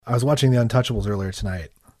I was watching The Untouchables earlier tonight,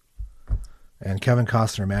 and Kevin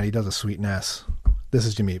Costner, man, he does a sweet Ness. This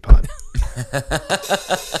is Jimmy Eat Pod.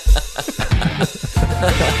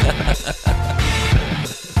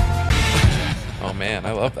 Oh, man,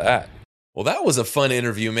 I love that. Well, that was a fun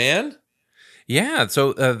interview, man. Yeah,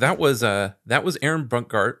 so that was Aaron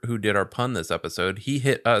Brungardt who did our pun this episode. He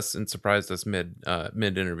hit us and surprised us mid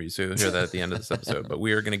interview, so you'll hear that at the end of this episode. But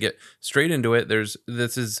we are going to get straight into it.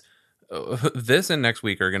 This and next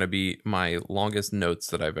week are going to be my longest notes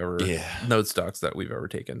that I've ever note stocks that we've ever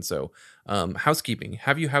taken. So housekeeping.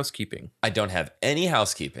 Have you housekeeping? I don't have any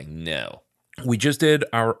housekeeping. No. We just did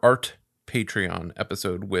our art Patreon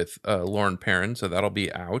episode with Lauren Perrin, so that'll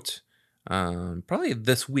be out probably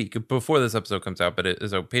this week before this episode comes out, but it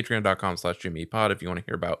is patreon.com/JimmyPod if you want to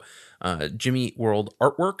hear about Jimmy World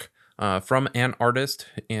artwork from an artist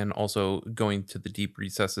and also going to the deep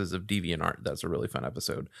recesses of DeviantArt. That's a really fun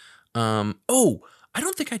episode. I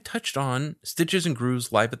don't think I touched on Stitches and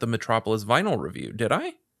Grooves live at the Metropolis vinyl review. Did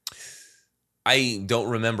I? I don't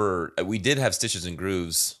remember. We did have Stitches and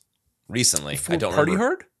Grooves recently. For I don't Party remember.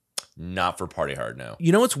 Hard? Not for Party Hard, no.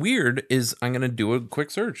 You know what's weird is I'm going to do a quick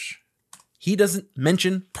search. He doesn't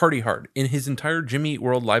mention Party Hard in his entire Jimmy Eat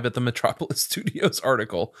World live at the Metropolis Studios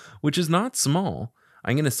article, which is not small.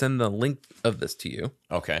 I'm going to send the link of this to you.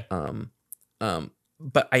 Okay.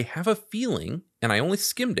 But I have a feeling, and I only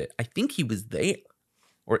skimmed it, I think he was there.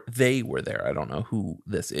 Or they were there. I don't know who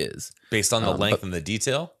this is. Based on the length and the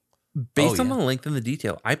detail? Based on the length and the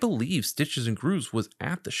detail, I believe Stitches and Grooves was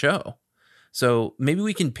at the show. So maybe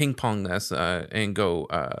we can ping pong this and go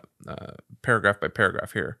paragraph by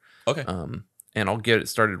paragraph here. Okay. And I'll get it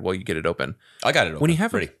started while you get it open. I got it open. When you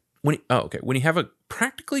have ready. When you have a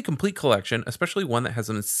practically complete collection, especially one that has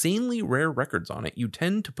some insanely rare records on it, you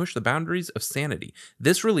tend to push the boundaries of sanity.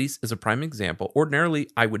 This release is a prime example. Ordinarily,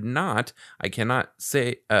 I can't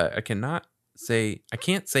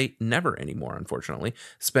say never anymore, unfortunately,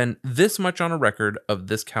 spend this much on a record of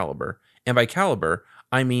this caliber. And by caliber,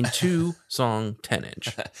 I mean 2-song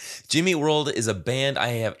 10-inch. Jimmy World is a band I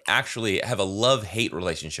have a love-hate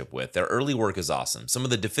relationship with. Their early work is awesome, some of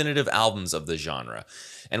the definitive albums of the genre.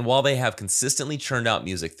 And while they have consistently churned out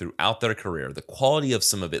music throughout their career, the quality of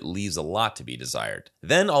some of it leaves a lot to be desired.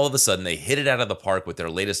 Then all of a sudden they hit it out of the park with their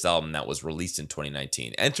latest album that was released in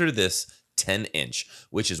 2019. Enter this 10-inch,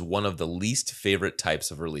 which is one of the least favorite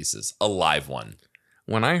types of releases, a live one.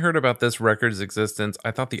 When I heard about this record's existence, I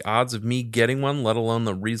thought the odds of me getting one, let alone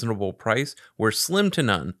the reasonable price, were slim to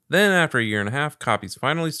none. Then, after a year and a half, copies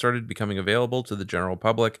finally started becoming available to the general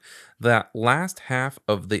public. That last half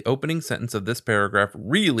of the opening sentence of this paragraph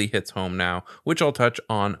really hits home now, which I'll touch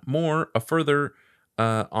on further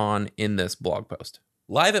on in this blog post.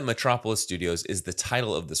 Live at Metropolis Studios is the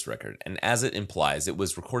title of this record, and as it implies, it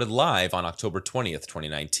was recorded live on October 20th,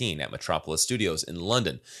 2019 at Metropolis Studios in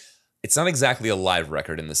London. It's not exactly a live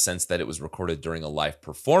record in the sense that it was recorded during a live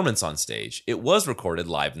performance on stage. It was recorded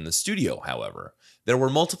live in the studio, however. There were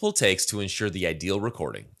multiple takes to ensure the ideal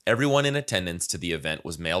recording. Everyone in attendance to the event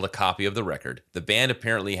was mailed a copy of the record. The band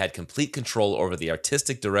apparently had complete control over the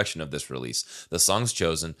artistic direction of this release, the songs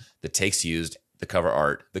chosen, the takes used, the cover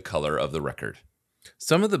art, the color of the record.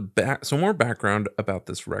 Some more background about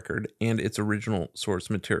this record and its original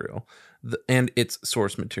source material. The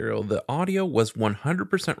audio was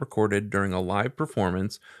 100% recorded during a live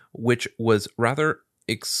performance, which was rather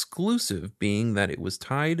exclusive, being that it was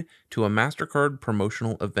tied to a MasterCard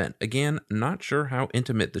promotional event. Again, not sure how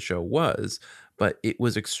intimate the show was, but it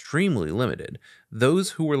was extremely limited.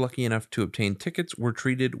 Those who were lucky enough to obtain tickets were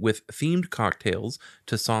treated with themed cocktails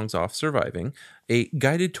to songs off Surviving, a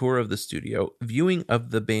guided tour of the studio, viewing of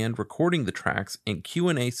the band recording the tracks, and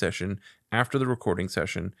Q&A session after the recording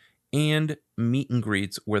session, and meet and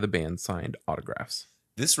greets where the band signed autographs.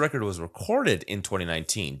 This record was recorded in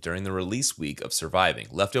 2019 during the release week of Surviving.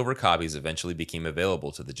 Leftover copies eventually became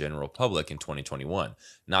available to the general public in 2021.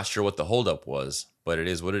 Not sure what the holdup was, but it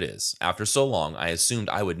is what it is. After so long, I assumed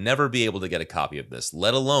I would never be able to get a copy of this,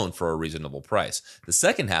 let alone for a reasonable price. The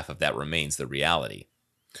second half of that remains the reality.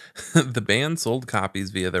 The band sold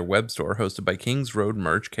copies via their web store hosted by Kings Road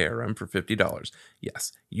Merch KRM for $50.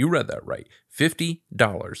 Yes, you read that right.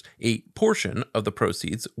 $50. A portion of the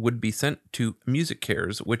proceeds would be sent to Music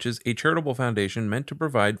Cares, which is a charitable foundation meant to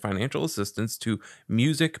provide financial assistance to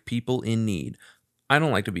music people in need. I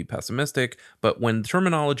don't like to be pessimistic, but when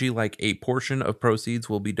terminology like a portion of proceeds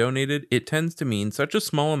will be donated, it tends to mean such a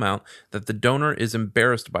small amount that the donor is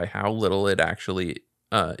embarrassed by how little it actually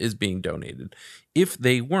is being donated. If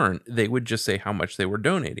they weren't, they would just say how much they were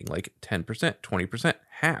donating, like 10%, 20%,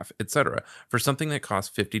 half, etc. For something that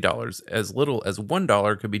costs $50, as little as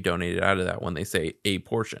 $1 could be donated out of that when they say a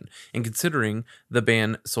portion. And considering the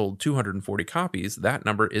band sold 240 copies, that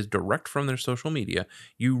number is direct from their social media.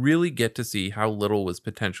 You really get to see how little was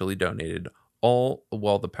potentially donated, all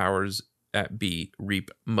while the powers at B reap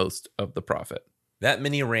most of the profit. That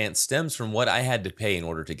mini rant stems from what I had to pay in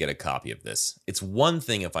order to get a copy of this. It's one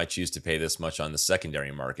thing if I choose to pay this much on the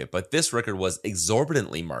secondary market, but this record was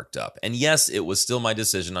exorbitantly marked up. And yes, it was still my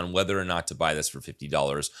decision on whether or not to buy this for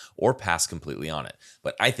 $50 or pass completely on it.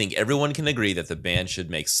 But I think everyone can agree that the band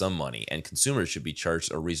should make some money and consumers should be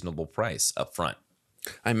charged a reasonable price up front.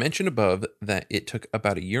 I mentioned above that it took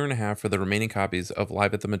about a year and a half for the remaining copies of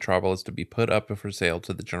Live at the Metropolis to be put up for sale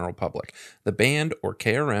to the general public. The band, or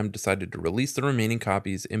KRM, decided to release the remaining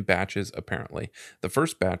copies in batches, apparently. The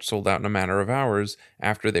first batch sold out in a matter of hours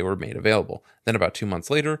after they were made available. Then about 2 months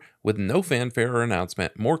later, with no fanfare or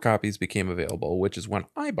announcement, more copies became available, which is when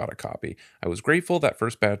I bought a copy. I was grateful that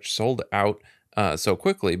first batch sold out so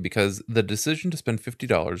quickly because the decision to spend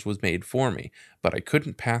 $50 was made for me, but I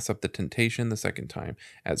couldn't pass up the temptation the second time.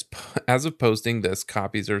 As of posting this,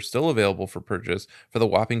 copies are still available for purchase for the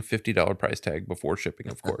whopping $50 price tag before shipping,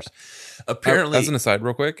 of course. Apparently, as an aside,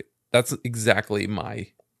 real quick, that's exactly my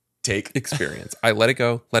take experience. I let it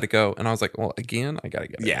go, and I was like, well, again, I gotta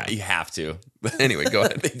get it. Yeah, now. you have to. Anyway, go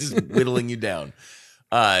ahead. They're just whittling you down.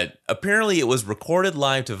 Apparently, it was recorded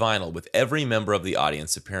live to vinyl with every member of the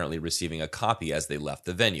audience apparently receiving a copy as they left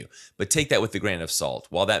the venue. But take that with a grain of salt.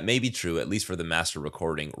 While that may be true, at least for the master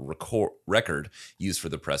recording record used for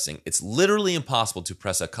the pressing, it's literally impossible to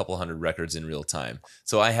press a couple hundred records in real time.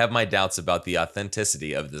 So I have my doubts about the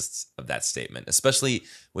authenticity of that statement, especially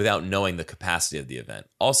without knowing the capacity of the event.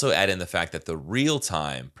 Also add in the fact that the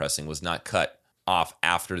real-time pressing was not cut off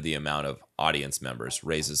after the amount of audience members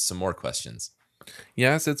raises some more questions.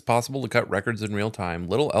 Yes, it's possible to cut records in real time.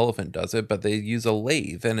 Little Elephant does it, but they use a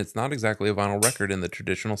lathe, and it's not exactly a vinyl record in the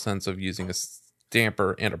traditional sense of using a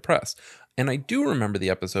stamper and a press. And I do remember the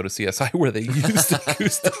episode of CSI where they used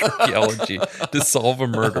acoustic archaeology to solve a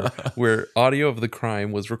murder, where audio of the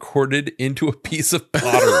crime was recorded into a piece of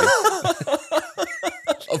pottery.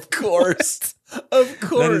 Of course. Of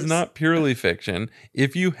course. That is not purely fiction.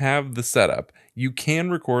 If you have the setup, you can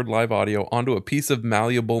record live audio onto a piece of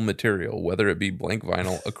malleable material, whether it be blank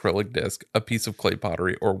vinyl, acrylic disc, a piece of clay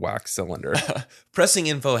pottery, or wax cylinder. Pressing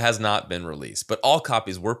info has not been released, but all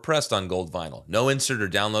copies were pressed on gold vinyl. No insert or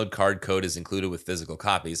download card code is included with physical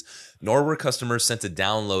copies, nor were customers sent to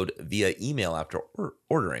download via email after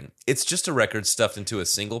ordering. It's just a record stuffed into a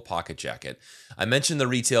single pocket jacket. I mentioned the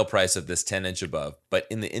retail price of this 10-inch above, but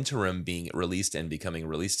in the interim being released and becoming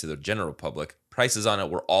released to the general public, prices on it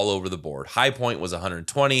were all over the board. High point was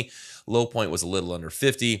 $120, low point was a little under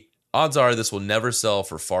 $50. Odds are this will never sell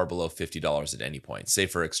for far below $50 at any point,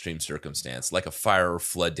 save for extreme circumstance, like a fire or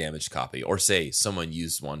flood damaged copy, or say someone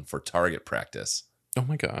used one for target practice. Oh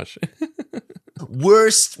my gosh.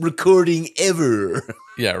 Worst recording ever.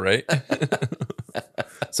 Yeah, right?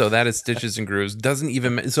 So that is Stitches and Grooves.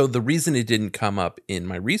 So the reason it didn't come up in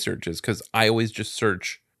my research is because I always just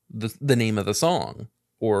search the name of the song,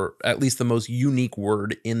 or at least the most unique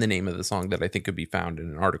word in the name of the song that I think could be found in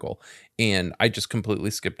an article. And I just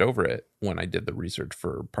completely skipped over it when I did the research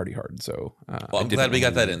for Party Hard. So I'm glad we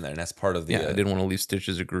got that in there. And that's part of the... Yeah, I didn't want to leave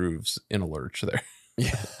Stitches and Grooves in a lurch there.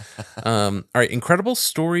 Yeah. All right. Incredible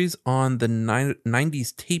stories on the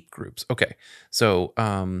 90s tape groups. Okay. So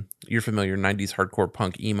you're familiar, 90s hardcore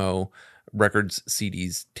punk, emo, records,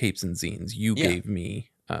 CDs, tapes, and zines. You gave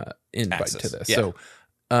me invite to this. Yeah. So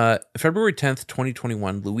February 10th,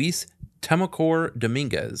 2021, Luis Temocor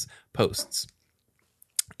Dominguez posts.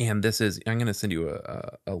 And this is, I'm going to send you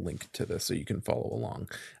a link to this so you can follow along.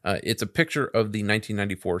 It's a picture of the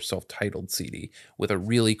 1994 self-titled CD with a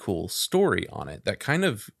really cool story on it that kind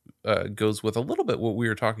of goes with a little bit what we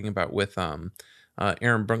were talking about with Aaron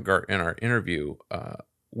Brungardt in our interview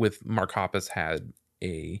with Mark Hoppus had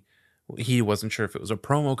he wasn't sure if it was a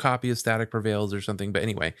promo copy of Static Prevails or something. But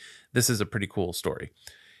anyway, this is a pretty cool story.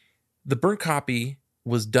 The burnt copy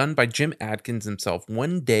was done by Jim Adkins himself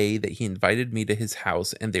one day that he invited me to his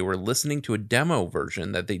house, and they were listening to a demo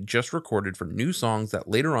version that they just recorded for new songs that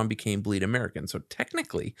later on became Bleed American. So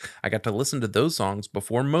technically, I got to listen to those songs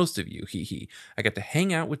before most of you, I got to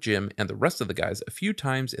hang out with Jim and the rest of the guys a few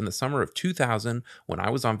times in the summer of 2000 when I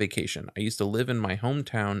was on vacation. I used to live in my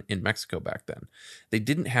hometown in Mexico back then. They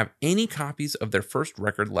didn't have any copies of their first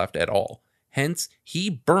record left at all. Hence, he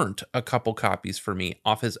burnt a couple copies for me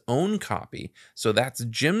off his own copy, so that's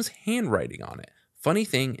Jim's handwriting on it. Funny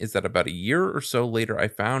thing is that about a year or so later, I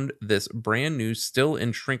found this brand new, still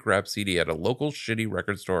in shrink wrap CD at a local shitty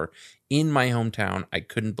record store in my hometown. I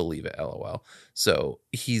couldn't believe it, lol. So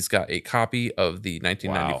he's got a copy of the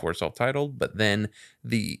 1994 self-titled, but then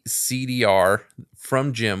the CDR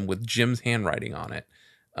from Jim with Jim's handwriting on it.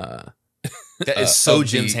 That is so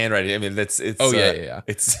Jim's handwriting. I mean, it's yeah.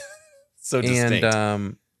 It's so distinct.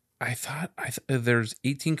 And I thought there's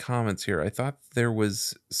 18 comments here. I thought there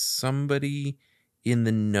was somebody in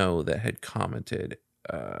the know that had commented.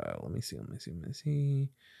 Let me see.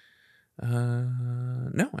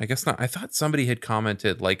 No, I guess not. I thought somebody had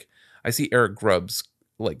commented. Like, I see Eric Grubbs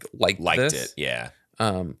liked this. It. Yeah.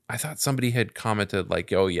 I thought somebody had commented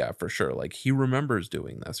like, oh yeah, for sure. Like he remembers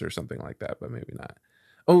doing this or something like that, but maybe not.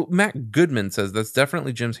 Oh, Matt Goodman says that's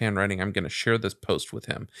definitely Jim's handwriting. I'm going to share this post with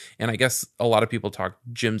him. And I guess a lot of people talk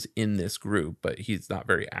Jim's in this group, but he's not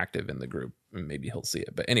very active in the group. Maybe he'll see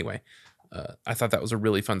it. But anyway, I thought that was a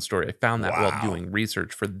really fun story. I found that while doing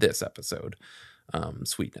research for this episode.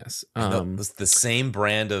 Sweetness. It was the same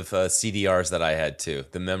brand of CDRs that I had too.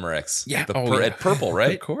 The Memorex. Yeah. Purple,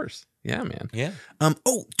 right? Of course. Yeah, man. Yeah.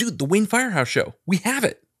 Oh, dude, the Wayne Firehouse show. We have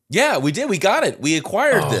it. Yeah, we did. We got it. We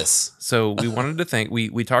acquired this. So we wanted to thank.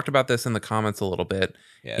 We talked about this in the comments a little bit.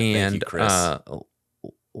 Yeah, and thank you, Chris.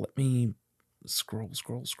 Let me scroll.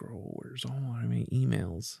 Where's all my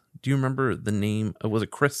emails? Do you remember the name? Was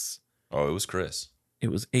it Chris? Oh, it was Chris.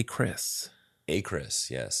 It was a Chris. A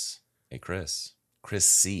Chris, yes. A Chris. Chris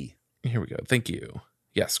C. Here we go. Thank you.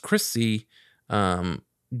 Yes, Chris C.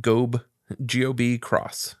 Gob G-O-B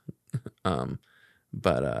Cross.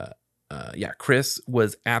 Yeah, Chris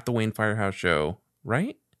was at the Wayne Firehouse show,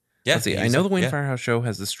 right? Yeah. Let's see. I know the Wayne Firehouse show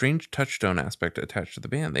has a strange touchstone aspect attached to the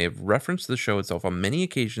band. They have referenced the show itself on many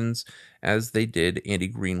occasions, as did Andy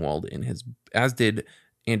Greenwald in his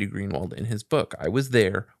book. I was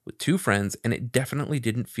there with two friends, and it definitely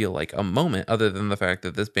didn't feel like a moment other than the fact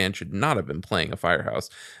that this band should not have been playing a firehouse.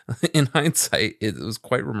 In hindsight, it was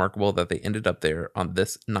quite remarkable that they ended up there on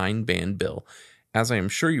this 9-band bill. As I am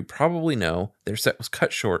sure you probably know, their set was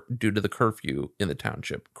cut short due to the curfew in the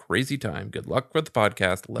township. Crazy time. Good luck with the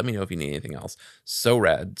podcast. Let me know if you need anything else. So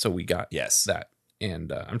rad. So we got that.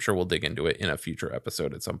 And I'm sure we'll dig into it in a future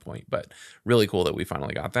episode at some point. But really cool that we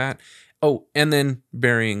finally got that. Oh, and then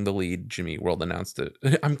burying the lead, Jimmy Eat World announced it.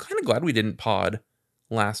 I'm kind of glad we didn't pod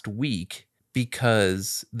last week,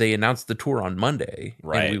 because they announced the tour on Monday,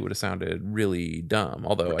 right? And we would have sounded really dumb.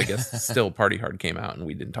 Although I guess still Party Hard came out and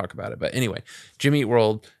we didn't talk about it. But anyway, Jimmy Eat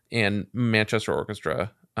World and Manchester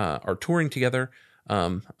Orchestra are touring together.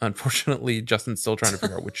 Unfortunately, Justin's still trying to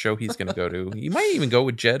figure out which show he's going to go to. He might even go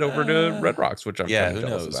with Jed over to Red Rocks, which I'm kind of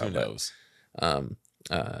jealous about. Who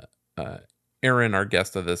knows? Aaron, our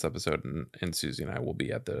guest of this episode, and Susie and I will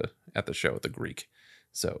be at the show at the Greek.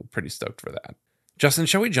 So pretty stoked for that. Justin,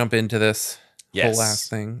 shall we jump into this whole last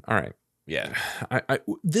thing? All right. Yeah.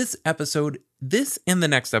 This episode, this and the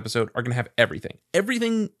next episode are going to have everything.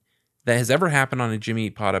 Everything that has ever happened on a Jimmy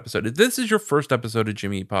Eat Pod episode. If this is your first episode of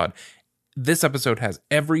Jimmy Eat Pod, this episode has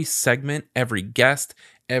every segment, every guest,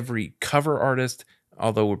 every cover artist,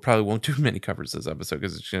 although we probably won't do many covers this episode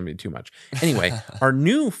because it's going to be too much. Anyway, our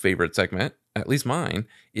new favorite segment, at least mine,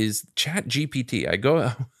 is Chat GPT.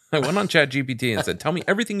 I went on Chat GPT and said, tell me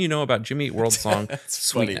everything you know about Jimmy Eat World song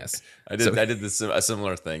Sweetness. Funny. I did a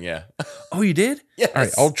similar thing, yeah. Oh, you did?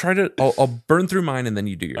 Yes. All right, I'll burn through mine and then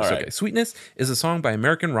you do yours. All okay. right. Sweetness is a song by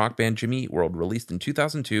American rock band Jimmy Eat World, released in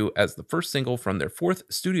 2002 as the first single from their fourth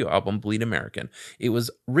studio album, Bleed American. It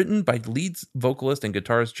was written by lead vocalist and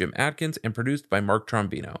guitarist Jim Adkins and produced by Mark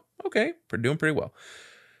Trombino. Okay, we're doing pretty well.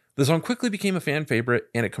 The song quickly became a fan favorite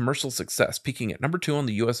and a commercial success, peaking at number 2 on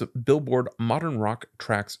the U.S. Billboard Modern Rock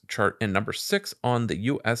Tracks chart and number 6 on the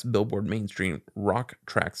U.S. Billboard Mainstream Rock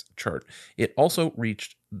Tracks chart. It also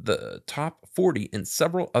reached the top 40 in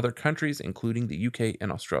several other countries, including the UK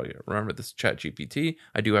and Australia. Remember, this is ChatGPT.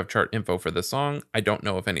 I do have chart info for this song. I don't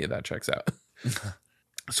know if any of that checks out.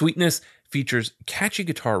 Sweetness features catchy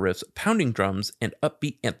guitar riffs, pounding drums, and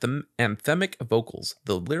upbeat anthemic vocals.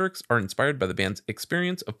 The lyrics are inspired by the band's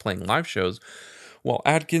experience of playing live shows, while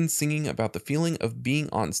Adkins singing about the feeling of being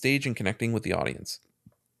on stage and connecting with the audience.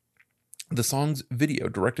 The song's video,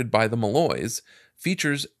 directed by the Malloys,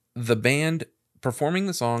 features the band performing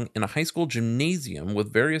the song in a high school gymnasium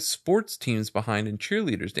with various sports teams behind and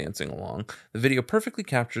cheerleaders dancing along. The video perfectly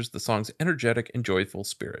captures the song's energetic and joyful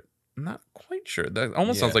spirit. I'm not quite sure. That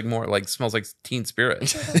almost sounds like more like smells like Teen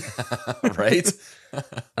Spirit. Right?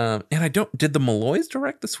 Did the Malloys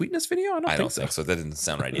direct the Sweetness video? I don't think so. That didn't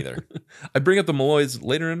sound right either. I bring up the Malloys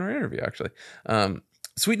later in our interview, actually.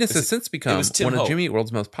 Sweetness has since become was Tim one of Hope. Jimmy Eat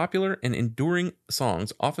World's most popular and enduring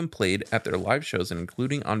songs, often played at their live shows and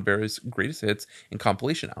including on various greatest hits and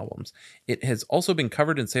compilation albums. It has also been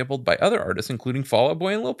covered and sampled by other artists, including Fall Out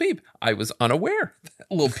Boy and Lil Peep. I was unaware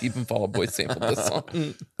that Lil Peep and Fall Out Boy sampled this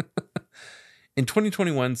song. In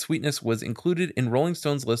 2021, Sweetness was included in Rolling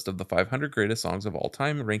Stone's list of the 500 greatest songs of all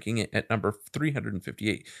time, ranking it at number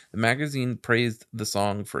 358. The magazine praised the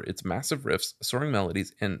song for its massive riffs, soaring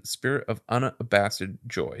melodies, and spirit of unabashed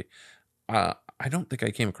joy. I don't think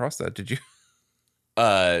I came across that. Did you?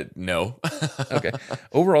 No. Okay.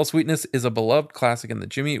 Overall, Sweetness is a beloved classic in the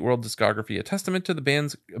Jimmy Eat World discography, a testament to the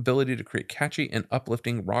band's ability to create catchy and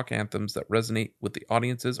uplifting rock anthems that resonate with the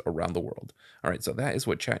audiences around the world. All right, so that is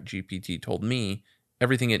what ChatGPT told me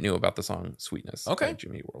everything it knew about the song Sweetness by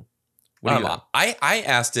Jimmy Eat World. What do you think? I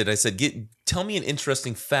asked it, I said, tell me an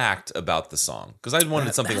interesting fact about the song. Because I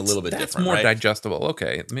wanted something a little bit different. That's more right? digestible.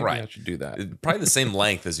 Okay, maybe I should do that. Probably the same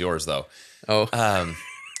length as yours, though. Oh.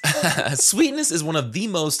 Sweetness is one of the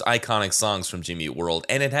most iconic songs from Jimmy Eat World,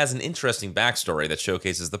 and it has an interesting backstory that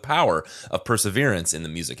showcases the power of perseverance in the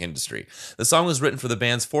music industry. The song was written for the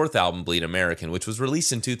band's fourth album, Bleed American, which was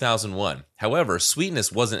released in 2001. However,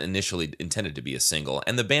 Sweetness wasn't initially intended to be a single,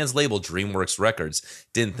 and the band's label, DreamWorks Records,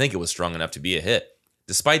 didn't think it was strong enough to be a hit.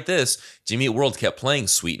 Despite this, Jimmy Eat World kept playing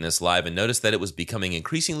Sweetness live and noticed that it was becoming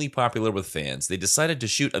increasingly popular with fans. They decided to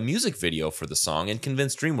shoot a music video for the song and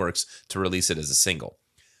convinced DreamWorks to release it as a single.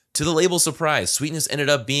 To the label's surprise, Sweetness ended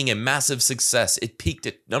up being a massive success. It peaked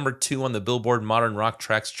at number 2 on the Billboard Modern Rock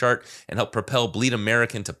Tracks chart and helped propel Bleed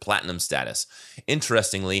American to platinum status.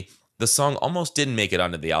 Interestingly, the song almost didn't make it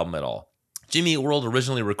onto the album at all. Jimmy Eat World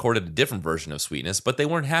originally recorded a different version of Sweetness, but they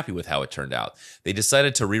weren't happy with how it turned out. They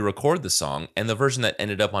decided to re-record the song, and the version that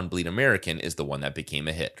ended up on Bleed American is the one that became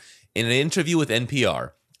a hit. In an interview with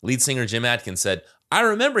NPR, lead singer Jim Adkins said, "I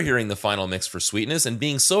remember hearing the final mix for Sweetness and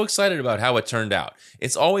being so excited about how it turned out.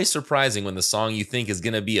 It's always surprising when the song you think is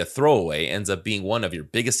going to be a throwaway ends up being one of your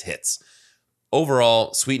biggest hits."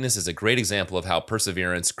 Overall, Sweetness is a great example of how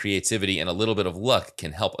perseverance, creativity, and a little bit of luck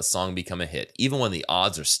can help a song become a hit, even when the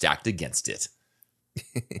odds are stacked against it.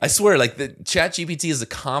 I swear, like, the ChatGPT is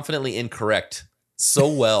confidently incorrect so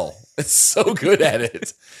well. It's so good at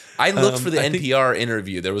it. I looked for the NPR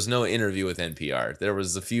interview. There was no interview with NPR. There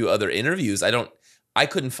was a few other interviews. I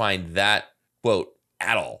couldn't find that quote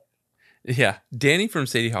at all. Yeah. Danny from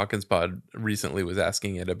Sadie Hawkins Pod recently was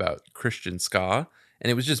asking it about Christian ska, and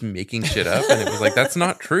it was just making shit up. And it was like, that's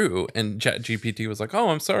not true. And ChatGPT was like, oh,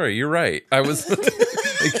 I'm sorry. You're right. I was like,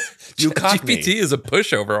 ChatGPT is a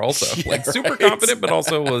pushover also. Yeah, like super right. confident, but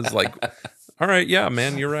also was like, all right, yeah,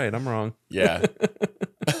 man, you're right. I'm wrong. Yeah.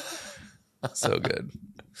 So good.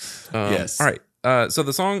 Yes. All right. So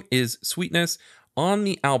the song is Sweetness on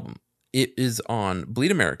the album. It is on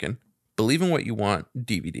Bleed American, Believe in What You Want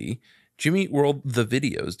DVD, Jimmy Eat World The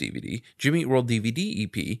Videos DVD, Jimmy Eat World DVD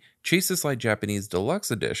EP, Chase the Slide Japanese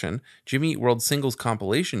Deluxe Edition, Jimmy Eat World Singles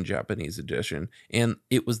Compilation Japanese Edition, and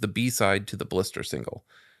it was the B-side to the Blister single.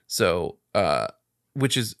 So,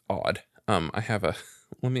 which is odd. I have a,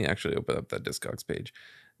 let me actually open up that Discogs page.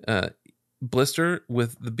 Blister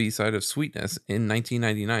with the B-side of Sweetness in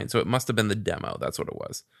 1999. So it must have been the demo. That's what it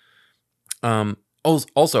was.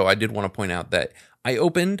 Also, I did want to point out that I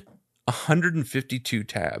opened 152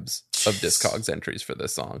 tabs of Discogs entries for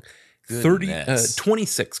this song.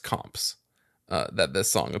 26 comps that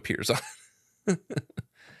this song appears on.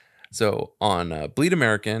 So on Bleed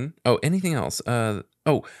American. Oh, anything else? So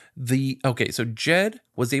Jed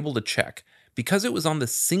was able to check because it was on the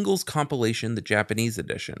singles compilation, the Japanese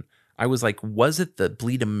edition. I was like, was it the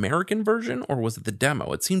Bleed American version or was it the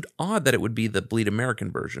demo? It seemed odd that it would be the Bleed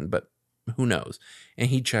American version, but who knows? And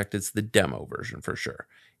he checked it's the demo version for sure.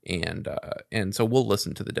 And so we'll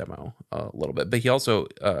listen to the demo a little bit. But he also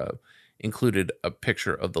included a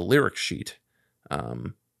picture of the lyric sheet.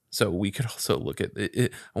 So we could also look at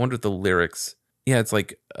it. I wonder if the lyrics... Yeah, it's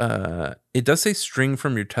like, it does say string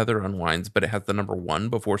from your tether unwinds, but it has the number 1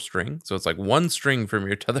 before string. So it's like 1 string from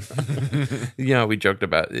your tether unwinds. We joked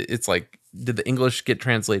about it. It's like, did the English get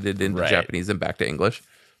translated into Japanese and back to English?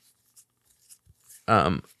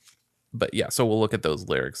 But yeah, so we'll look at those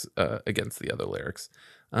lyrics against the other lyrics.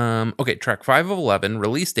 Okay, track 5 of 11,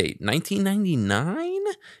 release date 1999,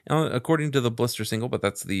 according to the Blister single, but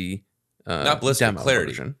that's the not Blister, demo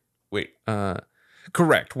Clarity version. Wait.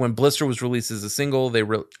 Correct. When Blister was released as a single,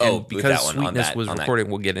 because Sweetness was recorded,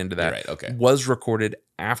 we'll get into that. Right, okay. Was recorded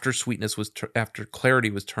after Sweetness was after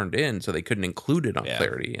Clarity was turned in, so they couldn't include it on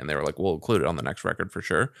Clarity, and they were like, "We'll include it on the next record for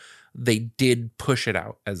sure." They did push it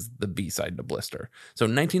out as the B-side to Blister. So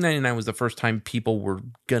 1999 was the first time people were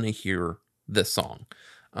gonna hear this song.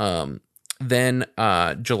 Then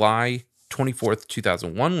July 24th,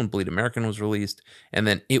 2001, when Bleed American was released, and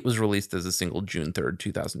then it was released as a single June 3rd,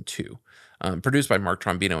 2002. Produced by Mark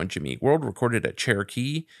Trombino and Jimmy Eat World, recorded at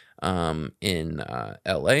Cherokee in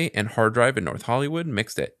LA and Hard Drive in North Hollywood,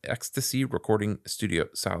 mixed at Ecstasy Recording Studio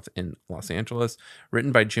South in Los Angeles.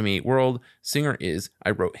 Written by Jimmy Eat World. Singer is, I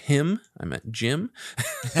wrote him, I meant Jim.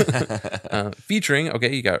 Featuring,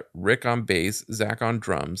 okay, you got Rick on bass, Zach on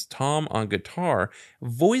drums, Tom on guitar,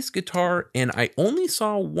 voice guitar, and I only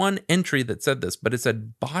saw one entry that said this, but it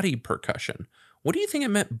said body percussion. What do you think it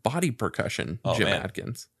meant, body percussion, Jim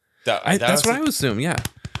Adkins? That's what I would assume, yeah.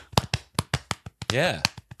 Yeah.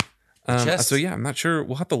 So yeah, I'm not sure.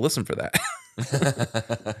 We'll have to listen for that.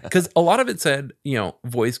 Because a lot of it said,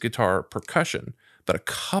 voice, guitar, percussion, but a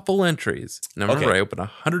couple entries. Now remember, I opened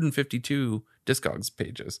 152 Discogs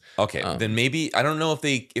pages. Okay, then maybe, I don't know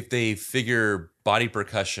if they figure body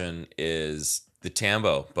percussion is the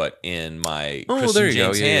tambo, but in my Christian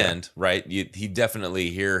James hand, right, he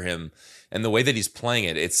definitely hear him, and the way that he's playing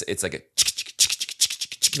it, it's like a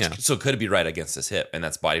so could it be right against his hip, and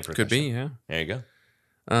that's body percussion. Could be, yeah. There you go.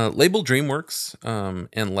 Label DreamWorks,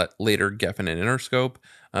 and later Geffen and Interscope.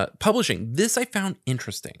 Publishing. This I found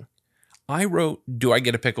interesting. I wrote, Do I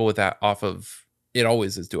Get a Pickle with That off of, it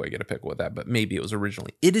always is Do I Get a Pickle with That, but maybe it was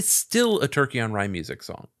originally. It is still a Turkey on Rye music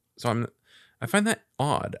song. So I find that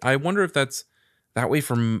odd. I wonder if that's that way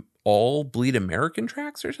from all Bleed American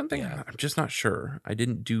tracks or something. Yeah. I'm just not sure. I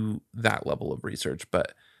didn't do that level of research,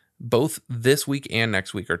 but both this week and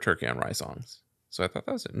next week are Turkey on Rye songs. So I thought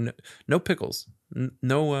that was no pickles.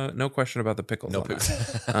 No question about the pickles. No pickles.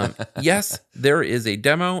 Yes, there is a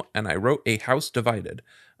demo, and I wrote A House Divided.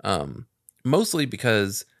 Mostly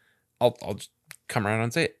because I'll just come around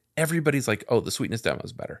and say it. Everybody's like, oh, the Sweetness demo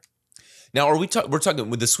is better. Now, we're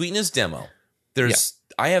talking with the Sweetness demo.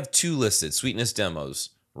 I have two listed Sweetness demos,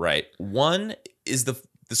 right? One is the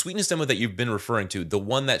Sweetness demo that you've been referring to, the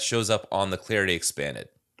one that shows up on the Clarity Expanded.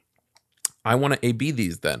 I want to A-B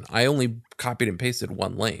these then. I only copied and pasted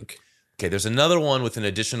one link. Okay, there's another one with an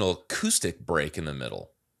additional acoustic break in the middle.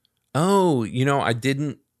 Oh, I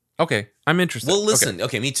didn't. Okay, I'm interested. Well, listen.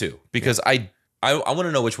 Okay, me too. Because I want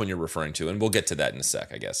to know which one you're referring to, and we'll get to that in a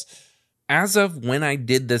sec, I guess. As of when I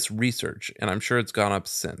did this research, and I'm sure it's gone up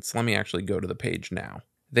since, let me actually go to the page now.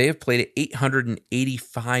 They have played it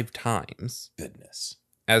 885 times. Goodness.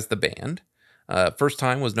 As the band. First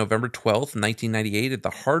time was November 12th, 1998 at the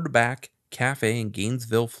Hardback Cafe in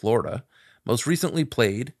Gainesville, Florida. Most recently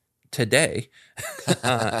played today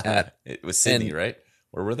at... It was Sydney, right?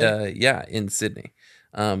 Where were they? Yeah, in Sydney.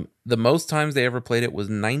 The most times they ever played it was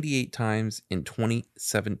 98 times in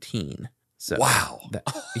 2017. So wow.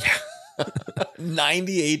 Yeah.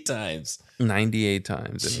 98 times. 98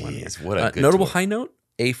 times in 1 year. What a good notable tour. high note,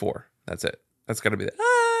 A4. That's it. That's got to be the...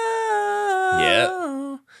 Yeah.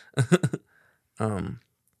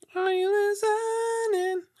 Are you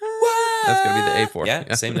listening? That's going to be the A4.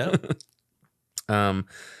 Yeah, same note.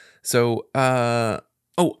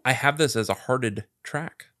 I have this as a hearted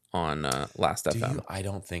track on Last FM. I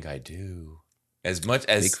don't think I do. As much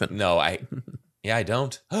as I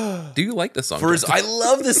don't. Do you like this song? I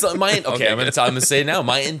love this song. I'm going to say it now.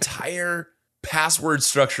 My entire password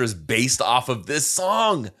structure is based off of this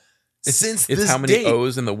song. It's how many date.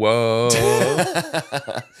 O's in the whoa.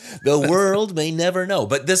 The world may never know.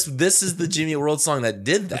 But this is the Jimmy World song that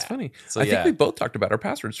did that. That's funny. So I think we both talked about our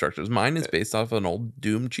password structures. Mine is based off an old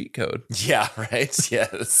Doom cheat code. Yeah, right?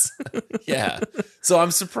 Yes. Yeah. So I'm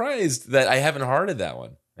surprised that I haven't hearted that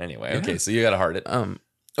one. Anyway, okay, so you got to heart it.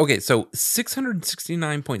 Okay, so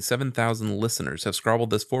 669.7 thousand listeners have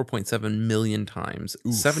scrabbled this 4.7 million times,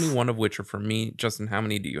 71 of which are from me. Justin, how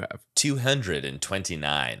many do you have?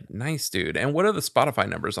 229. Nice, dude. And what are the Spotify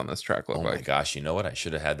numbers on this track look like? Oh my gosh, you know what? I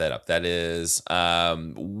should have had that up. That is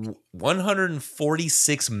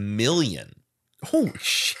 146 million. Holy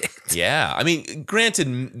shit. Yeah. I mean,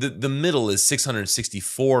 granted, the middle is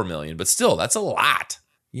 664 million, but still, that's a lot.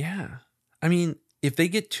 Yeah. I mean, if they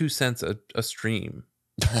get 2 cents a stream...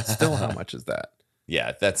 Still, how much is that?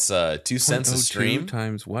 Yeah, that's 2 cents a stream.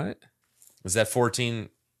 Times what? Was that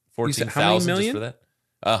 14,000 just for that?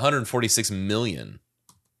 146 million.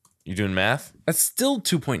 You doing math? That's still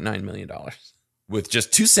 $2.9 million. With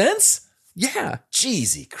just 2 cents? Yeah.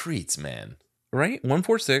 Jeezy Creets, man. Right?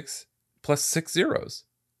 146 plus 6 zeros.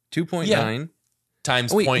 2.9. Yeah.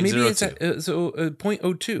 Times maybe 0.02. It's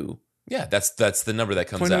 0.02. Yeah, that's the number that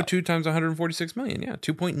comes out. 0.02 times 146 million. Yeah,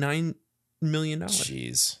 $2.9 million.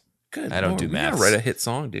 Jeez. Good. I don't do math. You gotta write a hit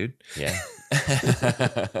song, dude. Yeah.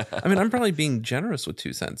 I mean, I'm probably being generous with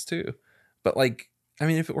 2 cents too. But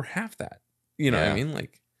if it were half that, what I mean?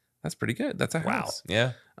 That's pretty good. That's a Wow. house.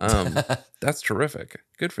 Yeah. That's terrific.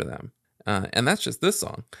 Good for them. And that's just this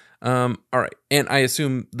song. All right. And I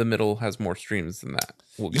assume the middle has more streams than that.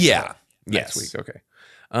 We'll get to that next week. Okay.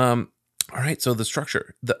 All right. So the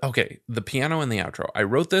structure, the piano and the outro. I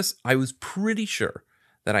wrote this. I was pretty sure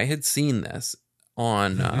that I had seen this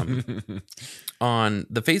on on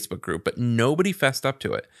the Facebook group, but nobody fessed up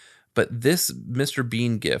to it. But this Mr.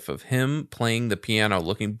 Bean gif of him playing the piano,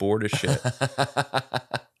 looking bored as shit,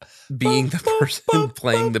 being the person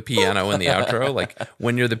playing the piano in the outro, like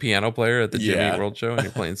when you're the piano player at the Jimmy Eat World show and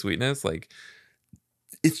you're playing Sweetness, like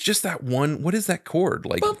it's just that one. What is that chord?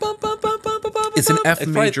 Like it's an F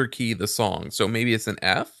major key, the song. So maybe it's an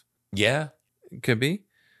F. Yeah. It could be.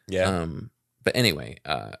 Yeah. But anyway,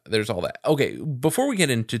 there's all that. Okay. Before we get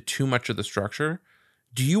into too much of the structure,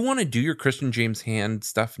 do you want to do your Christian James Hand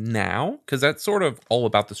stuff now? Because that's sort of all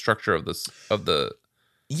about the structure of this of the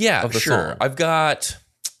sure. Song. I've got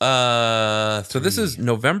so this is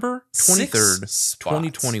November 23rd,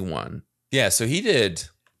 2021. Yeah, so he did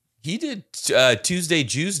Tuesday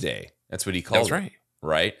Tuesday. That's what he called That's right. it.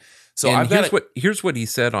 Right. So and here's what he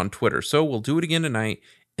said on Twitter. So we'll do it again tonight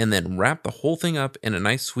and then wrap the whole thing up in a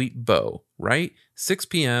nice sweet bow, right? 6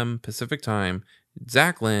 p.m. Pacific time.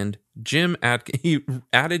 Zach Lind, he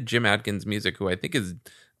added Jim Adkins music, who I think is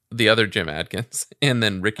the other Jim Adkins, and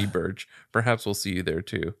then Ricky Burge. Perhaps we'll see you there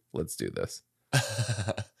too. Let's do this.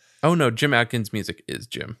 Oh no, Jim Adkins music is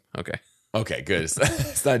Jim. Okay. Okay, good.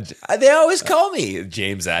 It's not. They always call me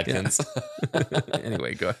James Adkins. Yeah.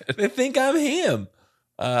 Anyway, go ahead. They think I'm him.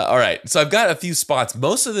 All right, so I've got a few spots.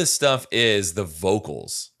 Most of this stuff is the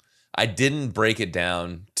vocals. I didn't break it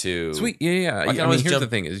down to sweet. Yeah. I mean, here's the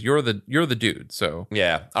thing: is you're the dude. So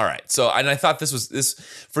yeah. All right. So and I thought this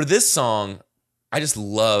for this song. I just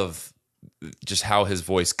love just how his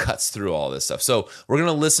voice cuts through all this stuff. So we're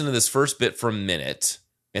gonna listen to this first bit for a minute,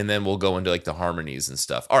 and then we'll go into like the harmonies and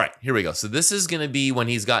stuff. All right, here we go. So this is gonna be when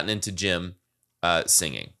he's gotten into Jim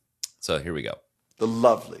singing. So here we go. The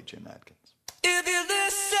lovely Jim Adkins. If you're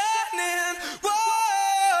listening, whoa,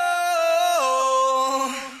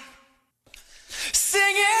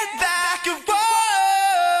 sing it back, whoa,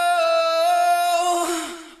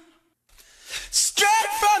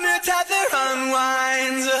 straight from your tether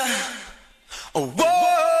unwinds,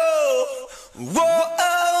 whoa,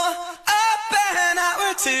 whoa, up and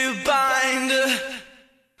outward to bind,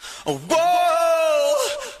 whoa,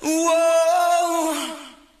 whoa,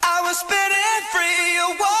 I was spinning free,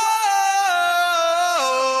 whoa.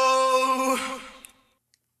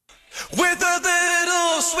 With a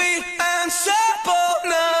little sweet and simple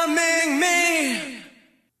numbing me.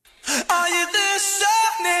 Are you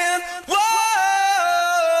listening? Whoa.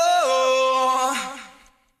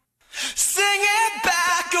 Sing it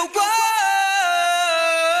back, whoa.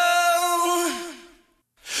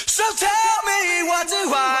 So tell me, what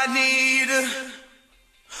do I need?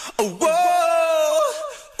 Whoa,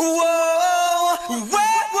 whoa.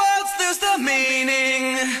 Where words lose the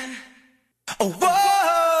meaning? Whoa.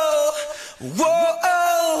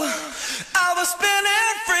 Whoa, I was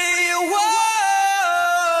spinning free, whoa,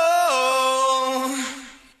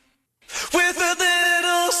 with a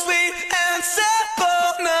little sweet and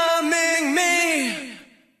simple numbing me.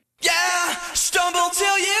 Yeah, stumble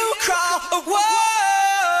till you crawl, whoa,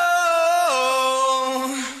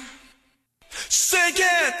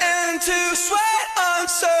 sinking into sweat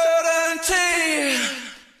uncertainty.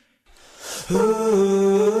 Ooh.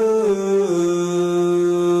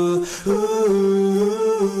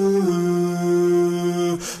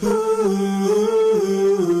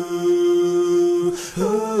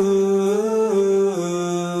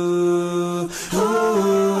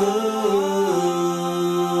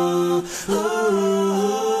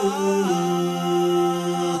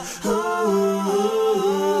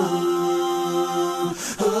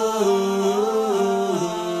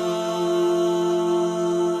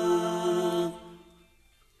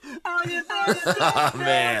 Oh,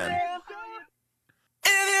 man.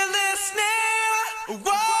 If you're listening,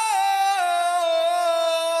 whoa,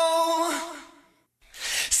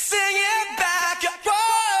 sing it back, whoa,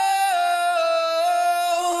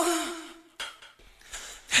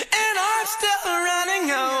 and I'm still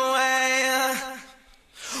running away,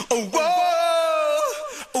 whoa,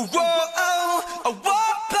 whoa,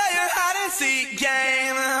 whoa, play your hide and seek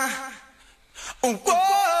game, whoa.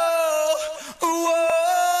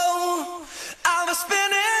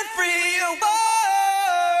 Spinning free, whoa,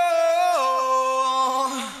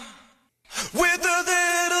 with a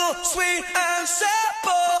little sweet and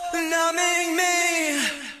simple numbing me.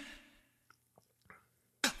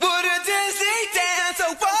 Would a dizzy dance,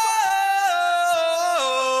 whoa,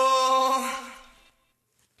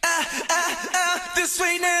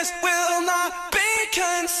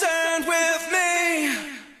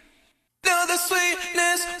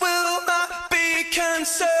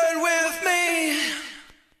 concerned with me.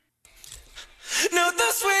 No,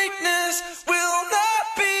 the sweetness will not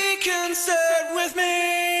be concerned with me.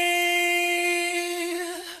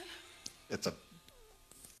 It's a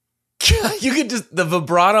You could just the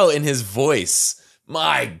vibrato in his voice.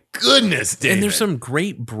 My goodness, David. And there's some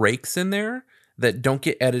great breaks in there that don't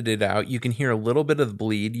get edited out. You can hear a little bit of the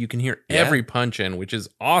bleed. You can hear every punch in, which is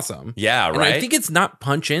awesome. Yeah, And right? I think it's not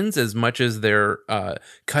punch ins as much as they're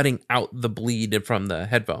cutting out the bleed from the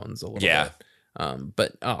headphones a little bit.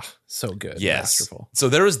 But so good. Yes. Masterful. So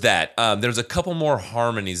there was that. There's a couple more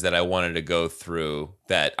harmonies that I wanted to go through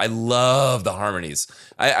that I love the harmonies.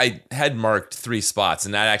 I had marked 3 spots,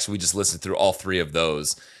 and we just listened through all 3 of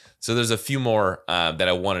those. So there's a few more that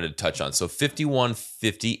I wanted to touch on. So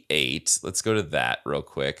 5158. Let's go to that real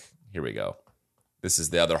quick. Here we go. This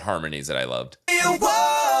is the other harmonies that I loved.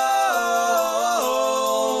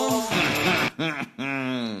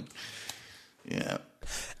 yeah.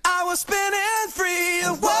 I was spinning free.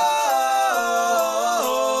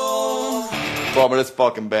 Bro, but this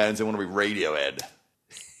fucking band doesn't want to be Radiohead.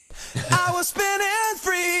 I was spinning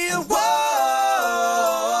free.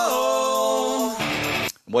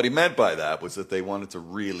 What he meant by that was that they wanted to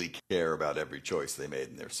really care about every choice they made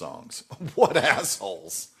in their songs. What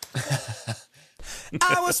assholes.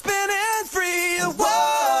 I was spinning free.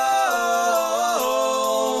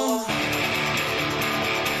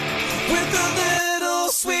 With a little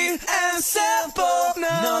sweet and simple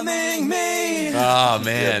numbing me. Oh, Yeah,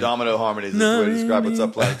 man. domino harmonies is the way to describe what's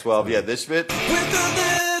up Planet 12. Yeah, this bit. With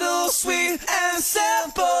a little sweet and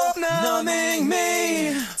simple numbing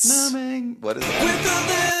me. Numbing. What is that? With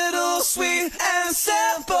a little sweet and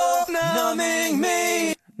simple numbing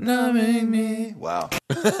me. Numbing me. Wow.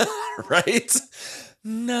 Right?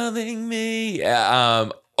 Numbing me. Yeah,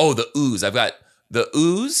 the ooze. I've got the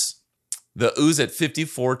ooze. The ooze at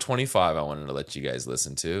 5425 I wanted to let you guys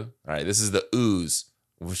listen to. All right, this is the ooze.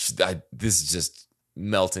 This is just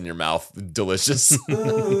melt in your mouth. Delicious.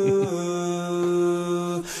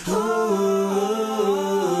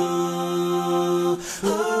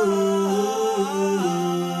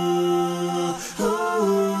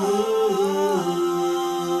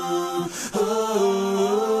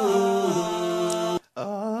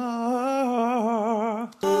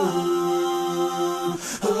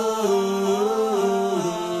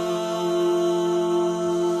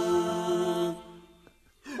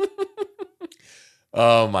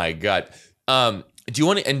 Oh my God. Do you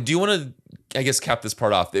want to, I guess, cap this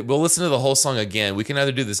part off? We'll listen to the whole song again. We can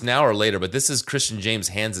either do this now or later, but this is Christian James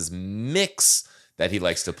Hands' mix that he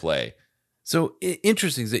likes to play. So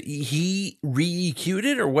interesting. Is that he re-EQ'd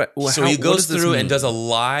it or what? So he goes through and does a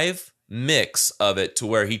live mix of it to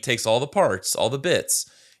where he takes all the parts, all the bits,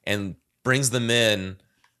 and brings them in.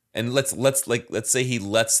 And let's say he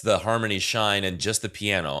lets the harmony shine and just the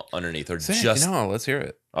piano underneath, or just let's hear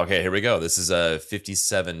it. Okay, here we go. This is a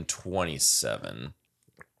 5727.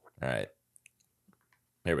 All right,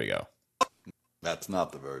 here we go. That's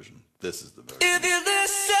not the version. This is the version. If you're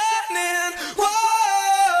listening,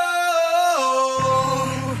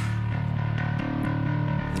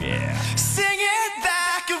 Yeah. sing it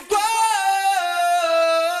back,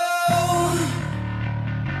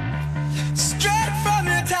 straight from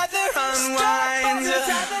your tether unwind.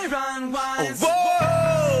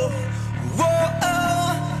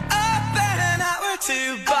 Up and outward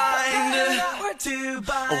to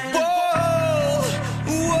bind.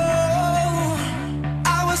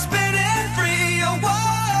 I was spinning free.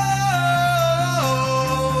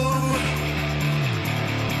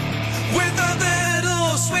 With a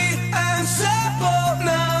little sweet and simple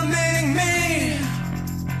numbing me.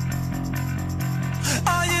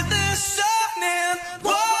 Are you listening?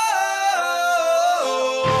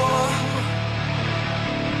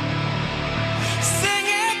 Sing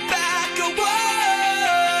it back.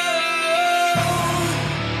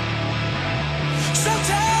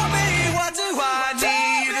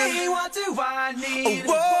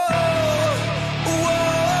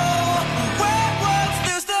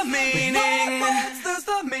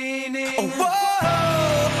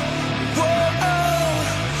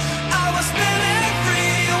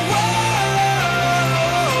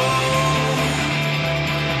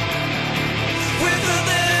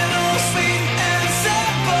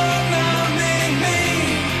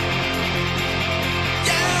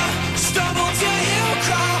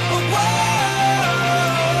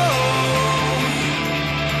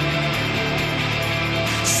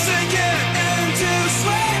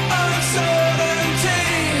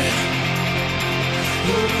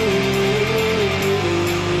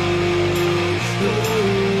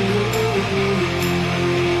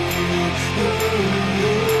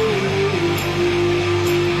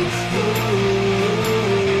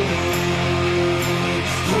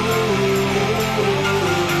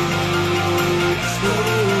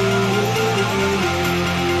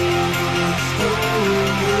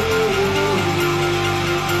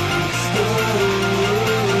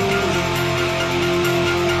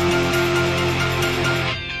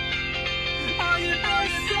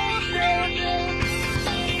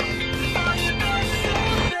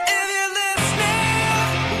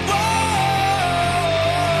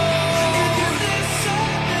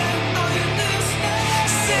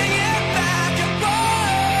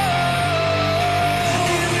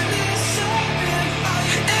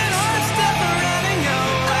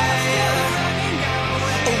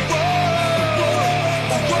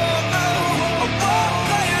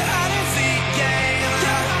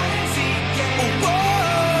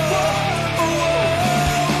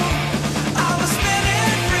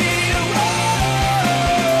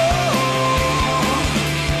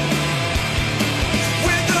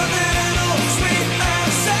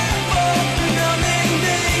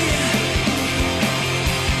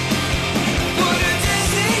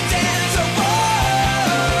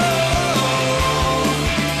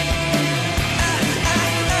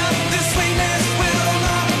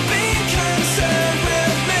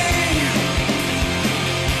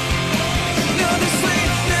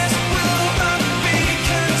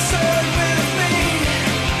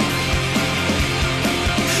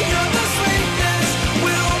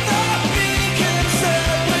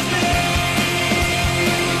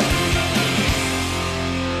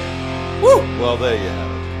 there you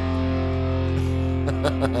have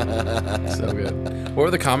it. So good. What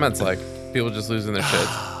were the comments like? People just losing their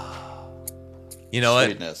shits. You know what?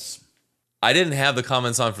 Sweetness. I didn't have the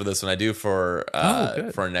comments on for this one. I do for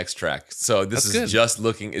good. our next track. So this That's is good. just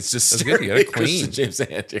looking. It's just That's good. You got it Christian clean. James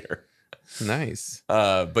Hand here. Nice.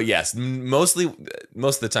 But yes, most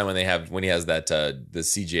of the time when he has that the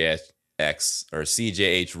CJX or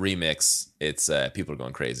CJH remix, it's people are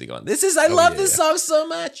going crazy, going, I love this song so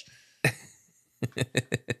much.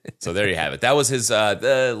 So there you have it. That was his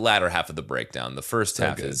the latter half of the breakdown. The first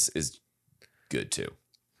half is good too.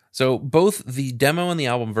 So both the demo and the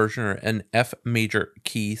album version are an F major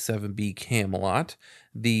key 7B Camelot.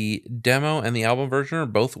 The demo and the album version are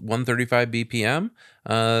both 135 BPM.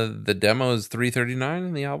 The demo is 339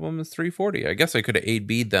 and the album is 340. I guess I could have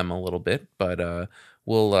A-B'd them a little bit, but I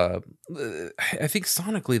think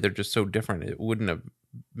sonically they're just so different. It wouldn't have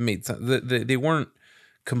made sense. They weren't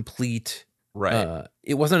complete. Right.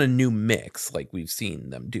 It wasn't a new mix like we've seen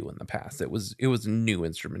them do in the past. It was new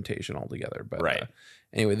instrumentation altogether. But right.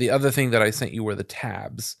 Anyway, the other thing that I sent you were the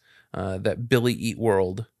tabs that Billy Eat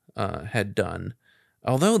World had done.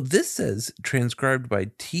 Although this says transcribed by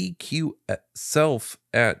TQ Self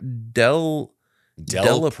at Delapro.com.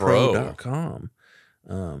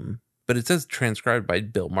 But it says transcribed by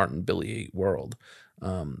Bill Martin, Billy Eat World.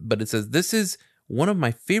 But it says, this is one of my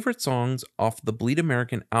favorite songs off the Bleed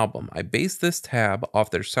American album. I based this tab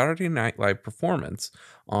off their Saturday Night Live performance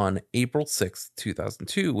on April 6th,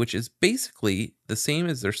 2002, which is basically the same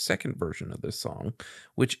as their second version of this song,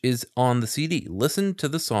 which is on the CD. Listen to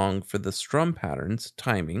the song for the strum patterns,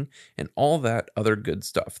 timing, and all that other good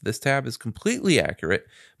stuff. This tab is completely accurate,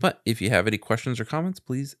 but if you have any questions or comments,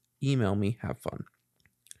 please email me. Have fun.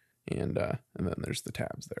 And then there's the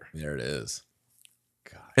tabs there. There it is.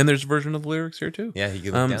 God. And there's a version of the lyrics here too. Yeah, he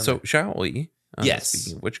can. So shall we? Yes.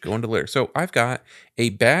 Speaking of which, go into lyrics. So I've got a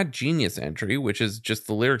Bad Genius entry, which is just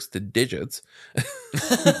the lyrics to Digits,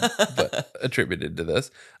 but attributed to this.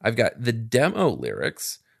 I've got the demo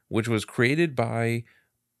lyrics, which was created by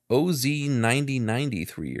OZ9090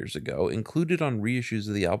 3 years ago, included on reissues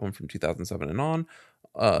of the album from 2007 and on.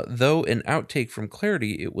 Though an outtake from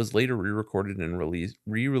Clarity, it was later re-recorded and released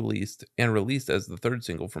as the third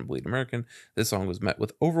single from Bleed American. This song was met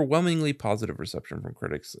with overwhelmingly positive reception from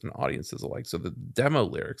critics and audiences alike. So the demo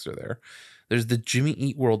lyrics are there. There's the Jimmy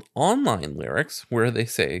Eat World online lyrics where they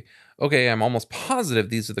say, okay, I'm almost positive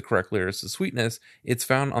these are the correct lyrics to Sweetness. It's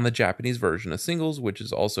found on the Japanese version of singles, which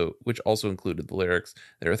also included the lyrics.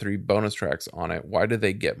 There are 3 bonus tracks on it. Why do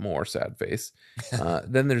they get more? Sad face.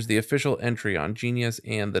 Then there's the official entry on Genius,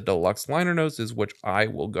 and the deluxe liner notes is which I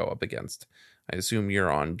will go up against. I assume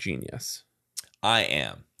you're on Genius. I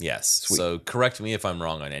am, yes. Sweet. So correct me if I'm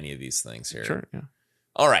wrong on any of these things here. Sure, yeah.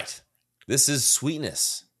 All right. This is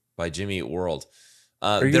Sweetness by Jimmy Eat World.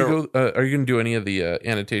 Are you going to do any of the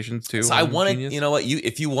annotations too? So I wanted, you know what,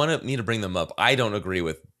 if you wanted me to bring them up, I don't agree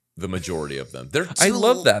with the majority of them. I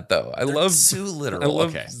love that though. I love too literal. I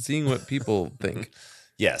love seeing what people think.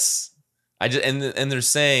 Yes, I just and they're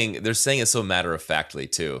saying it so matter of factly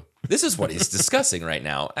too. This is what he's discussing right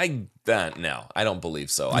now. No, I don't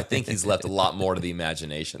believe so. I think he's left a lot more to the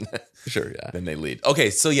imagination. Sure, yeah. Than they lead. Okay,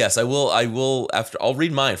 so yes, I will after I'll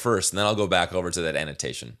read mine first, and then I'll go back over to that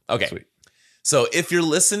annotation. Okay. Sweet. So if you're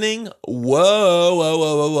listening,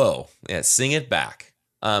 whoa. Yeah, sing it back.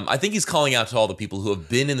 I think he's calling out to all the people who have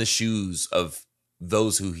been in the shoes of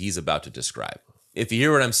those who he's about to describe. If you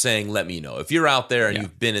hear what I'm saying, let me know. If you're out there and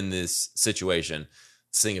you've been in this situation,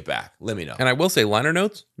 sing it back. Let me know. And I will say, liner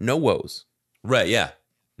notes, no woes. Right, yeah.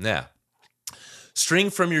 Yeah.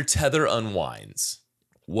 String from your tether unwinds.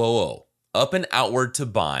 Whoa. Up and outward to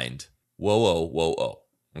bind. Whoa.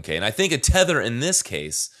 Okay, and I think a tether in this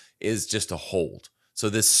case is just a hold. So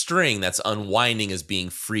this string that's unwinding is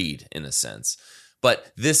being freed in a sense.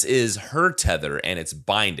 But this is her tether and it's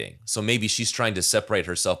binding. So maybe she's trying to separate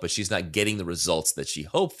herself, but she's not getting the results that she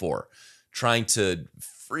hoped for, trying to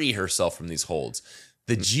free herself from these holds.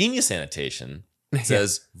 The Genius annotation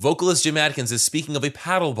says, vocalist Jim Adkins is speaking of a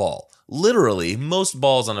paddle ball. Literally, most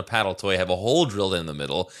balls on a paddle toy have a hole drilled in the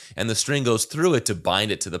middle, and the string goes through it to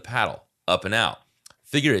bind it to the paddle, up and out.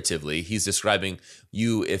 Figuratively, he's describing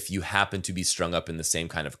you if you happen to be strung up in the same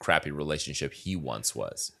kind of crappy relationship he once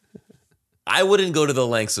was. I wouldn't go to the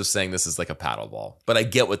lengths of saying this is like a paddle ball, but I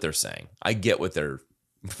get what they're saying. I get what they're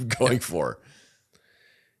going for.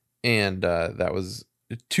 And that was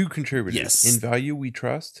 2 contributors. Yes. In Value We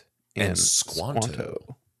Trust and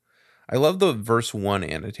Squanto. I love the verse 1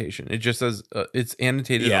 annotation. It just says it's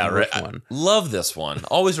annotated on verse 1. Love this one.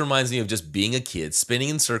 Always reminds me of just being a kid, spinning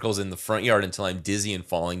in circles in the front yard until I'm dizzy and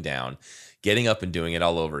falling down. getting up and doing it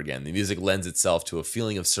all over again. The music lends itself to a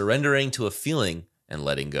feeling of surrendering to a feeling and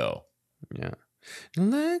letting go. Yeah.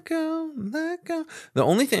 Let go, let go. The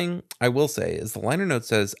only thing I will say is the liner note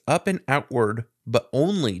says up and outward, but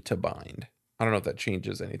only to bind. I don't know if that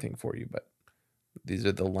changes anything for you, but these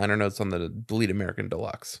are the liner notes on the Bleed American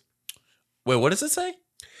Deluxe. Wait, what does it say? It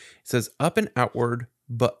says up and outward,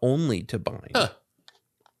 but only to bind. Huh.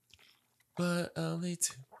 But only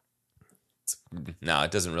to... No,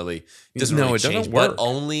 it doesn't really. It doesn't change. Work. But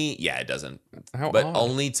only, yeah, it doesn't. How but odd.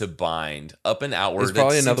 only to bind up and outward. It's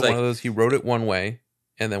probably another one of those. He wrote it one way,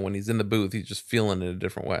 and then when he's in the booth, he's just feeling it a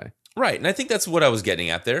different way. Right, and I think that's what I was getting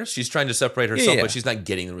at there. She's trying to separate herself, Yeah. but she's not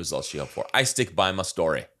getting the results she hoped for. I stick by my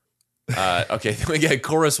story. Okay, then we get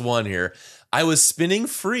chorus 1 here. I was spinning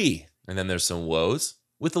free, and then there's some woes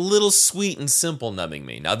with a little sweet and simple numbing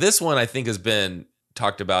me. Now, this one I think has been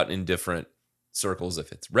talked about in different circles,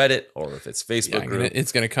 if it's Reddit or if it's Facebook group.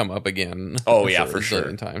 It's going to come up again. Oh, yeah, for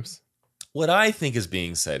sure. Times. What I think is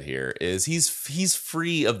being said here is he's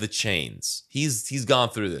free of the chains. He's gone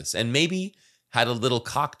through this and maybe had a little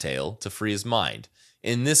cocktail to free his mind.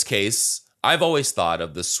 In this case, I've always thought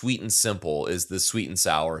of the sweet and simple is the sweet and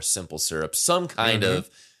sour simple syrup, some kind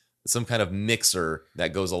of mixer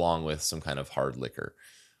that goes along with some kind of hard liquor.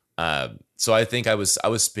 So I think I was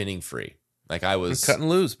spinning free, like I was cutting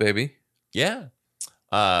loose, baby. Yeah.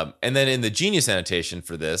 And then in the Genius annotation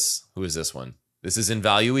for this, who is this one? This is In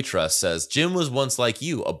Value We Trust, says, Jim was once like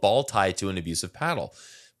you, a ball tied to an abusive paddle,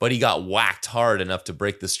 but he got whacked hard enough to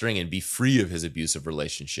break the string and be free of his abusive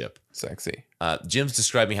relationship. Sexy. Jim's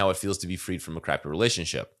describing how it feels to be freed from a crappy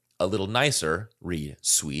relationship. A little nicer, read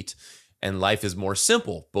sweet, and life is more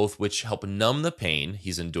simple, both which help numb the pain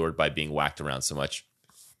he's endured by being whacked around so much.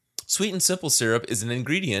 Sweet and simple syrup is an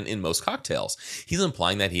ingredient in most cocktails. He's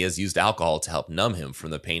implying that he has used alcohol to help numb him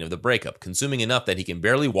from the pain of the breakup, consuming enough that he can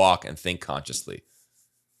barely walk and think consciously.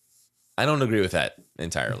 I don't agree with that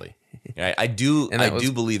entirely. I do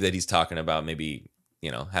believe that he's talking about maybe,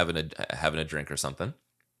 having a drink or something.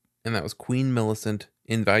 And that was Queen Millicent,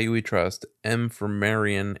 In Value We Trust, M for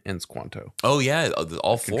Marion, and Squanto. Oh, yeah.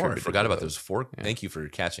 All 4. I forgot about those 4. Yeah. Thank you for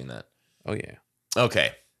catching that. Oh, yeah.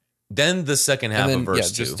 Okay. Then the second half of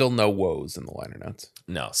verse 2. There's still no woes in the liner notes.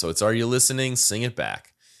 No. So it's Are You Listening? Sing it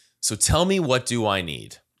back. So tell me, what do I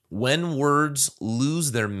need? When words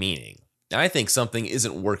lose their meaning. I think something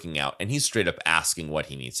isn't working out, and he's straight up asking what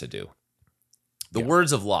he needs to do. The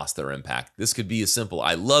words have lost their impact. This could be a simple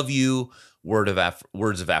I love you, words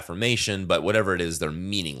of affirmation, but whatever it is, they're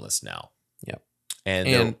meaningless now. Yep.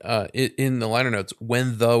 And in the liner notes,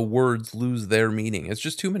 when the words lose their meaning, it's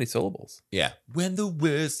just too many syllables. Yeah. When the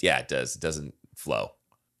words, yeah, it does. It doesn't flow.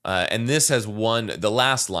 And this has the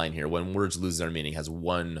last line here, when words lose their meaning, has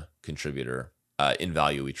one contributor, In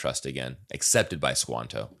Value We Trust again, accepted by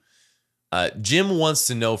Squanto. Jim wants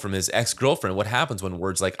to know from his ex-girlfriend what happens when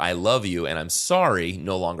words like I love you and I'm sorry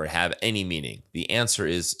no longer have any meaning. The answer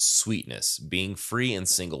is sweetness, being free and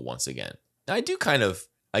single once again. I do kind of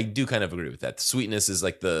agree with that. Sweetness is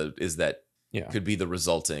could be the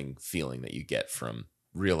resulting feeling that you get from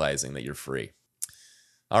realizing that you're free.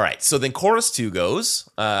 All right, so then chorus 2 goes,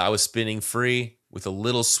 I was spinning free with a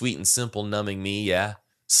little sweet and simple numbing me, yeah.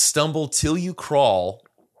 Stumble till you crawl,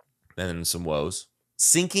 and then some woes.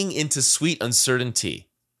 Sinking into sweet uncertainty.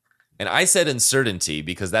 And I said uncertainty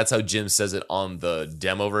because that's how Jim says it on the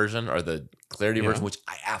demo version or the clarity version, which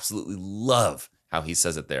I absolutely love how he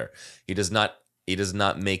says it there. He does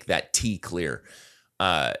not make that T clear.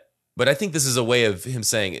 But I think this is a way of him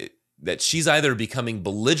saying that she's either becoming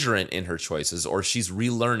belligerent in her choices or she's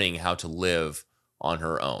relearning how to live on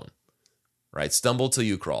her own. Right? Stumble till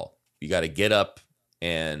you crawl. You got to get up,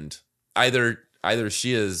 and either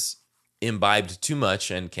she is imbibed too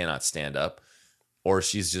much and cannot stand up, or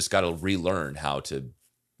she's just got to relearn how to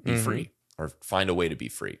be free or find a way to be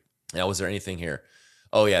free. Now, was there anything here?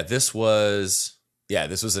 Oh yeah, this was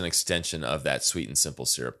an extension of that sweet and simple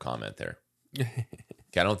syrup comment there. Okay,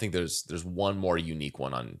 I don't think there's one more unique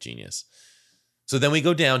one on Genius. So then we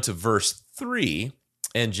go down to verse 3,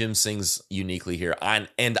 and Jim sings uniquely here.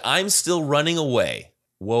 And I'm still running away.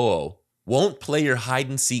 Whoa. Won't play your hide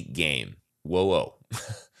and seek game. Whoa.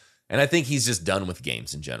 And I think he's just done with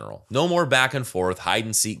games in general. No more back and forth hide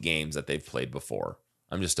and seek games that they've played before.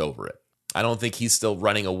 I'm just over it. I don't think he's still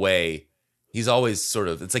running away. He's always sort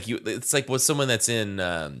of, it's like with someone that's in,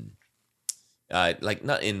 like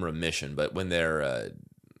not in remission, but when they're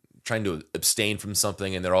trying to abstain from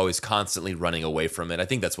something and they're always constantly running away from it. I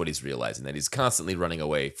think that's what he's realizing, that he's constantly running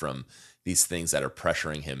away from these things that are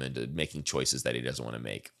pressuring him into making choices that he doesn't want to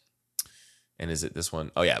make. And is it this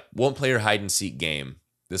one? Oh yeah. Won't play your hide and seek game.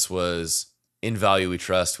 This was In Value We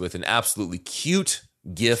Trust with an absolutely cute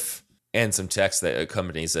GIF and some text that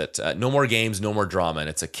accompanies it. No more games, no more drama. And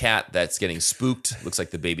it's a cat that's getting spooked. Looks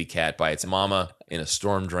like the baby cat by its mama in a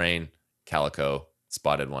storm drain. Calico,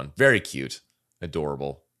 spotted one. Very cute.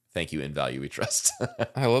 Adorable. Thank you, In Value We Trust.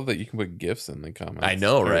 I love that you can put GIFs in the comments. I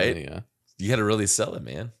know, right? Yeah. You got to really sell it,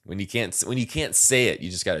 man. When you can't say it, you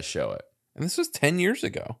just got to show it. And this was 10 years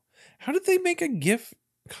ago. How did they make a GIF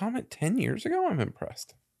comment 10 years ago? I'm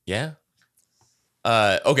impressed. Yeah.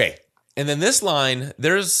 Okay. And then this line,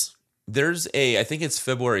 there's I think it's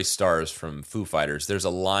February Stars from Foo Fighters. There's a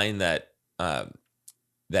line that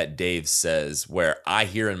Dave says where I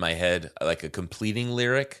hear in my head like a completing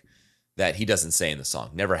lyric that he doesn't say in the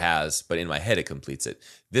song. Never has, but in my head it completes it.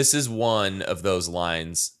 This is one of those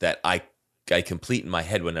lines that I complete in my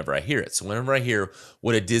head whenever I hear it. So whenever I hear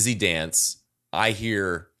 "What a Dizzy Dance," I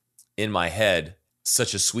hear in my head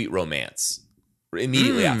 "Such a Sweet Romance"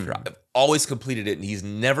 immediately after. I've always completed it, and he's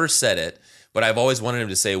never said it, but I've always wanted him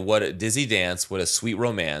to say, "What a dizzy dance, what a sweet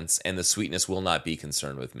romance, and the sweetness will not be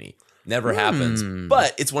concerned with me." Never happens,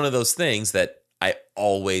 but it's one of those things that I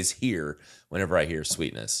always hear whenever I hear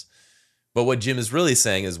sweetness. But what Jim is really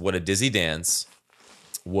saying is, "What a dizzy dance,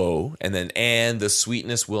 whoa," and then, "and the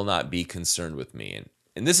sweetness will not be concerned with me."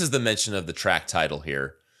 And this is the mention of the track title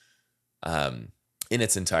here in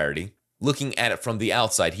its entirety. Looking at it from the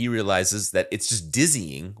outside, he realizes that it's just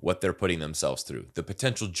dizzying what they're putting themselves through. The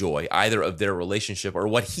potential joy, either of their relationship or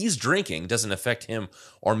what he's drinking, doesn't affect him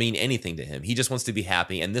or mean anything to him. He just wants to be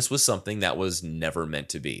happy, and this was something that was never meant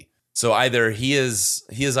to be. So either he has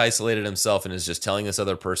isolated himself and is just telling this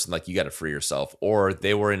other person, like, you got to free yourself, or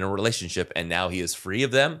they were in a relationship and now he is free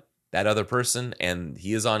of them, that other person, and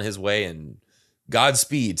he is on his way, and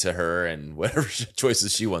Godspeed to her and whatever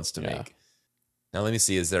choices she wants to make. Now, let me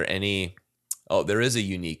see. Is there any... Oh, there is a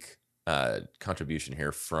unique contribution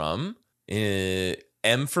here from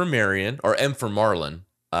M for Marion, or M for Marlon.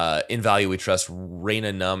 In Value We Trust,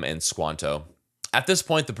 Reina Numb, and Squanto. At this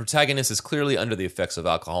point, the protagonist is clearly under the effects of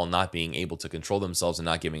alcohol, not being able to control themselves and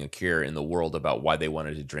not giving a care in the world about why they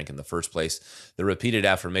wanted to drink in the first place. The repeated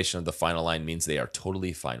affirmation of the final line means they are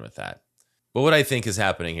totally fine with that. But what I think is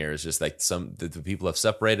happening here is just like the people have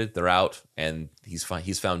separated, they're out, and he's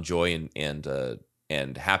found joy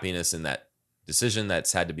and happiness in that decision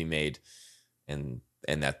that's had to be made, and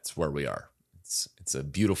that's where we are. It's a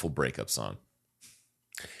beautiful breakup song.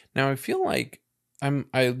 Now I feel like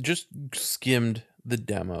I just skimmed the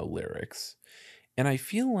demo lyrics, and I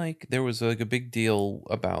feel like there was like a big deal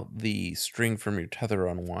about the "string from your tether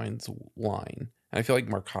unwinds" line. And I feel like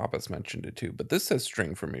Mark Hoppus mentioned it too, but this says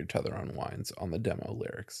 "string from your tether unwinds" on the demo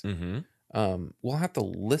lyrics. Mm-hmm. We'll have to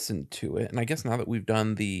listen to it, and I guess now that we've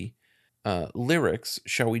done the lyrics,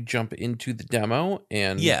 shall we jump into the demo?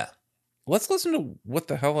 And let's listen to what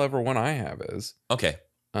the hell ever one I have is. Okay.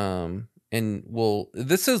 And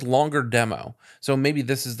this is longer demo, so maybe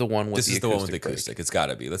this is the one with the one with the acoustic. It's got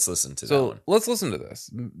to be. Let's listen to that one. So let's listen to this.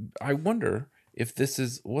 I wonder if this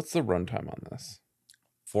is, what's the runtime on this?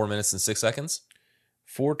 4 minutes and 6 seconds.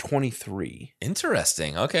 4:23.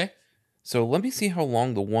 Interesting. Okay. So let me see how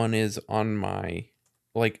long the one is on my,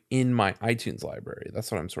 like, in my iTunes library.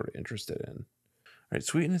 That's what I'm sort of interested in. All right,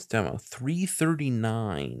 Sweetness demo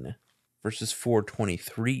 3:39 versus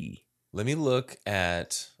 4:23. Let me look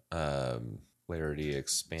at Clarity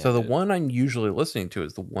Expanded. So the one I'm usually listening to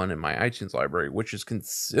is the one in my iTunes library, which is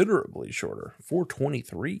considerably shorter.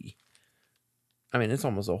 4:23. I mean, it's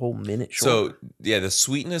almost a whole minute shorter. So yeah, the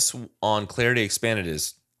Sweetness on Clarity Expanded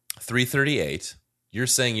is 3:38. You're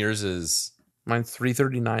saying yours is... Mine's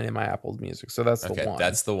 3:39 in my Apple Music, so that's the one.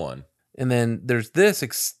 That's the one. And then there's this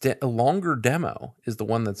a longer demo is the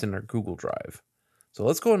one that's in our Google Drive. So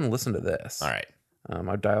let's go ahead and listen to this. All right.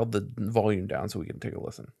 I've dialed the volume down so we can take a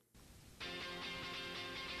listen.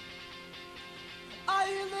 Are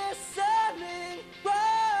you listening?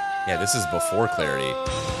 Yeah, this is before Clarity.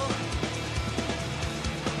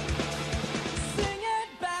 Sing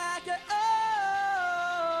it back.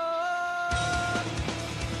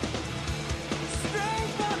 String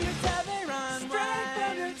from your tether run wide. String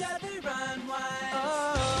from your tether run wide.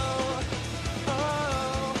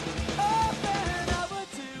 Open upward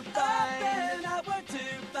to find. Open upward to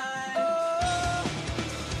find.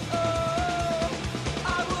 I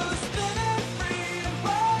was spinning free and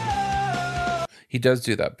whoa. He does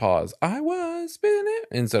do that pause. I was spinning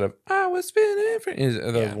instead of I was spinning free.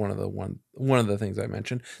 That was one of the things I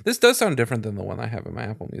mentioned. This does sound different than the one I have in my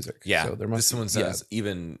Apple Music. Yeah, so this one sounds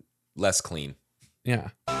even less clean. Yeah.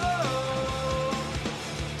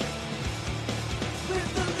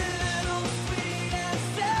 With a little sweet and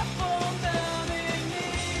simple melody.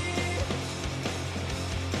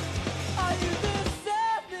 Are you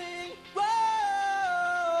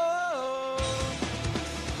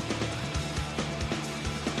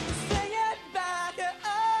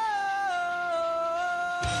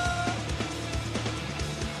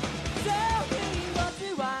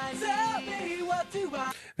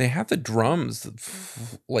They have the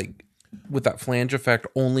drums like with that flange effect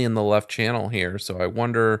only in the left channel here. So I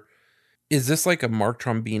wonder, is this like a Mark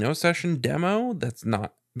Trombino session demo that's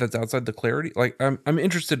outside the clarity? Like I'm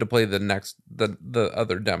interested to play the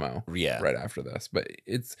other demo right after this, but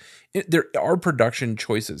there are production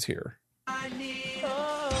choices here. I need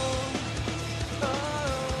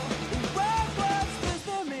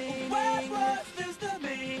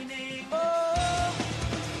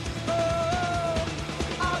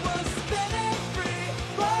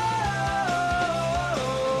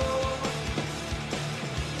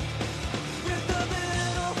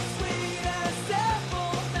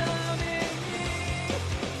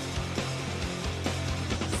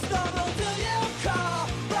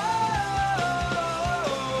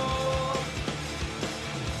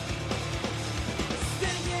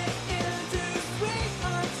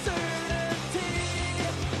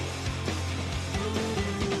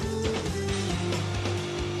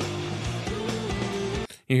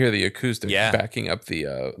You hear the acoustic backing up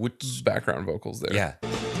the background vocals there. Yeah.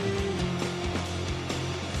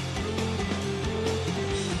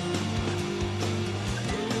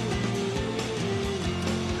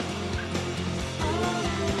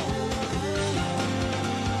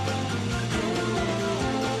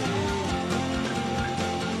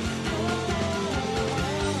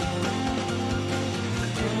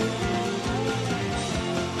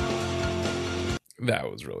 That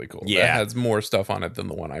was really cool. Yeah. That has more stuff on it than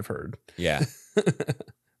the one I've heard. Yeah.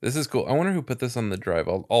 This is cool. I wonder who put this on the drive.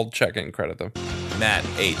 I'll check and credit them. Matt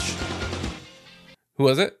H. Who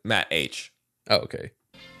was it? Matt H. Oh, okay.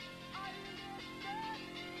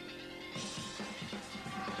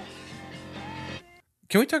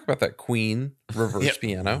 Can we talk about that Queen reverse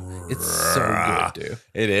piano? It's so good, dude.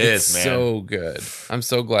 It is, it's man. So good. I'm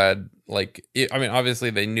so glad. Like, I mean,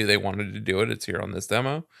 obviously they knew they wanted to do it. It's here on this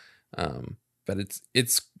demo. But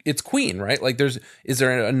it's Queen, right? Like, is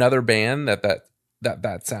there another band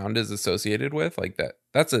that sound is associated with? Like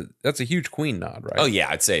that's a huge Queen nod, right? Oh yeah,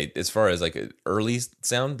 I'd say as far as like an early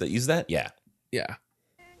sound that use that, yeah. Yeah.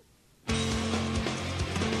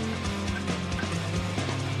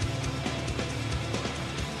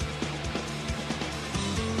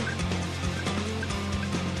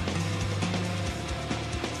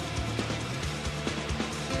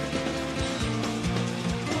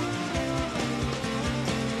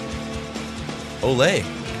 Olay.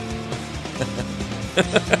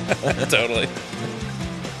 Totally.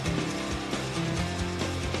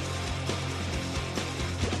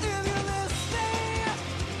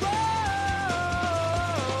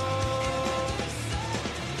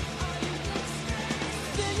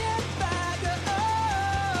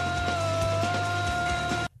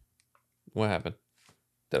 What happened?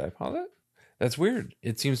 Did I pause it? That's weird.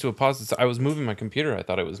 It seems to have paused it. I was moving my computer. I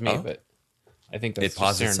thought it was me, but I think that's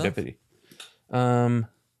just serendipity.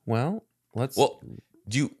 Well, let's. Well,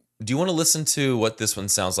 do you want to listen to what this one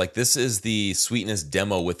sounds like? This is the Sweetness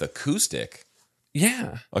demo with acoustic.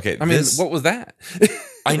 Yeah. Okay. I mean, what was that?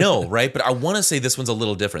 I know, right? But I want to say this one's a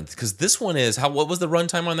little different because this one is what was the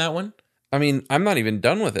runtime on that one? I mean, I'm not even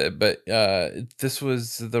done with it, but this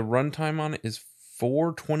was the runtime on it is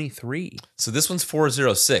 423. So this one's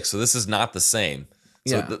 406. So this is not the same.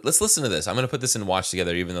 So let's listen to this. I'm going to put this in watch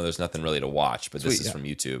together, even though there's nothing really to watch. But this is from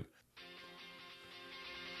YouTube.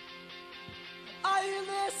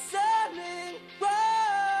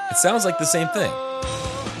 It sounds like the same thing.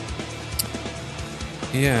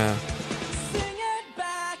 Yeah.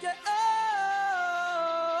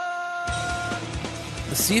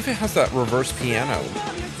 See if it has that reverse piano.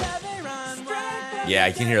 Yeah,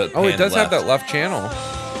 I can hear it. Oh, it does have that left channel.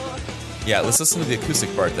 Yeah, let's listen to the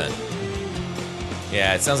acoustic part then.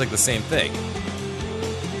 Yeah, it sounds like the same thing.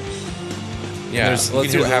 Yeah, let's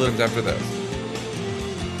see what happens after this.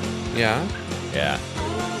 Yeah? Yeah.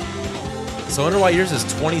 So I wonder why yours is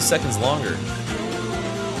 20 seconds longer.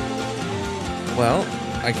 Well,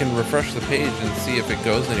 I can refresh the page and see if it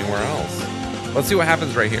goes anywhere else. Let's see what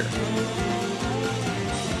happens right here.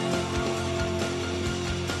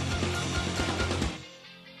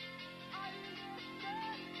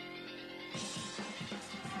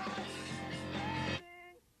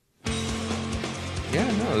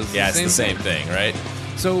 Yeah, no, it's the same thing, right?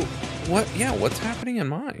 So what? Yeah, what's happening in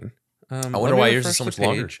mine? I wonder why yours is so much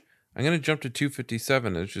longer. I'm going to jump to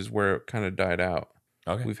 257, which is where it kind of died out.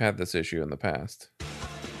 Okay. We've had this issue in the past.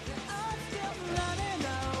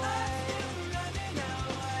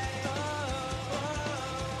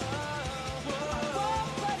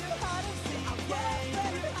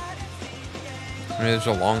 I mean, there's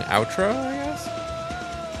a long outro, I guess.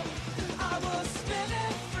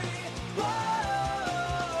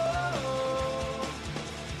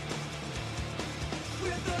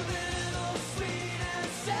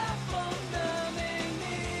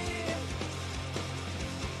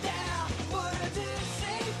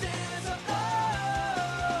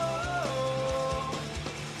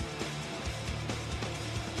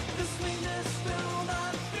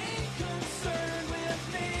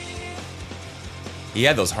 He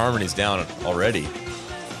had those harmonies down already.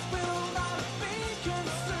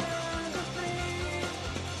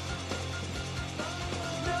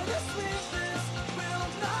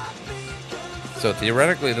 So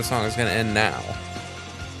theoretically, the song is going to end now.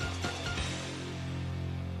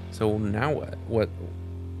 So now what?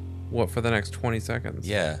 What for the next 20 seconds?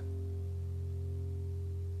 Yeah.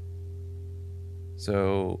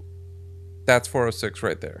 So that's 406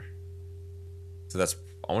 right there. So that's,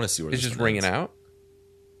 I want to see where It's this just one ringing ends. out.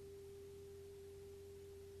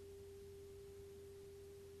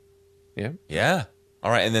 Yeah. Yeah.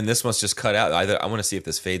 All right, and then this one's just cut out. I want to see if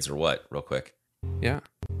this fades or what, real quick. Yeah.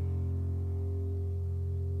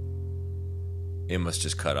 It must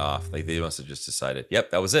just cut off. Like they must have just decided.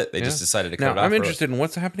 Yep, that was it. They Yeah. just decided to cut Now it off. I'm interested in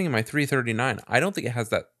what's happening in my 339. I don't think it has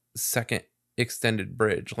that second extended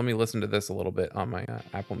bridge. Let me listen to this a little bit on my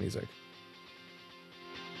Apple Music.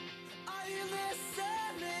 Are you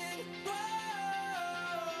listening?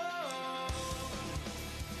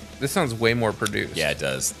 This sounds way more produced. Yeah, it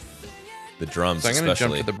does. The drums, So I'm going to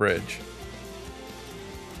jump especially. to the bridge.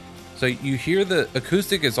 So you hear the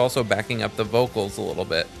acoustic is also backing up the vocals a little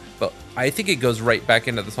bit, but I think it goes right back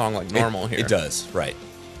into the song like normal here. It does, right.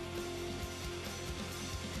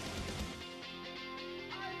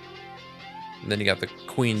 And then you got the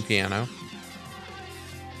Queen piano.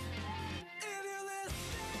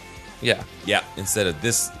 Yeah. Yeah, instead of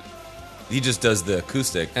this, he just does the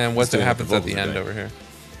acoustic. And what He's doing happens the at the vocals end are doing. over here?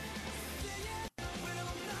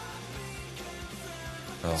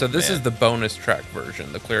 Oh, So this man. is the bonus track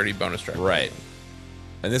version, the Clarity bonus track. Right. version.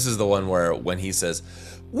 And this is the one where when he says,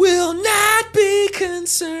 "Will not be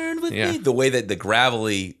concerned with Yeah. me," the way that the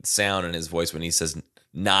gravelly sound in his voice when he says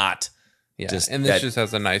 "not," Yeah. Just and this that- just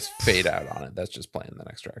has a nice fade out on it. That's just playing the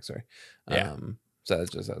next track. Sorry. Yeah. So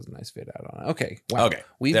that just has a nice fade out on it. Okay. Wow. Okay.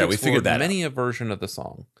 We've There, we explored figured that many a version of the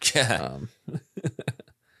song. Yeah.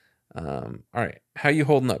 All right. How you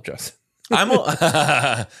holding up, Justin? I'm all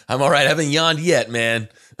right. I haven't yawned yet, man.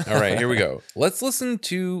 All right, here we go. Let's listen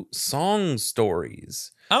to Song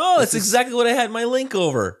Stories. Oh, This that's is- exactly what I had my link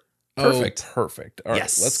over. Perfect. Oh, perfect. All right,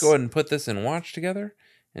 Yes. let's go ahead and put this in watch together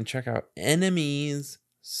and check out Enemies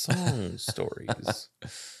Song Stories.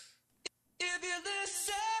 If you're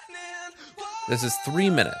listening, This is 3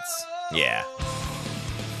 minutes, Yeah.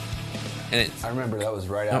 and it's I remember that was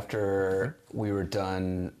right after we were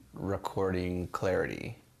done recording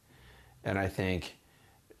Clarity. And I think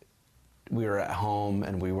we were at home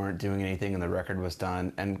and we weren't doing anything and the record was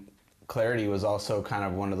done. And Clarity was also kind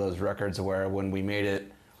of one of those records where when we made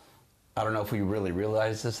it, I don't know if we really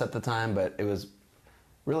realized this at the time, but it was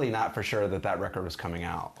really not for sure that that record was coming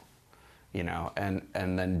out, you know. And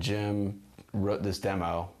then Jim wrote this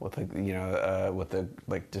demo with with the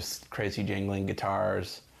like just crazy jangling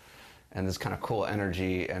guitars and this kind of cool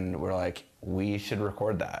energy, and we're like, we should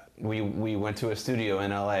record that. We went to a studio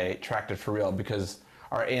in LA, tracked it for real, because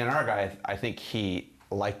our A&R guy, I think he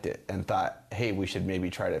liked it and thought, hey, we should maybe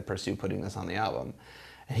try to pursue putting this on the album.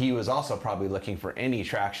 He was also probably looking for any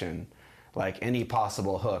traction, like any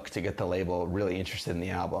possible hook to get the label really interested in the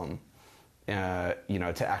album,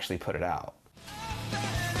 to actually put it out.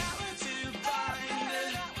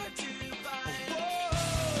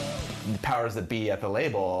 The powers that be at the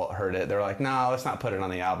label heard it. They're like, no, let's not put it on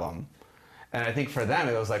the album. And I think for them,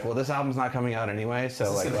 it was like, well, this album's not coming out anyway,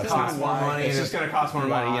 so like, let's cost Oh, more money. It's just gonna cost more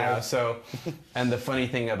money, Why? So, and the funny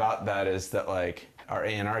thing about that is that like our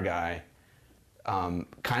A&R guy,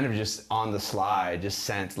 kind of just on the sly, just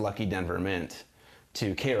sent Lucky Denver Mint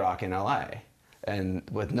to K-Rock in LA, and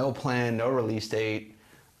with no plan, no release date,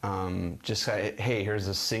 just say, hey, here's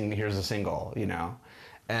a single,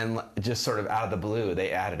 and just sort of out of the blue,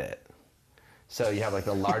 they added it. So you have like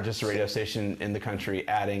the largest radio station in the country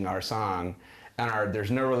adding our song, and there's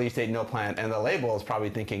no release date, no plan, and the label is probably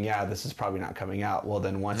thinking, yeah, this is probably not coming out. Well,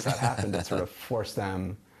 then once that happened, it sort of forced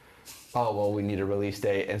them, oh, well, we need a release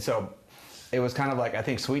date. And so it was kind of like, I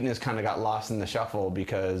think Sweetness kind of got lost in the shuffle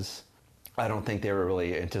because I don't think they were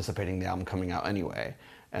really anticipating the album coming out anyway.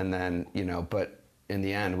 And then, but in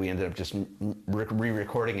the end, we ended up just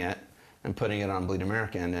re-recording it and putting it on Bleed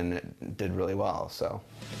American, and it did really well, so.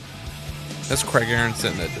 that's Craig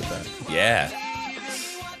Aronson that did that. Yeah.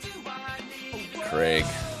 Craig.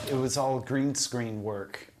 It was all green screen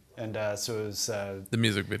work, and so it was The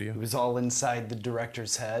music video. it was all inside the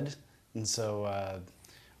director's head, and so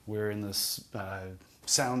we're in this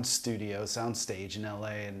sound stage in LA,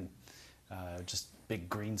 and just big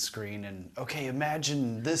green screen, and okay,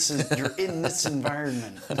 imagine you're in this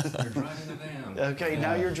environment. You're driving the van. Okay,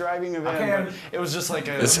 now you're driving a van. Okay, but it was just like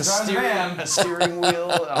a This is- steering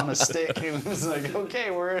wheel on a stick. It was like, okay,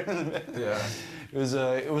 we're in the van. Yeah.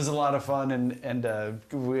 it was a lot of fun, and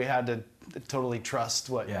we had to totally trust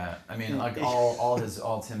what. Yeah, I mean, like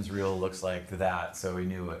all Tim's reel looks like that, so we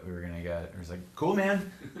knew what we were gonna get. It was like, cool,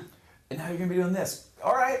 man. And now you're gonna be doing this.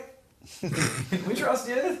 All right, we trust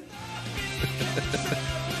you.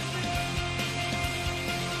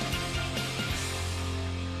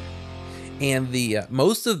 And the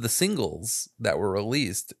most of the singles that were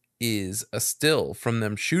released is a still from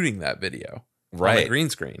them shooting that video on Right. a green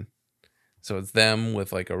screen. So it's them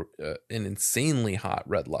with like an insanely hot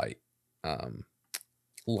red light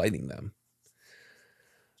lighting them.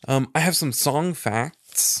 I have some song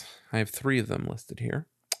facts. I have 3 of them listed here.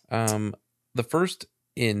 The first,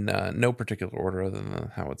 in no particular order other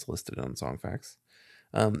than how it's listed on Song Facts.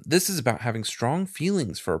 This is about having strong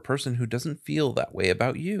feelings for a person who doesn't feel that way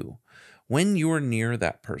about you. When you are near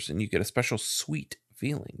that person, you get a special sweet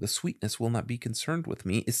feeling. The sweetness will not be concerned with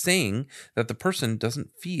me is saying that the person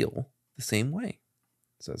doesn't feel the same way,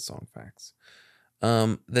 says Song Facts.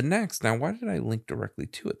 The next, now why did I link directly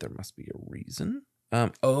to it? There must be a reason.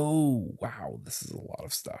 Oh, wow, this is a lot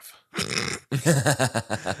of stuff.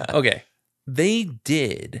 Okay, they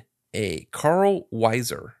did Carl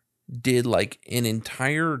Weiser did like an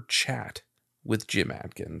entire chat with Jim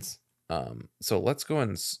Adkins. So let's go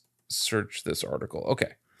and search this article.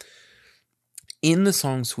 Okay. In the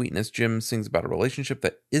song Sweetness, Jim sings about a relationship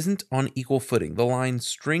that isn't on equal footing. The line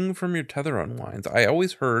 "string from your tether unwinds" I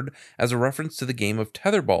always heard as a reference to the game of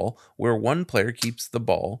tetherball, where one player keeps the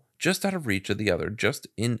ball just out of reach of the other, just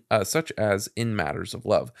in such as in matters of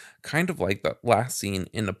love, kind of like the last scene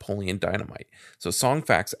in Napoleon Dynamite. So Song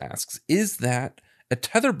Facts asks, is that a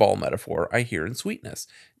tetherball metaphor I hear in Sweetness?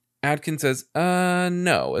 Adkins says,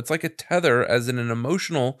 no, it's like a tether as in an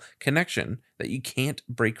emotional connection that you can't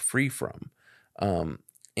break free from.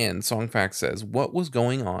 And Song Facts says, what was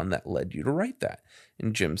going on that led you to write that?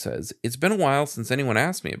 And Jim says, it's been a while since anyone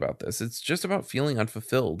asked me about this. It's just about feeling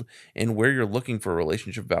unfulfilled and where you're looking for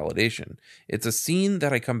relationship validation. It's a scene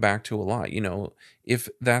that I come back to a lot. You know, if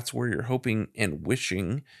that's where you're hoping and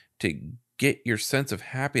wishing to get your sense of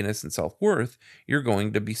happiness and self-worth, you're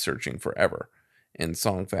going to be searching forever. And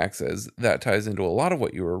Song Fact says that ties into a lot of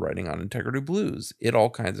what you were writing on Integrity Blues. It all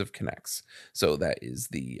kinds of connects. So that is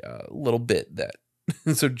the little bit that.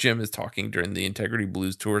 So Jim is talking during the Integrity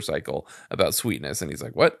Blues tour cycle about Sweetness, and he's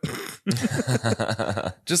like, "What?"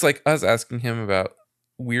 Just like us asking him about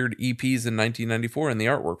weird EPs in 1994 and the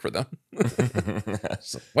artwork for them.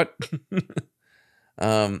 So, what?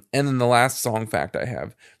 And then the last song fact I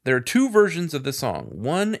have, there are 2 versions of the song.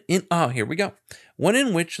 Here we go. One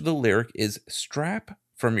in which the lyric is strap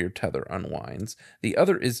from your tether unwinds. The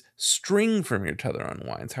other is string from your tether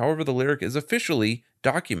unwinds. However, the lyric is officially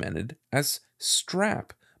documented as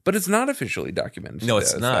strap, but it's not officially documented. No,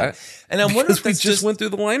 it's not. And I'm wondering if we that's just went through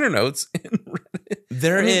the liner notes and read it.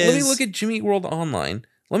 Let me look at Jimmy Eat World Online.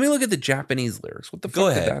 Let me look at the Japanese lyrics. What the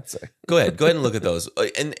fuck did that say? Go ahead and look at those.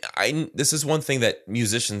 And this is one thing that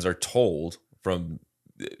musicians are told from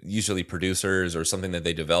usually producers or something that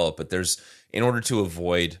they develop. But in order to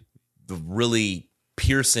avoid the really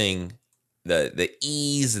piercing, the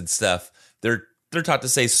ease and stuff, they're taught to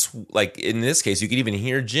say, like in this case, you could even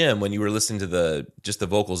hear Jim when you were listening to just the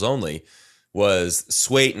vocals only, was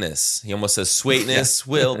sweetness. He almost says sweetness,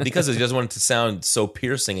 because he doesn't want it to sound so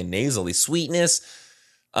piercing and nasally. Sweetness.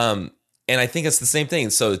 And I think it's the same thing.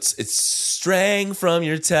 So it's strang from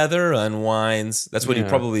your tether unwinds. That's what he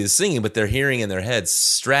probably is singing, but they're hearing in their heads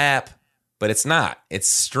strap, but it's not. It's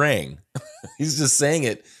string. He's just saying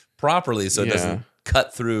it properly so it doesn't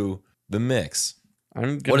cut through the mix.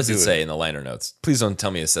 What does it say in the liner notes? Please don't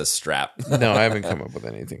tell me it says strap. No, I haven't come up with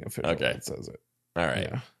anything official that says it. All right.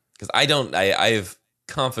 Because I have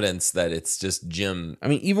confidence that it's just Jim. I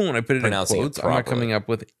mean, even when I put it in quotes, I'm not coming up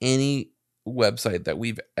with any website that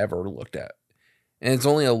we've ever looked at, and it's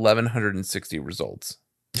only 1,160 results.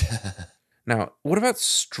 Now, what about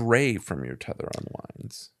stray from your tether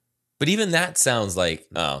unwinds? But even that sounds like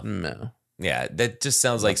no, yeah, that just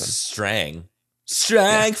sounds like strang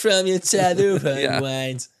from your tether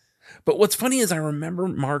unwinds. But what's funny is I remember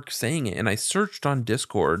Mark saying it, and I searched on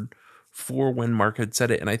Discord for when Mark had said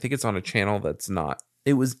it, and I think it's on a channel that's not.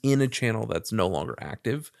 It was in a channel that's no longer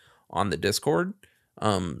active on the Discord.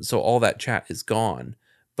 So all that chat is gone,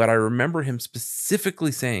 but I remember him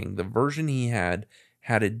specifically saying the version he had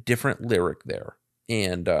a different lyric there.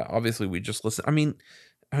 And, obviously we just listen. I mean,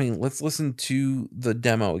 let's listen to the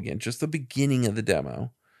demo again, just the beginning of the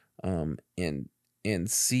demo, and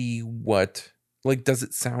see what, like, does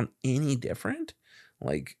it sound any different?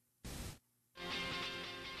 Like,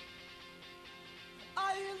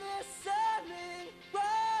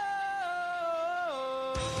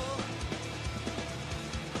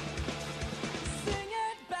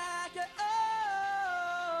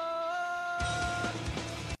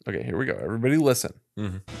 Okay, here we go. Everybody listen.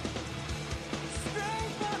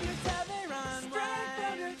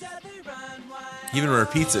 He even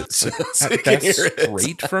repeats it. So you can That's hear it.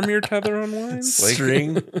 straight from your tether unwind?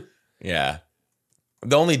 String. Yeah.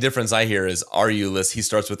 The only difference I hear is he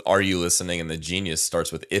starts with "Are you listening?" and the Genius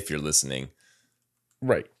starts with "If you're listening."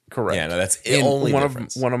 Right. Correct. Yeah, no, that's the And only one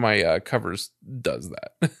difference. One of my covers does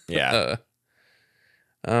that. Yeah.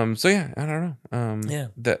 So yeah, I don't know. Yeah.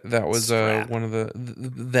 That was Scrap. one of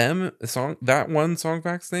the song, that one Song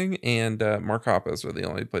Facts thing, and Mark Hoppus are the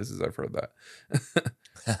only places I've heard that.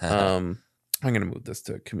 I'm gonna move this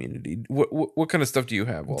to community. What kind of stuff do you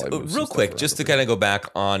have? While I move some Real stuff quick, around just to over here? kind of go back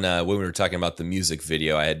on when we were talking about the music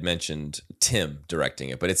video, I had mentioned Tim directing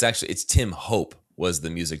it, but it's Tim Hope was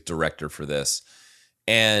the music director for this.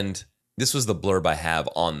 And this was the blurb I have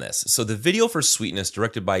on this. So the video for Sweetness,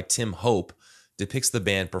 directed by Tim Hope, depicts the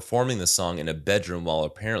band performing the song in a bedroom while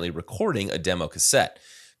apparently recording a demo cassette.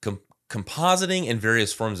 Compositing and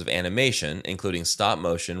various forms of animation, including stop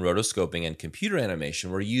motion, rotoscoping, and computer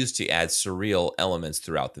animation, were used to add surreal elements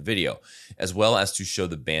throughout the video, as well as to show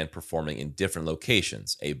the band performing in different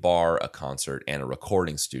locations, a bar, a concert, and a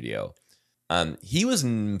recording studio. He was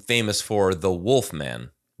famous for The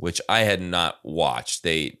Wolfman, which I had not watched.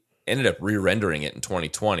 They ended up re-rendering it in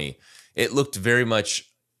 2020. It looked very much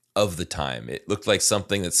of the time. It looked like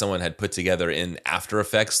something that someone had put together in After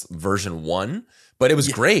Effects version 1. But it was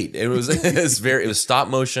great. It was it was stop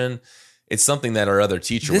motion. It's something that our other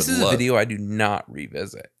teacher This would is love. a video I do not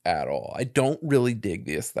revisit at all. I don't really dig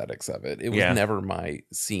the aesthetics of it. It was never my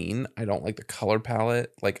scene. I don't like the color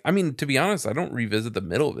palette. Like, I mean, to be honest, I don't revisit the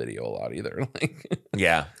middle video a lot either. Like,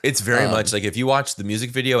 Yeah, it's very much like if you watch the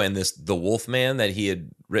music video and the Wolfman that he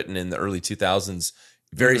had written in the early 2000s,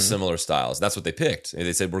 very similar styles. That's what they picked.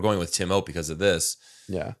 They said we're going with Tim Hope because of this.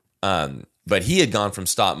 yeah. But he had gone from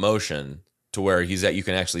stop motion to where he's at. You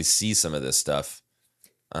can actually see some of this stuff.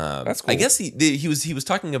 That's cool. I guess he was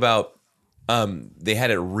talking about they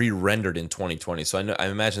had it re-rendered in 2020. So I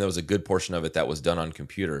imagine there was a good portion of it that was done on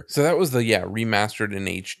computer. So that was remastered in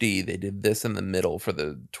HD. They did this in the middle for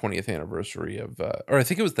the 20th anniversary of, or I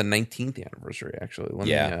think it was the 19th anniversary actually. It would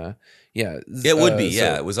be.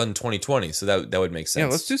 It was on 2020, so that would make sense. Yeah,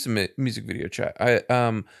 let's do some music video chat.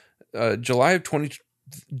 July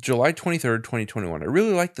 23rd, 2021. I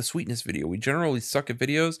really like the Sweetness video. We generally suck at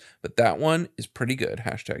videos, but that one is pretty good.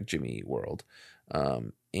 Hashtag Jimmy Eat World.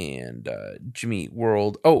 And Jimmy Eat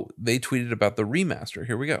World. Oh, they tweeted about the remaster.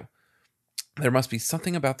 Here we go. There must be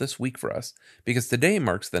something about this week for us, because today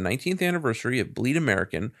marks the 19th anniversary of Bleed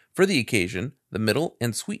American. For the occasion, the Middle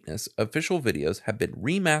and Sweetness official videos have been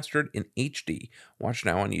remastered in HD. Watch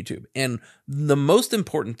now on YouTube. And the most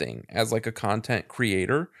important thing, as like a content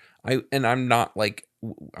creator, I'm not like,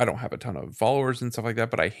 I don't have a ton of followers and stuff like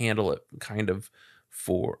that, but I handle it kind of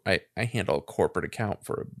I handle a corporate account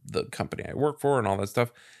for the company I work for and all that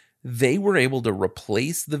stuff. They were able to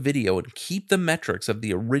replace the video and keep the metrics of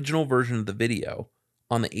the original version of the video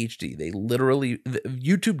on the HD. They literally,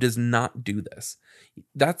 YouTube does not do this.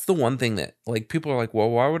 That's the one thing that, like, people are like,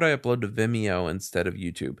 well, why would I upload to Vimeo instead of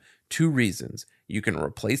YouTube? 2 reasons. You can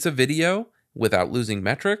replace a video without losing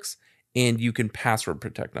metrics, and you can password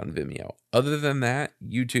protect on Vimeo. Other than that,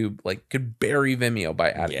 YouTube could bury Vimeo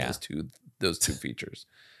by adding those two features.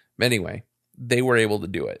 But anyway, they were able to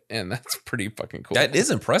do it, and that's pretty fucking cool. That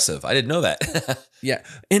is impressive. I didn't know that. Yeah,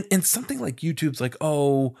 and something like YouTube's like,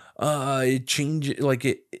 it changed, like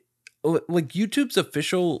YouTube's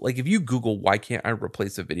official, like if you Google why can't I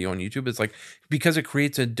replace a video on YouTube, it's like because it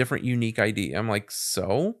creates a different unique ID. I'm like,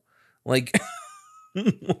 so like.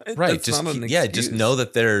 What? Right. That's Just know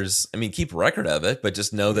that there's, keep record of it, but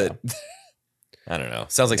just know that, I don't know.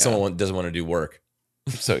 Sounds like someone doesn't want to do work.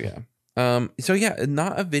 So yeah.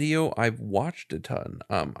 Not a video I've watched a ton.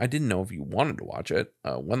 I didn't know if you wanted to watch it.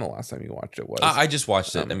 When the last time you watched it was. I just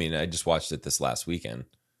watched it. I just watched it this last weekend.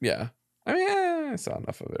 Yeah. I saw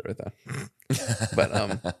enough of it right then. But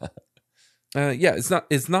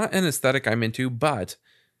it's not an aesthetic I'm into, but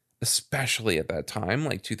especially at that time,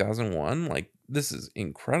 like 2001, like this is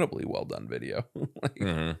incredibly well done video. Like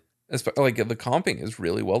the comping is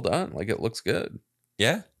really well done. Like it looks good.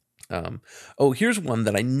 Yeah. Here's one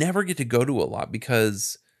that I never get to go to a lot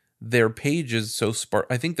because their page is so sparse.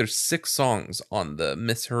 I think there's 6 songs on the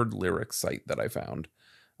Misheard Lyrics site that I found.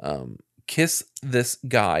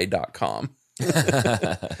 KissThisGuy.com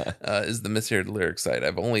is the Misheard Lyrics site.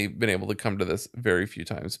 I've only been able to come to this very few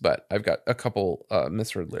times, but I've got a couple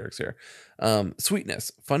misheard lyrics here.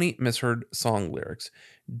 Sweetness, funny misheard song lyrics.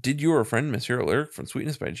 Did you or a friend mishear a lyric from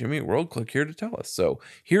Sweetness by Jimmy Eat World? Click here to tell us. So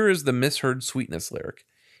here is the misheard Sweetness lyric.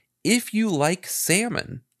 If you like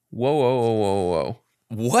salmon, whoa, whoa, whoa, whoa, whoa.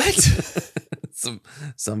 What?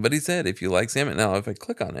 Somebody said if you like salmon. Now, if I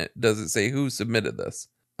click on it, does it say who submitted this?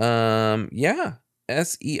 Yeah,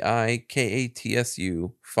 SEIKATSU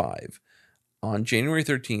 5 on January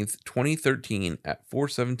 13th, 2013 at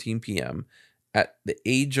 4:17 p.m. at the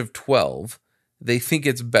age of 12. They think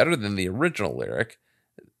it's better than the original lyric.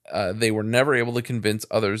 They were never able to convince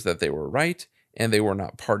others that they were right, and they were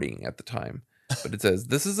not partying at the time. But it says,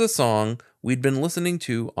 this is a song we'd been listening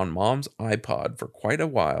to on Mom's iPod for quite a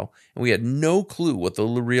while, and we had no clue what the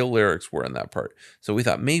real lyrics were in that part. So we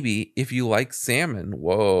thought maybe if you like salmon,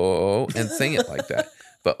 whoa, and sing it like that.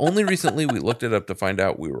 But only recently we looked it up to find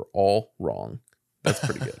out we were all wrong. That's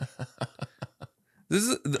pretty good.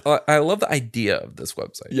 I love the idea of this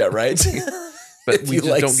website. Yeah, right? But we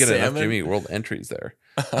just don't get enough Jimmy World entries there.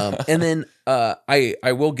 And then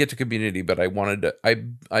I will get to community, but I wanted to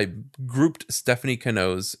I grouped Stephanie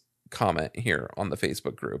Cano's comment here on the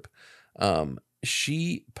Facebook group.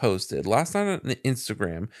 She posted last night on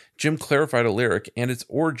Instagram, Jim clarified a lyric and its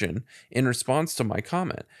origin in response to my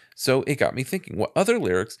comment. So it got me thinking, what other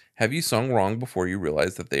lyrics have you sung wrong before you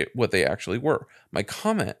realized that what they actually were? My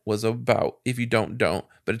comment was about if you don't,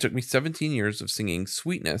 but it took me 17 years of singing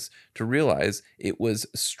Sweetness to realize it was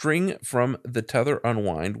String from the Tether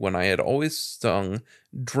Unwind when I had always sung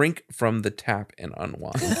Drink from the Tap and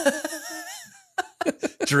Unwind.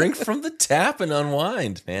 Drink from the tap and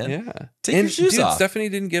unwind, man. Yeah. Take your shoes off. Stephanie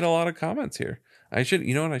didn't get a lot of comments here.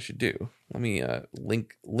 You know what I should do? Let me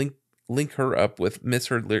link her up with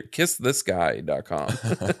misheard lyric kissthisguy.com.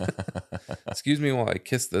 Excuse me while I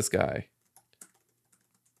kiss this guy.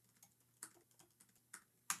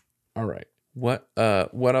 All right. What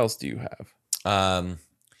else do you have?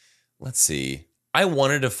 Let's see. I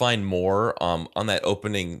wanted to find more on that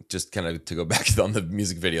opening, just kind of to go back on the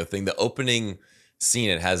music video thing. The opening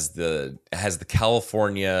scene, it has the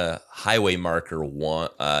California highway marker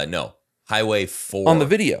Highway 4 on the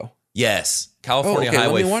video. Yes, California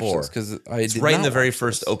Highway 4. Because it's right in the very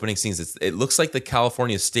first opening scenes. It looks like the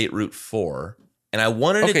California State Route 4, and I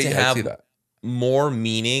wanted it to have more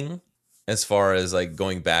meaning as far as like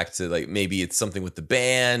going back to like maybe it's something with the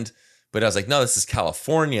band, but I was like, no, this is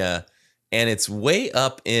California. And it's way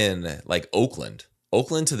up in like Oakland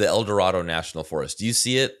to the El Dorado National Forest. Do you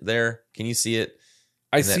see it there? Can you see it?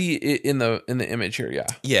 I see it in the image here. Yeah.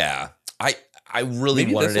 Yeah. I really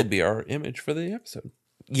Maybe wanted this will be our image for the episode.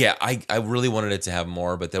 Yeah. I really wanted it to have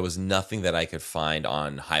more, but there was nothing that I could find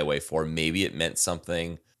on Highway 4. Maybe it meant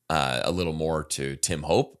something a little more to Tim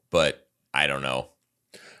Hope, but I don't know.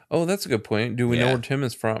 Oh, that's a good point. Do we know where Tim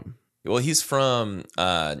is from? Well, he's from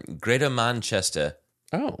Greater Manchester.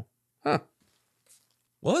 Oh. Huh.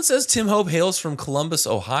 Well, it says Tim Hope hails from Columbus,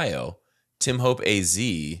 Ohio. Tim Hope AZ.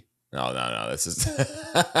 No. This is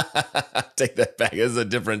take that back. This is a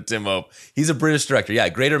different Tim Hope. He's a British director. Yeah,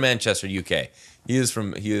 Greater Manchester, UK. He is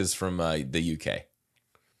from the UK.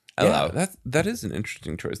 That is an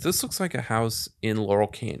interesting choice. This looks like a house in Laurel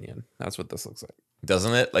Canyon. That's what this looks like,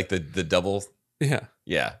 doesn't it? Like the double. Yeah.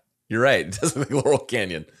 Yeah, you're right. It doesn't look like Laurel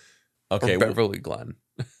Canyon. Okay, or Beverly Glen.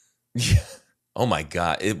 Yeah. Oh my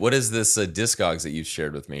God. What is this Discogs that you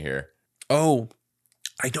shared with me here? Oh,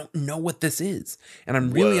 I don't know what this is. And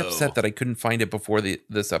I'm really upset that I couldn't find it before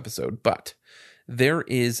this episode. But there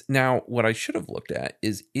is now what I should have looked at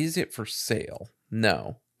is it for sale?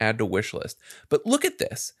 No. Add to wish list. But look at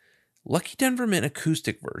this. Lucky Denver Mint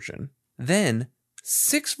acoustic version. Then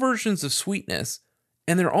 6 versions of Sweetness.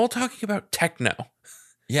 And they're all talking about techno.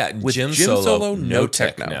 Yeah. With Jim Solo, no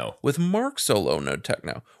techno. With Mark Solo, no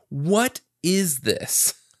techno. What is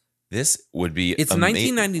this? This would be it's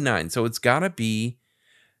 1999, so it's gotta be.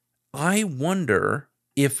 I wonder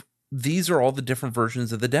if these are all the different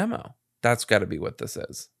versions of the demo. That's got to be what this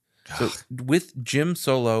is. So with Jim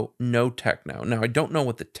Solo, no techno. Now I don't know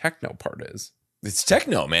what the techno part is. It's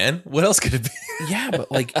techno, man. What else could it be? Yeah,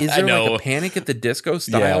 but like, is there like a Panic at the Disco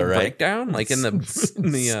style breakdown, like in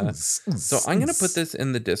the So I'm gonna put this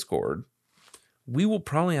in the Discord. We will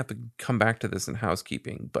probably have to come back to this in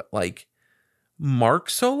housekeeping, but like. Mark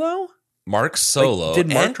Solo? Mark Solo. Like,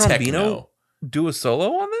 did Mark and Trombino techno do a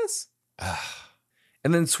solo on this?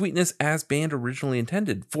 And then Sweetness as band originally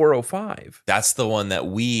intended, 405. That's the one that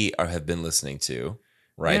we have been listening to,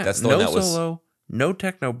 right? Yeah, that's the one that was no solo, no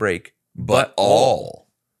techno break, but all.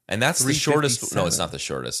 And that's the shortest. 357. No, it's not the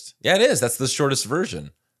shortest. Yeah, it is. That's the shortest version.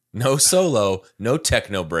 No solo, no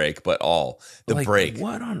techno break, but all. The break.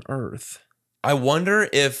 What on earth? I wonder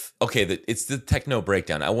if it's the techno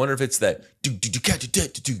breakdown. I wonder if it's that if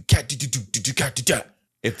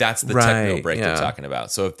that's the techno break they're talking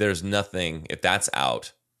about. So if there's nothing, if that's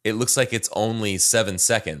out, it looks like it's only 7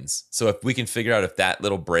 seconds. So if we can figure out if that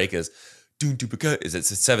little break is Is it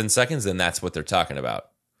 7 seconds? Then that's what they're talking about.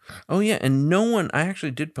 Oh yeah, and no one. I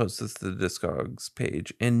actually did post this to the Discogs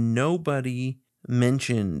page, and nobody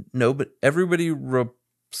mentioned. No, but everybody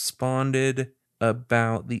responded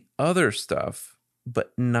about the other stuff,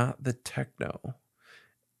 but not the techno.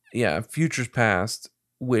 Yeah, Futures Past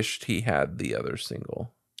wished he had the other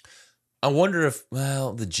single. I wonder if,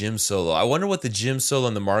 the Jim solo. I wonder what the Jim solo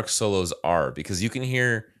and the Mark solos are, because you can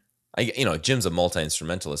hear, Jim's a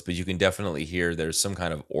multi-instrumentalist, but you can definitely hear there's some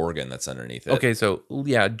kind of organ that's underneath it. Okay, so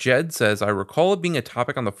yeah, Jed says, I recall it being a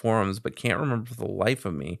topic on the forums, but can't remember for the life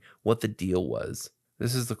of me what the deal was.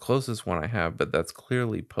 This is the closest one I have, but that's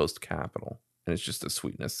clearly post-Capital, and it's just a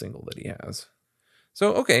Sweetness single that he has.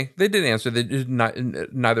 So, okay, they did answer. They did not,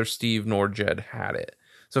 neither Steve nor Jed had it.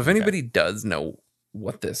 So if anybody does know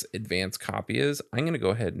what this advanced copy is, I'm going to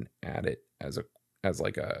go ahead and add it as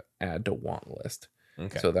like a add to want list.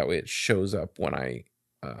 Okay. So that way it shows up when I,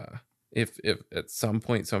 if at some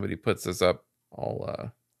point somebody puts this up,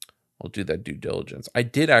 I'll do that due diligence. I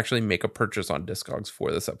did actually make a purchase on Discogs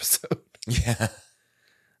for this episode. Yeah.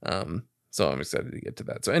 So I'm excited to get to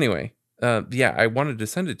that. So anyway, I wanted to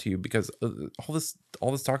send it to you because all this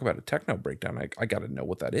talk about a techno breakdown, I got to know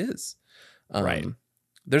what that is. Right.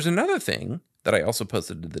 There's another thing that I also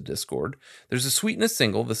posted to the Discord. There's a Sweetness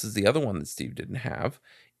single. This is the other one that Steve didn't have.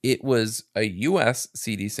 It was a US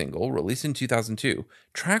CD single released in 2002.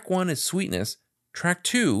 Track 1 is Sweetness. Track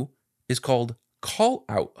 2 is called Call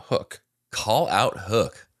Out Hook. Call Out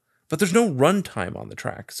Hook. But there's no runtime on the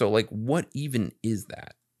track. So like, what even is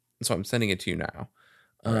that? So I'm sending it to you now.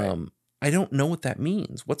 Right. I don't know what that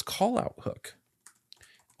means. What's Call Out Hook?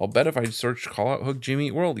 I'll bet if I search Call Out Hook Jimmy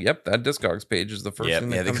Eat World, that Discogs page is the first thing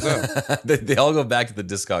that comes up. They all go back to the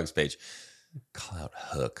Discogs page. Call Out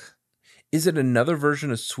Hook. Is it another version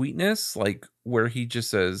of Sweetness, like where he just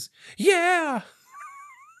says, yeah?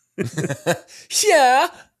 Yeah.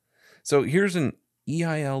 So here's an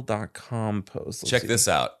EIL.com post. Let's Check see. this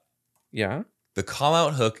out. Yeah? The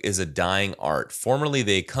call-out hook is a dying art. Formerly,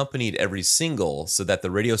 they accompanied every single so that the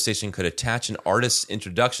radio station could attach an artist's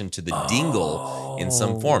introduction to the dingle in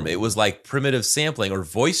some form. It was like primitive sampling or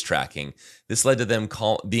voice tracking. This led to them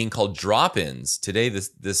being called drop-ins. Today,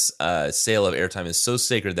 this sale of airtime is so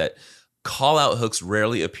sacred that call-out hooks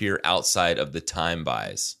rarely appear outside of the time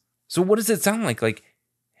buys. So what does it sound like? Like,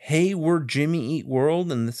 hey, we're Jimmy Eat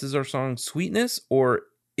World, and this is our song Sweetness? Or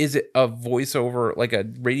is it a voiceover, like a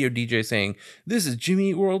radio DJ saying, this is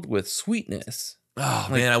Jimmy Eat World with Sweetness? Oh,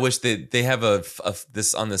 man, I wish they have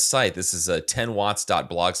this on the site. This is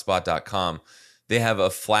 10watts.blogspot.com. They have a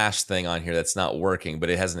flash thing on here that's not working, but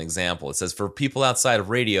it has an example. It says, for people outside of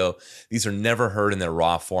radio, these are never heard in their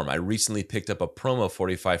raw form. I recently picked up a promo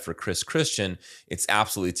 45 for Chris Christian. It's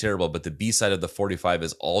absolutely terrible, but the B-side of the 45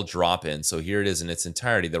 is all drop-in. So here it is in its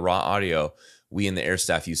entirety, the raw audio we in the air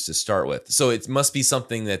staff used to start with. So it must be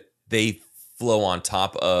something that they flow on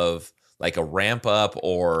top of, like a ramp up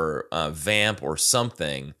or a vamp or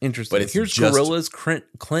something. Interesting. But it's Here's just Gorilla's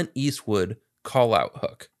Clint Eastwood Call Out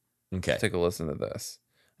Hook. Okay. Take a listen to this.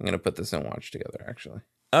 I'm going to put this and watch together, actually.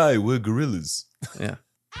 We're gorillas. Yeah.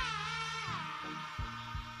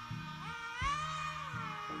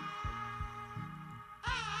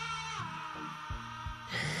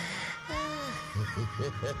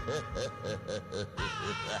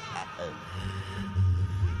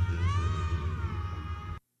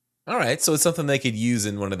 All right, so it's something they could use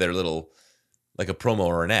in one of their little, like a promo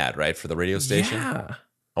or an ad, right, for the radio station? Yeah.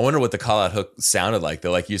 I wonder what the call-out hook sounded like,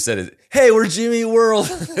 though. Like you said, hey, we're Jimmy World.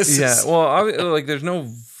 Well, like there's no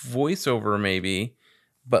voiceover maybe,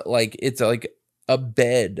 but like it's like a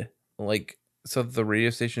bed, like so the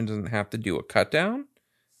radio station doesn't have to do a cut down,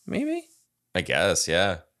 maybe? I guess,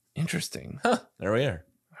 yeah. Interesting. Huh, there we are.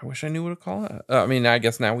 I wish I knew what a call out. I mean, I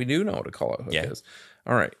guess now we do know what a call out hook is.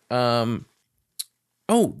 All right.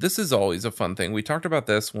 Oh, this is always a fun thing. We talked about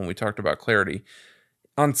this when we talked about Clarity.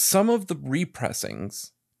 On some of the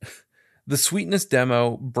repressings, the Sweetness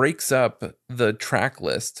demo breaks up the track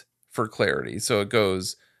list for Clarity. So it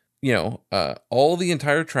goes, all the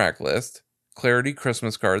entire track list, Clarity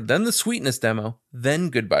Christmas Card, then the Sweetness demo, then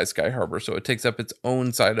Goodbye Sky Harbor. So it takes up its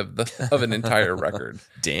own side of an entire record.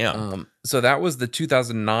 Damn. So that was the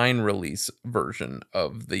 2009 release version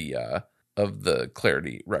of the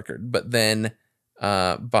Clarity record. But then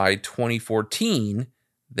by 2014,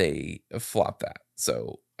 they flopped that.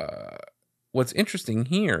 So what's interesting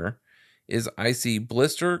here is I see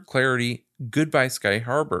Blister, Clarity, Goodbye Sky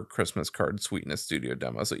Harbor, Christmas Card, Sweetness Studio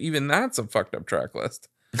demo. So even that's a fucked up track list.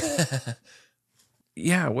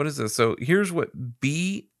 Yeah, what is this? So here's what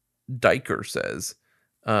B. Diker says.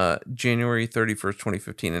 January 31st,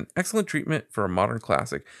 2015. An excellent treatment for a modern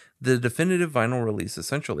classic. The definitive vinyl release,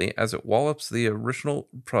 essentially, as it wallops the original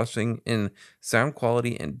pressing in sound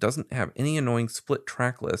quality and doesn't have any annoying split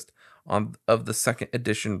track list of the second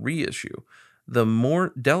edition reissue. The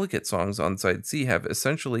more delicate songs on side C have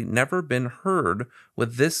essentially never been heard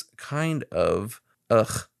with this kind of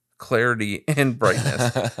clarity and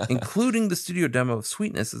brightness. Including the studio demo of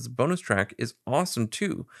Sweetness as a bonus track is awesome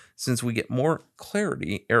too, since we get more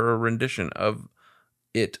clarity era rendition of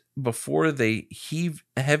it before they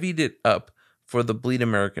heavied it up for the Bleed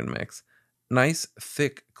American mix. Nice,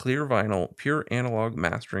 thick, clear vinyl, pure analog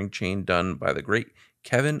mastering chain done by the great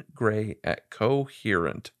Kevin Gray at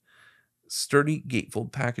Coherent. Sturdy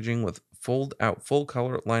gatefold packaging with fold out full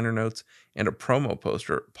color liner notes and a promo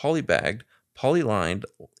poster, polybagged, polylined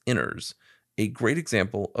inners. A great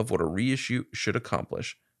example of what a reissue should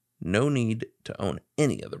accomplish. No need to own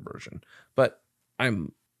any other version. But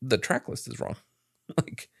the track list is wrong.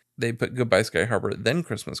 Like, they put Goodbye Sky Harbor, then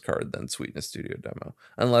Christmas Card, then Sweetness studio demo.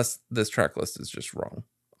 Unless this track list is just wrong.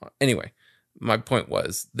 Anyway, my point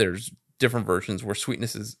was there's different versions where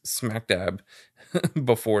Sweetness is smack dab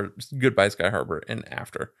before Goodbye Sky Harbor and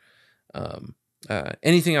after.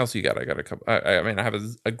 Anything else you got? I got a couple. I mean, I have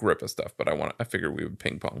a grip of stuff, but I figured we would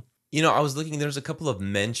ping pong. You know, I was looking. There's a couple of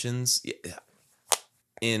mentions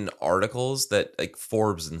in articles that like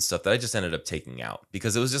Forbes and stuff that I just ended up taking out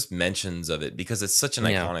because it was just mentions of it because it's such an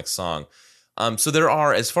iconic song. So there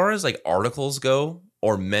are, as far as like articles go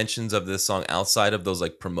or mentions of this song outside of those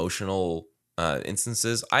like promotional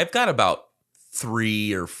instances, I've got about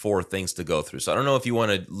 3 or 4 things to go through. So I don't know if you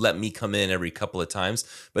want to let me come in every couple of times,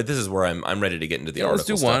 but this is where I'm ready to get into the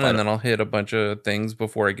article. Let's do one, and then I'll hit a bunch of things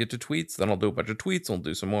before I get to tweets. Then I'll do a bunch of tweets. And I'll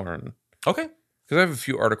do some more. And okay, because I have a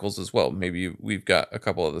few articles as well. Maybe we've got a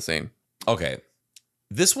couple of the same. Okay,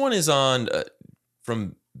 this one is on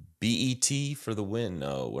from BET for the win.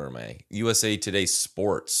 No, where am I? USA Today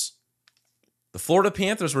Sports. The Florida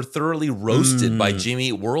Panthers were thoroughly roasted by Jimmy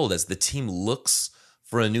Eat World as the team looks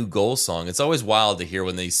for a new goal song. It's always wild to hear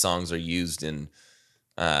when these songs are used in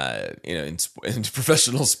in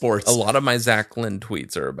professional sports. A lot of my Zach Lynn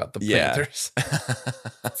tweets are about the Panthers.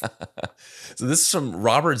 So this is from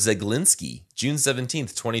Robert Zeglinski, June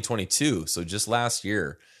 17th, 2022. So just last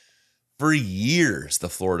year. For years, the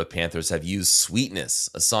Florida Panthers have used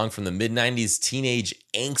Sweetness, a song from the mid-90s teenage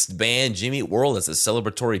angst band Jimmy Eat World, as a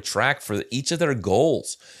celebratory track for each of their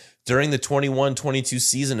goals. During the 21-22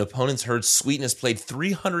 season, opponents heard Sweetness played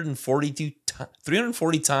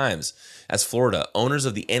 340 times as Florida, owners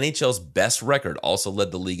of the NHL's best record, also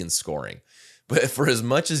led the league in scoring. But for as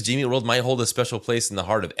much as Jimmy Eat World might hold a special place in the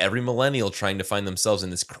heart of every millennial trying to find themselves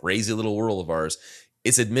in this crazy little world of ours,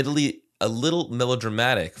 it's admittedly a little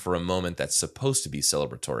melodramatic for a moment that's supposed to be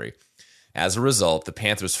celebratory. As a result, the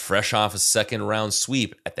Panthers, fresh off a second-round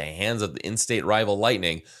sweep at the hands of the in-state rival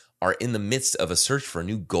Lightning, are in the midst of a search for a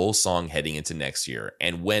new goal song heading into next year.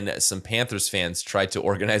 And when some Panthers fans tried to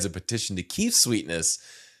organize a petition to keep Sweetness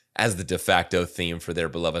as the de facto theme for their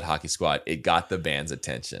beloved hockey squad, it got the band's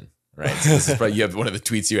attention. Right? So this is probably, you have one of the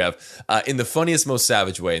tweets you have. In the funniest, most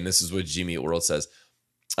savage way, and this is what Jimmy Eat World says,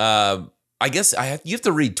 I guess you have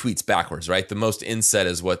to read tweets backwards, right? The most inset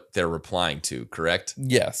is what they're replying to, correct?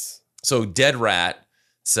 Yes. So Dead Rat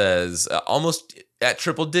says, almost at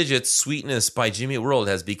triple digits, Sweetness by Jimmy Eat World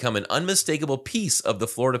has become an unmistakable piece of the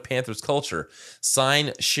Florida Panthers culture.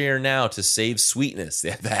 Sign, share now to save Sweetness. They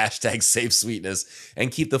have the hashtag Save Sweetness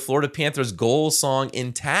and keep the Florida Panthers goal song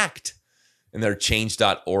intact. In their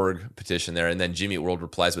change.org petition there. And then Jimmy Eat World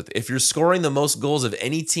replies with, if you're scoring the most goals of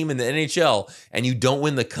any team in the NHL and you don't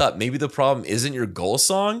win the cup, maybe the problem isn't your goal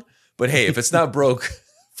song. But hey, if it's not broke,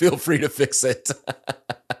 feel free to fix it.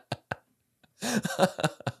 That's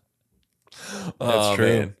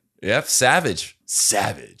true. Man. Yep, savage.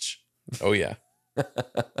 Oh, yeah.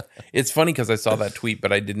 It's funny because I saw that tweet,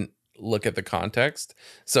 but I didn't look at the context.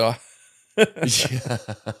 So that's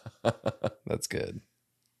good.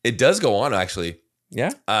 It does go on, actually. Yeah.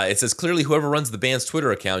 It says, clearly whoever runs the band's Twitter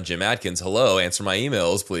account, Jim Adkins, hello, answer my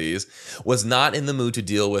emails, please, was not in the mood to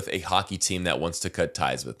deal with a hockey team that wants to cut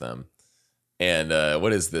ties with them. And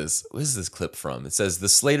what is this? What is this clip from? It says, the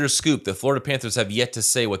Slater scoop, the Florida Panthers have yet to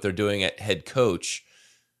say what they're doing at head coach,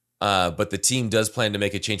 but the team does plan to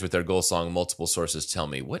make a change with their goal song, multiple sources tell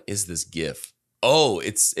me. What is this gif? Oh,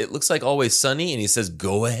 it looks like Always Sunny, and he says,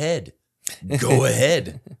 go ahead. Go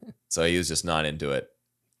ahead. So he was just not into it.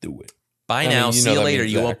 Do it. Bye now. See you later.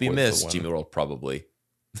 You won't be missed. Jimmy World, probably.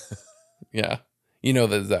 Yeah. You know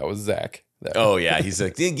that was Zach. Oh, yeah. He's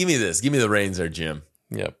like, give me this. Give me the reins there, Jim.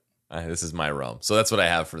 Yep. This is my realm. So that's what I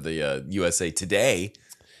have for the USA Today.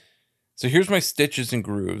 So here's my stitches and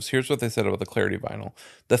grooves. Here's what they said about the Clarity vinyl.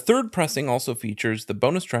 The third pressing also features the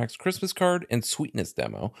bonus tracks Christmas Card and Sweetness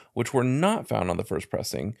demo, which were not found on the first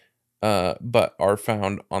pressing, but are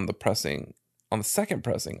found on the second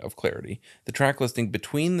pressing of Clarity. The track listing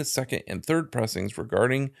between the second and third pressings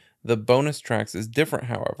regarding the bonus tracks is different,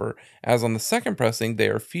 however, as on the second pressing, they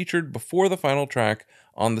are featured before the final track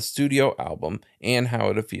on the studio album and how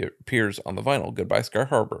it appears on the vinyl, Goodbye Sky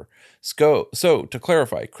Harbor. So, to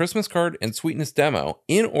clarify, Christmas Card and Sweetness demo,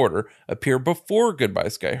 in order, appear before Goodbye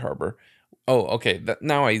Sky Harbor. Oh, okay,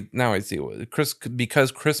 now I see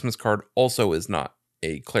because Christmas Card also is not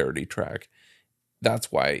a Clarity track.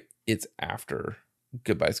 That's why it's after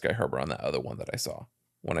Goodbye Sky Harbor on that other one that I saw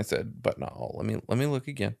when I said but not all. Let me look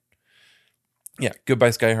again. Yeah,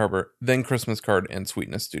 Goodbye Sky Harbor, then Christmas Card and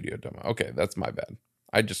Sweetness studio demo. Okay, that's my bad.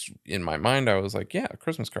 I just, in my mind, I was like, yeah,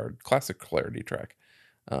 Christmas Card, classic Clarity track.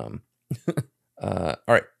 All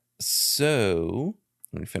right, so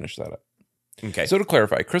let me finish that up. Okay. So to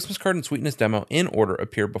clarify, Christmas Card and Sweetness demo in order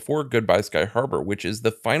appear before Goodbye Sky Harbor, which is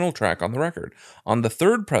the final track on the record. On the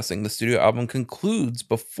third pressing, the studio album concludes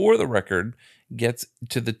before the record gets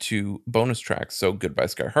to the two bonus tracks. So Goodbye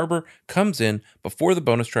Sky Harbor comes in before the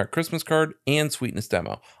bonus track Christmas Card and Sweetness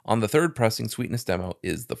demo. On the third pressing, Sweetness demo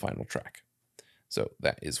is the final track. So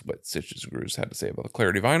that is what Stitches and Grooves had to say about the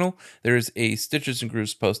Clarity vinyl. There is a Stitches and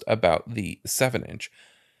Grooves post about the 7-inch.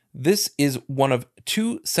 This is one of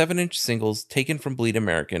 2 7-inch singles taken from Bleed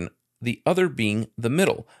American, the other being The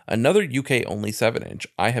Middle, another UK-only 7-inch.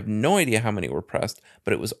 I have no idea how many were pressed,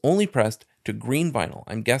 but it was only pressed to green vinyl.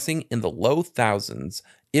 I'm guessing in the low thousands,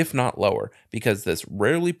 if not lower, because this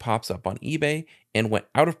rarely pops up on eBay and went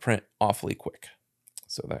out of print awfully quick.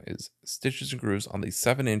 So that is Stitches and Grooves on the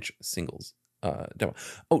 7-inch singles demo.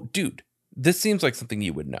 Oh, dude, this seems like something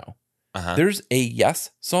you would know. There's a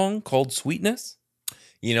Yes song called Sweetness.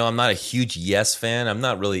 You know, I'm not a huge Yes fan. I'm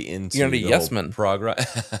not really into You're not a Yes man.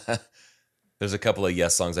 There's a couple of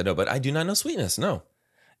Yes songs I know, but I do not know Sweetness. No.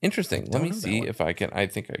 Interesting. Let me see if I can. I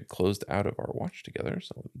think I closed out of our watch together,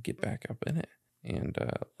 so let me get back up in it. And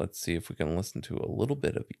let's see if we can listen to a little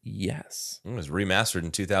bit of Yes. It was remastered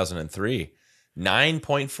in 2003.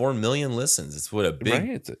 9.4 million listens. It's what a big...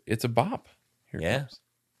 Right, it's a bop. Here it comes.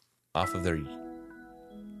 Off of their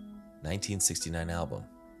 1969 album,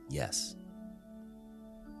 Yes.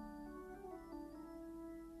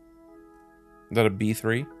 Is that a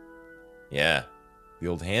B3? Yeah, the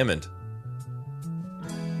old Hammond.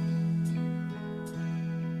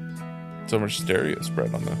 So much stereo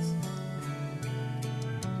spread on this.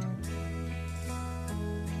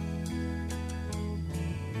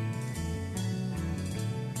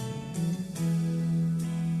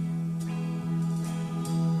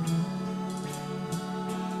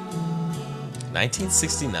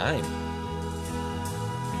 $1969.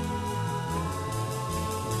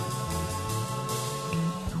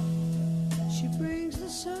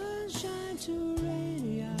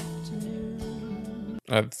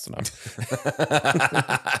 That's enough.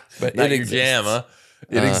 But not your jam, huh?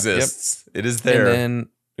 It exists. Yep. It is there. And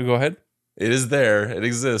then, go ahead. It is there. It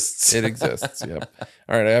exists. It exists, yep.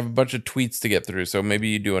 All right, I have a bunch of tweets to get through, so maybe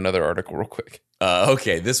you do another article real quick.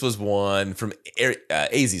 Okay, this was one from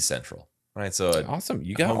AZ Central. All right, so awesome.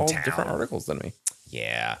 You got all different articles than me.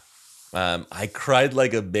 Yeah. I cried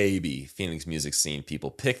like a baby. Phoenix music scene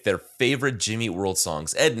people pick their favorite Jimmy Eat World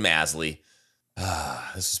songs. Ed Masley.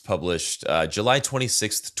 This was published July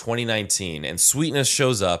 26th, 2019. And Sweetness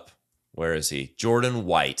shows up. Where is he? Jordan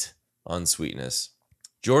White on Sweetness.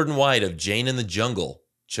 Jordan White of Jane in the Jungle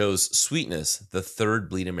chose Sweetness, the third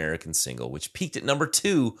Bleed American single, which peaked at number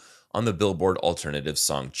 2 on the Billboard Alternative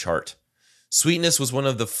Song chart. Sweetness was one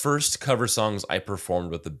of the first cover songs I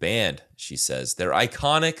performed with the band, she says. Their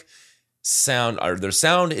sound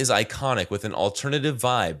is iconic with an alternative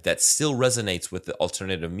vibe that still resonates with the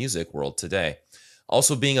alternative music world today.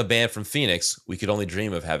 Also, being a band from Phoenix, we could only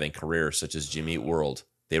dream of having careers such as Jimmy Eat World.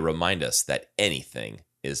 They remind us that anything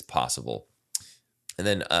is possible. And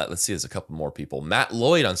then, let's see, there's a couple more people. Matt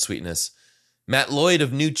Lloyd on Sweetness. Matt Lloyd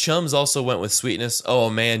of New Chums also went with Sweetness. Oh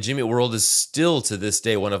man, Jimmy Eat World is still to this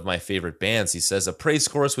day one of my favorite bands. He says a praise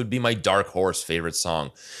chorus would be my dark horse favorite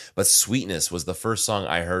song. But Sweetness was the first song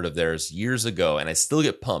I heard of theirs years ago, and I still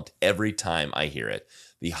get pumped every time I hear it.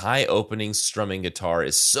 The high opening strumming guitar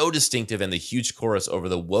is so distinctive, and the huge chorus over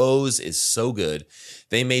the woes is so good.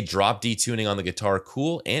 They made drop D tuning on the guitar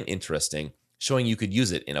cool and interesting, showing you could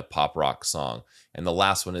use it in a pop rock song. And the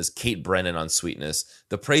last one is Kate Brennan on Sweetness.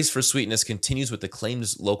 The praise for Sweetness continues with acclaimed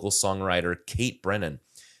local songwriter Kate Brennan.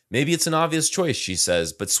 Maybe it's an obvious choice, she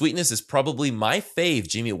says, but Sweetness is probably my fave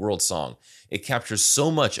Jimmy Eat World song. It captures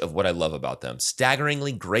so much of what I love about them.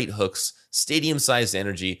 Staggeringly great hooks, stadium-sized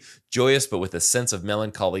energy, joyous but with a sense of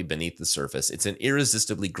melancholy beneath the surface. It's an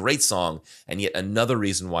irresistibly great song, and yet another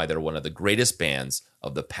reason why they're one of the greatest bands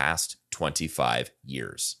of the past 25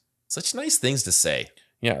 years. Such nice things to say.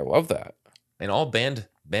 Yeah, I love that. And all band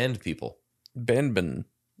people. Bandbin.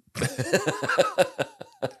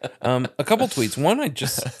 A couple tweets. One I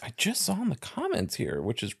just saw in the comments here,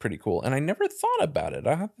 which is pretty cool, and I never thought about it.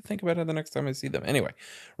 I have to think about it the next time I see them. Anyway,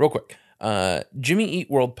 real quick. Jimmy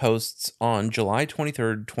Eat World posts on July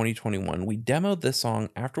 23rd, 2021. We demoed this song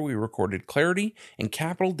after we recorded Clarity, and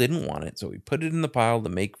Capitol didn't want it, so we put it in the pile to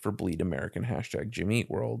make for Bleed American. # Jimmy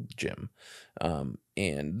Eat World Jim.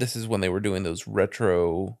 And this is when they were doing those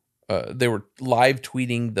retro. They were live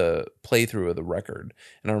tweeting the playthrough of the record,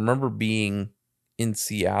 and I remember being in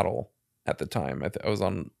Seattle at the time. I was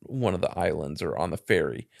on one of the islands or on the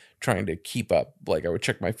ferry trying to keep up. Like I would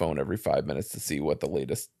check my phone every 5 minutes to see what the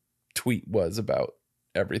latest tweet was about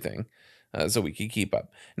everything, so we could keep up.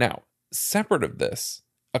 Now, separate of this,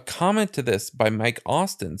 a comment to this by Mike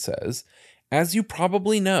Austin says, as you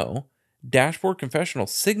probably know, Dashboard Confessional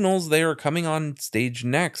signals they are coming on stage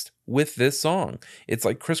next with this song. It's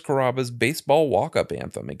like Chris Caraba's baseball walk-up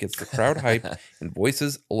anthem. It gets the crowd hyped and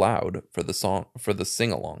voices loud for the song, for the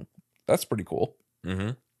sing-along. That's pretty cool.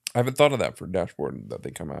 Mm-hmm. I haven't thought of that for Dashboard, that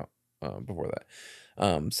they come out before that.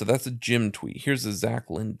 So that's a Jim tweet. Here's a Zach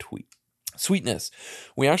Lind tweet. Sweetness.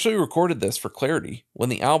 We actually recorded this for Clarity when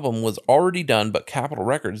the album was already done, but Capitol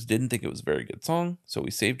Records didn't think it was a very good song, so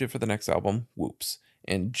we saved it for the next album. Whoops.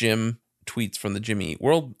 And Jim tweets from the Jimmy Eat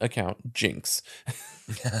World account, Jinx.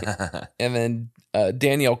 And then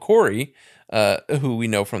Danielle Corey, who we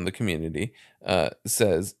know from the community,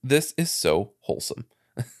 says, this is so wholesome.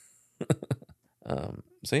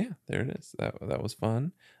 So yeah, there it is. That was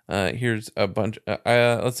fun. Here's a bunch.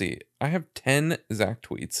 Let's see. I have 10 Zach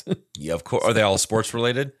tweets. Yeah, of course. Are they all sports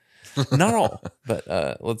related? Not all, but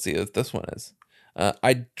let's see what this one is.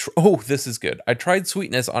 This is good. I tried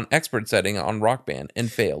Sweetness on expert setting on Rock Band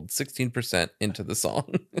and failed 16% into the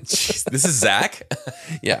song. Jeez, this is Zach?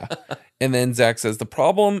 Yeah. And then Zach says, the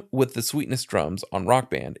problem with the Sweetness drums on Rock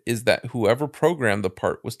Band is that whoever programmed the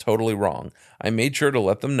part was totally wrong. I made sure to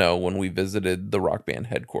let them know when we visited the Rock Band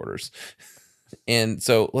headquarters. And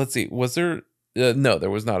so let's see, was there, no,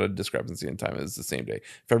 there was not a discrepancy in time. It was the same day,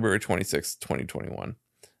 February 26th, 2021.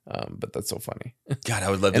 But that's so funny. God,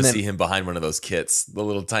 I would love to see him behind one of those kits, the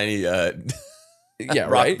little tiny yeah,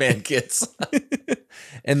 Rock Band kits.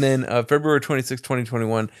 And then February 26,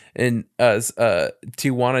 2021, and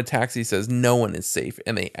Tijuana Taxi says no one is safe,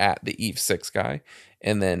 and they at the Eve 6 guy.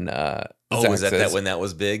 And then was that when that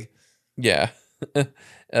was big? Yeah.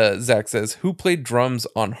 Zach says, who played drums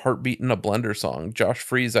on Heartbeat in a Blender song? Josh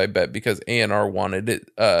Freeze, I bet, because A&R wanted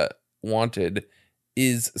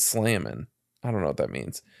is slamming. I don't know what that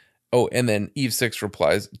means. Oh, and then Eve 6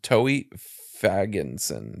 replies, Toey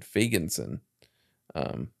Fagenson.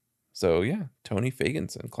 So yeah, Tony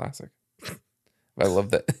Fagenson, classic. I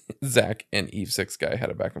love that Zach and Eve 6 guy had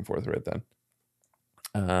a back and forth right then.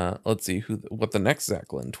 Let's see what the next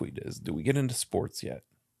Zach Lind tweet is. Do we get into sports yet?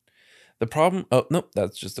 The problem. Oh nope,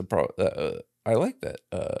 that's just a problem. I like that.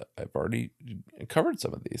 I've already covered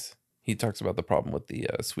some of these. He talks about the problem with the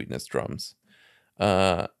Sweetness drums.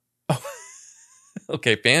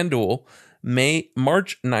 Okay, FanDuel,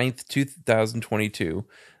 March 9th, 2022.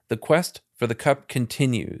 The quest for the cup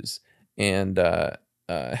continues, and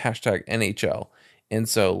hashtag NHL. And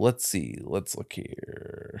so let's see. Let's look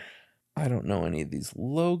here. I don't know any of these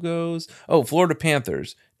logos. Oh, Florida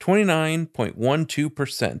Panthers,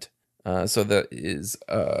 29.12%. So that is,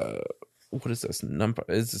 what is this number?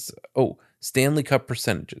 Is this, Stanley Cup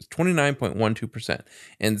percentages, 29.12%.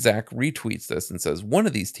 And Zach retweets this and says, one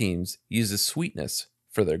of these teams uses Sweetness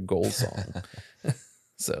for their goal song.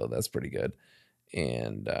 So that's pretty good.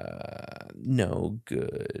 And no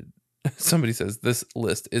good. Somebody says this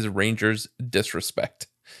list is Rangers disrespect.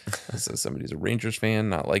 So somebody's a Rangers fan,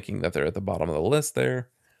 not liking that they're at the bottom of the list there.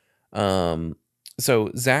 So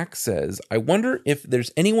Zach says, I wonder if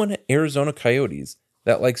there's anyone at Arizona Coyotes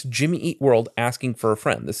that likes Jimmy Eat World asking for a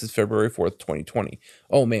friend. This is February 4th, 2020.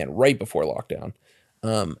 Oh man, right before lockdown.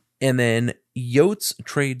 And then Yotes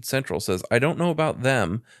Trade Central says, I don't know about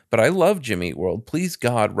them, but I love Jimmy Eat World. Please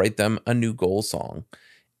God, write them a new goal song.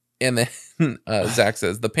 And then Zach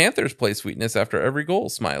says, the Panthers play Sweetness after every goal,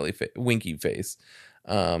 smiley winky face.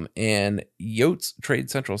 And Yotes Trade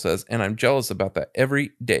Central says, and I'm jealous about that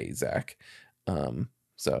every day, Zach.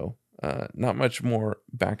 So not much more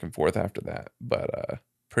back and forth after that, but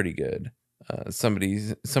pretty good.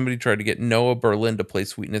 Somebody tried to get Noah Berlin to play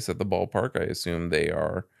Sweetness at the ballpark. I assume they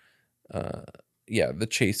are, the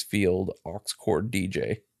Chase Field aux cord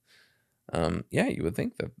DJ. You would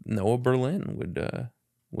think that Noah Berlin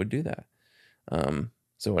would do that.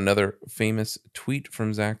 So another famous tweet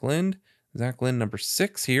from Zach Lind. Zach Lind, number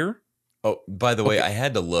 6 here. Oh, by the way, Okay. I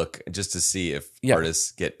had to look just to see if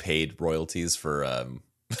artists get paid royalties for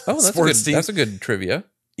That's a good trivia.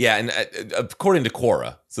 Yeah, and according to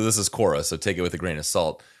Quora, so this is Quora, so take it with a grain of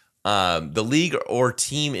salt. The league or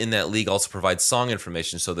team in that league also provides song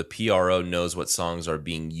information, so the PRO knows what songs are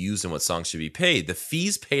being used and what songs should be paid. The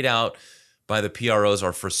fees paid out by the PROs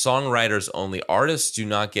are for songwriters only. Artists do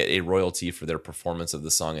not get a royalty for their performance of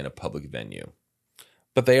the song in a public venue.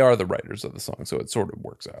 But they are the writers of the song, so it sort of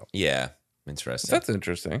works out. Yeah, interesting. That's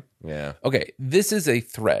interesting. Yeah. Okay, this is a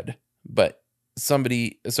thread, but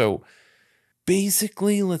so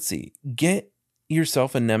basically, let's see. Get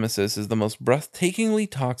yourself a nemesis is the most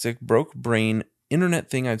breathtakingly toxic, broke brain internet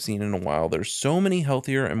thing I've seen in a while. There's so many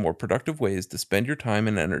healthier and more productive ways to spend your time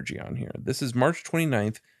and energy on here. This is March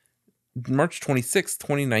 26th,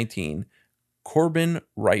 2019. Corbin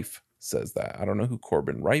Rife says that. I don't know who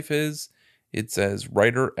Corbin Rife is. It says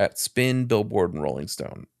writer at Spin, Billboard, and Rolling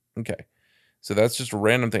Stone. Okay. So that's just a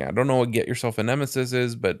random thing. I don't know what Get Yourself a Nemesis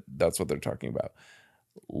is, but that's what they're talking about.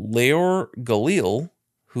 Leor Galil,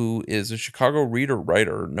 who is a Chicago Reader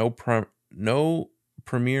writer, no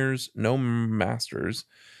premieres, no masters,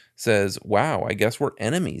 says, wow, I guess we're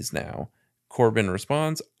enemies now. Corbin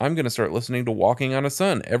responds, I'm going to start listening to Walking on a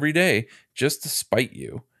Sun every day just to spite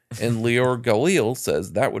you. And Leor Galil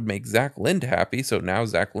says that would make Zach Lind happy, so now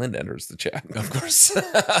Zach Lind enters the chat. Of course.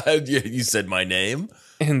 You said my name.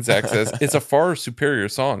 And Zach says, it's a far superior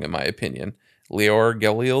song, in my opinion. Leor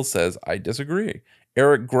Galil says, I disagree.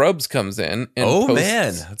 Eric Grubbs comes in and posts,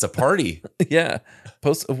 man, it's a party. Yeah.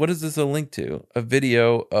 What is this a link to? A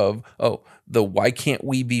video of, the Why Can't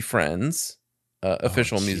We Be Friends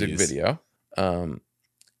official music video. And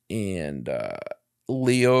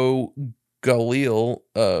Leo Galil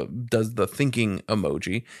does the thinking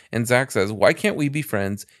emoji. And Zach says, why can't we be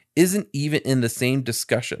friends? Isn't even in the same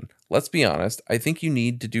discussion. Let's be honest. I think you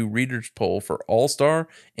need to do readers poll for All-Star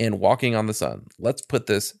and Walking on the Sun. Let's put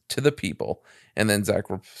this to the people. And then Zach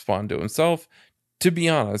respond to himself. To be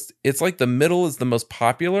honest, it's like the middle is the most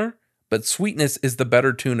popular, but Sweetness is the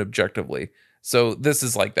better tune objectively. So this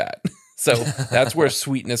is like that. So that's where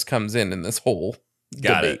Sweetness comes in this whole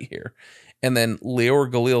debate here. And then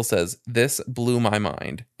Leor Galil says, this blew my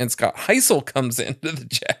mind. And Scott Heisel comes into the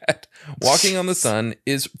chat. Walking on the Sun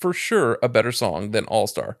is for sure a better song than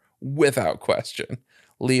All-Star, without question.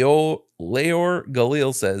 Leor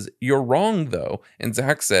Galil says, you're wrong, though. And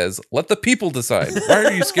Zach says, let the people decide. Why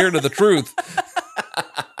are you scared of the truth?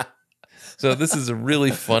 So this is a really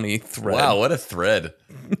funny thread. Wow, what a thread.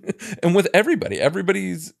 And with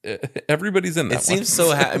everybody's in that. It seems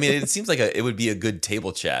so it seems like it would be a good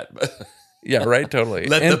table chat. Yeah, right, totally.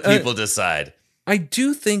 Let the people decide. I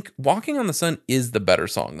do think Walking on the Sun is the better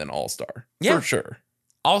song than All-Star. Yeah. For sure.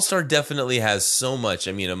 All-Star definitely has so much.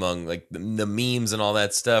 I mean, among like the memes and all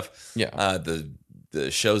that stuff. Yeah. The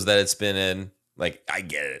shows that it's been in. Like, I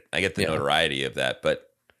get it. I get the notoriety of that. But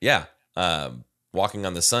yeah, Walking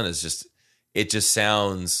on the Sun is just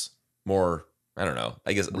sounds more, I don't know,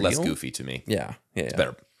 I guess real? Less goofy to me. Yeah. It's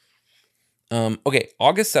better. Okay,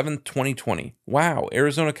 August 7th, 2020. Wow,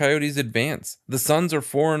 Arizona Coyotes advance. The Suns are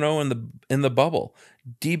 4-0 in the bubble.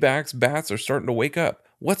 D-backs, bats are starting to wake up.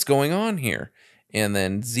 What's going on here? And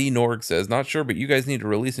then Z Norg says, not sure, but you guys need to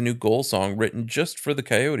release a new goal song written just for the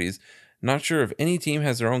Coyotes. Not sure if any team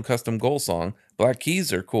has their own custom goal song. Black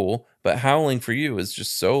Keys are cool, but Howling for You is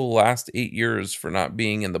just so last 8 years for not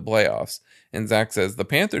being in the playoffs. And Zach says, the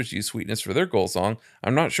Panthers use Sweetness for their goal song.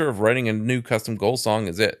 I'm not sure if writing a new custom goal song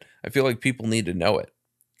is it. I feel like people need to know it.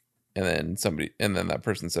 And then that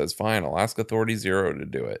person says, fine, I'll ask Authority Zero to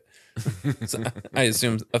do it. So I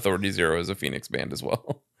assume Authority Zero is a Phoenix band as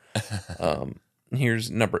well.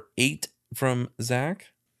 Here's number 8 from Zach.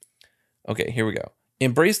 Okay, here we go.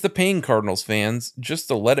 Embrace the pain, Cardinals fans, just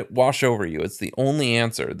to let it wash over you. It's the only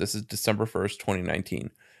answer. This is December 1st,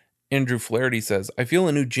 2019. Andrew Flaherty says, I feel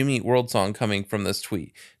a new Jimmy Eat World song coming from this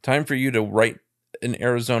tweet. Time for you to write an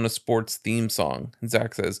Arizona sports theme song. And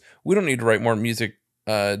Zach says, we don't need to write more music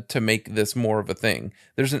to make this more of a thing.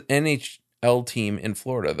 There's an NHL team in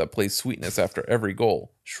Florida that plays Sweetness after every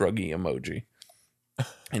goal. Shruggy emoji.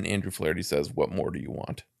 And Andrew Flaherty says, what more do you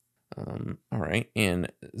want? All right.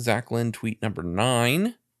 And Zach Lind tweet number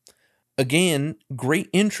 9. Again, great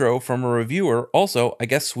intro from a reviewer. Also, I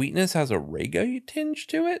guess Sweetness has a reggae tinge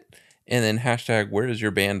to it. and then hashtag where is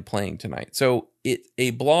your band playing tonight. So it's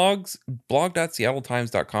a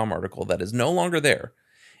blog.seattletimes.com article that is no longer there.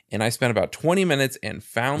 And I spent about 20 minutes and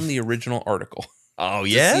found the original article. Oh, to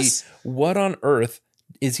yes? see what on earth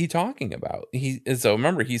is he talking about. So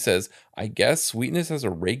remember, he says, I guess Sweetness has a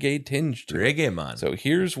reggae tinge to it. Reggae man. So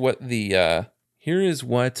here's what here is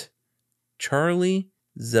what Charlie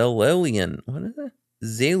Zalian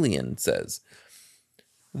says.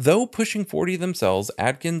 Though pushing 40 themselves,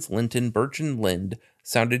 Adkins, Linton, Birch, and Lind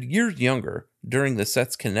sounded years younger during the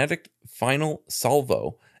set's kinetic final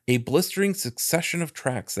salvo, a blistering succession of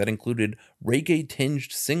tracks that included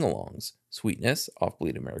reggae-tinged sing-alongs, Sweetness, off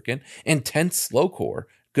Bleed American, and tense slowcore,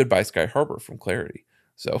 Goodbye Sky Harbor from Clarity.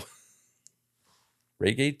 So,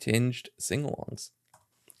 reggae-tinged sing-alongs.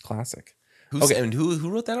 Classic. And who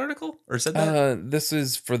wrote that article? Or said that? This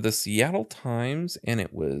is for the Seattle Times, and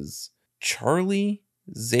it was Charlie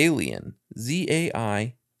Zalian,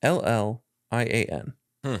 Zaillian.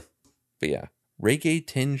 But yeah,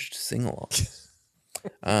 reggae-tinged sing-alongs.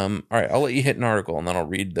 All right, I'll let you hit an article, and then I'll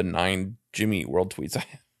read the 9 Jimmy Eat World tweets I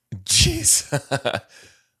have. Jeez.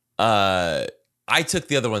 I took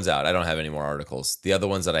the other ones out. I don't have any more articles. The other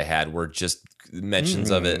ones that I had were just mentions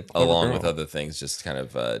of it along with other things, just kind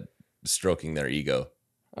of stroking their ego.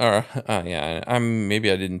 Yeah,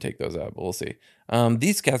 maybe I didn't take those out, but we'll see.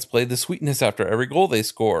 These cats play the Sweetness after every goal they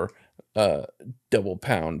score. Double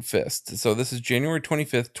pound fist. So this is January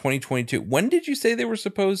 25th, 2022. When did you say they were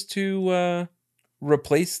supposed to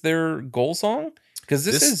replace their goal song? Because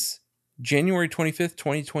this is January 25th,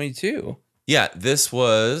 2022. Yeah, this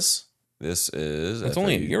is... It's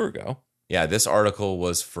only a year ago. Yeah, this article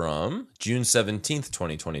was from June 17th,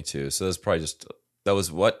 2022. So that's probably that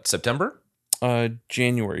was what, September?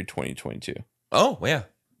 January 2022. Oh, yeah.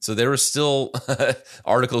 So there were still,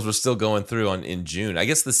 articles were still going through in June. I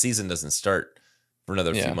guess the season doesn't start for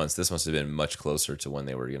another few months. This must have been much closer to when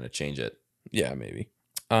they were going to change it. Yeah, maybe.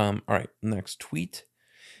 All right, next tweet.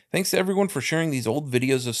 Thanks to everyone for sharing these old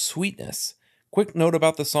videos of Sweetness. Quick note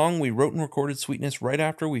about the song. We wrote and recorded Sweetness right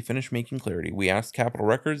after we finished making Clarity. We asked Capitol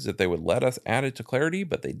Records if they would let us add it to Clarity,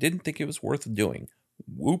 but they didn't think it was worth doing.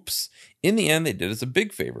 Whoops. In the end, they did us a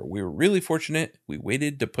big favor. We were really fortunate. We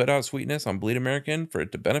waited to put out Sweetness on Bleed American for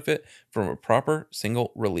it to benefit from a proper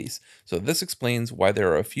single release. So this explains why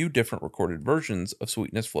there are a few different recorded versions of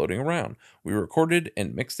Sweetness floating around. We recorded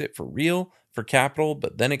and mixed it for real for Capitol,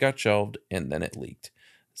 but then it got shelved and then it leaked.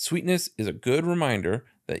 Sweetness is a good reminder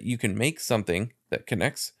that you can make something that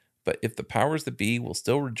connects, but if the powers that be will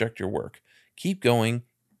still reject your work, keep going.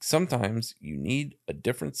 Sometimes you need a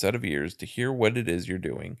different set of ears to hear what it is you're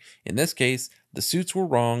doing. In this case, the suits were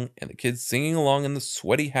wrong, and the kids singing along in the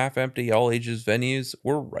sweaty, half-empty, all-ages venues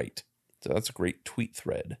were right. So that's a great tweet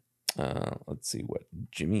thread. Let's see what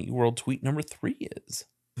Jimmy Eat World tweet number 3 is.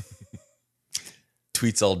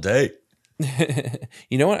 Tweets all day.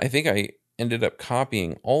 You know what? I think I ended up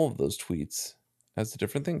copying all of those tweets as the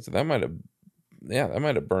different things. So that might have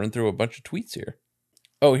burned through a bunch of tweets here.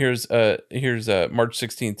 Oh, here's March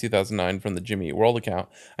 16th, 2009 from the Jimmy Eat World account.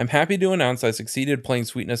 I'm happy to announce I succeeded playing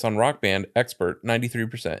Sweetness on Rock Band Expert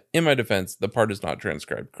 93%. In my defense, the part is not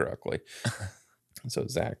transcribed correctly. So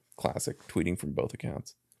Zach, classic, tweeting from both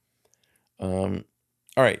accounts. All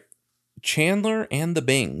right. Chandler and the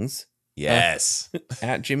Bings. Yes.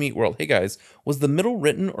 At Jimmy Eat World. Hey guys, was the middle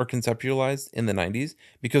written or conceptualized in the 90s?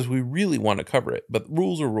 Because we really want to cover it, but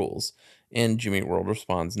rules are rules. And Jimmy Eat World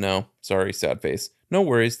responds, no, sorry, sad face. No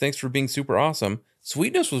worries, thanks for being super awesome.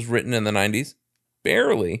 Sweetness was written in the 90s.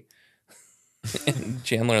 Barely. And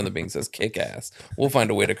Chandler and the Bing says, kick ass. We'll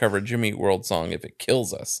find a way to cover a Jimmy Eat World song if it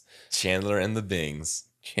kills us. Chandler and the Bings.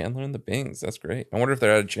 Chandler and the Bings, that's great. I wonder if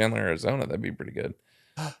they're out of Chandler, Arizona. That'd be pretty good.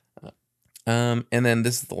 And then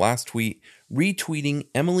this is the last tweet, retweeting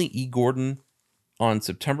Emily E. Gordon on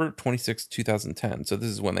September 26, 2010. So this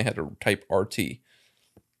is when they had to type RT.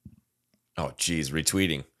 Oh, geez,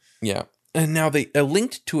 retweeting. Yeah. And now they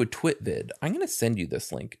linked to a twit vid. I'm going to send you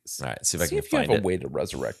this link. All right, see if I can you find have it. a way to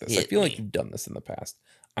resurrect this. I feel like you've done this in the past.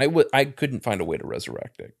 I couldn't find a way to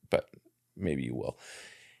resurrect it, but maybe you will.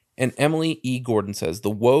 And Emily E. Gordon says, the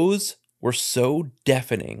woes were so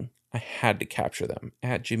deafening, I had to capture them.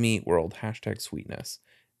 At Jimmy Eat World, #Sweetness,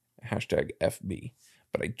 #FB.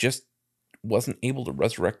 But I just wasn't able to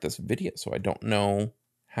resurrect this video, so I don't know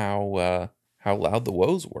how loud the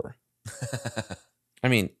woes were. I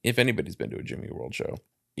mean, if anybody's been to a Jimmy Eat World show,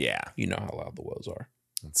 yeah, you know how loud the woes are.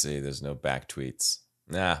 Let's see. There's no back tweets.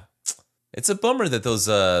 Nah, it's a bummer that those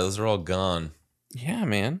are all gone. Yeah,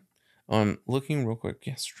 man. Looking real quick.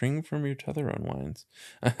 Yeah, string from your tether unwinds.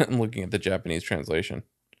 I'm looking at the Japanese translation.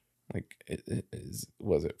 Like,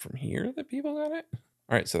 was it from here that people got it?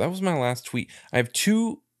 All right, so that was my last tweet. I have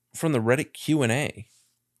 2 from the Reddit Q&A.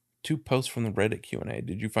 2 posts from the Reddit Q&A.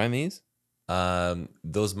 Did you find these?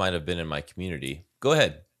 Those might have been in my community. Go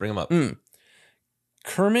ahead, bring them up.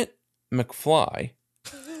 Kermit McFly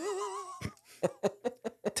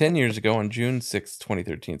 10 years ago on June 6,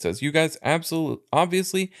 2013 says, you guys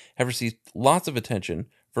obviously have received lots of attention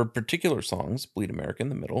for particular songs, Bleed American,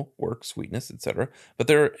 The Middle, Work, Sweetness, etc. But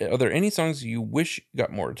are there any songs you wish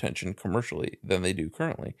got more attention commercially than they do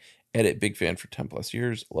currently? Edit, big fan for 10 plus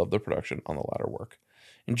years. Love the production on the latter work.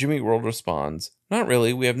 And Jimmy Eat World responds, not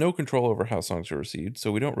really. We have no control over how songs are received,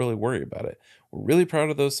 so we don't really worry about it. We're really proud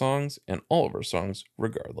of those songs and all of our songs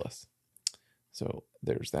regardless. So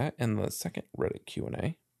there's that. And the second Reddit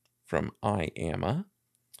Q&A from I Amma.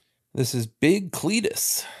 This is Big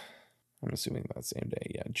Cletus. I'm assuming that same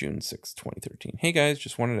day. Yeah, June 6, 2013. Hey guys,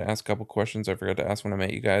 just wanted to ask a couple questions I forgot to ask when I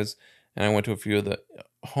met you guys. And I went to a few of the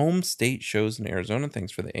home state shows in Arizona.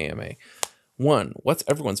 Thanks for the AMA. 1, what's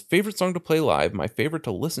everyone's favorite song to play live? My favorite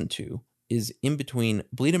to listen to is in between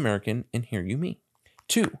Bleed American and Hear You Me.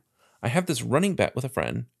 2, I have this running bet with a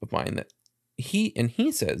friend of mine that he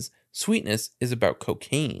says Sweetness is about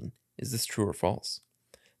cocaine. Is this true or false?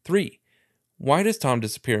 3, why does Tom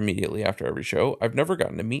disappear immediately after every show? I've never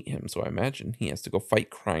gotten to meet him, so I imagine he has to go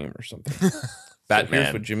fight crime or something. Batman. So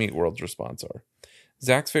here's what Jimmy Eat World's response are.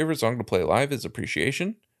 Zach's favorite song to play live is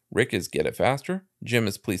Appreciation. Rick is Get It Faster. Jim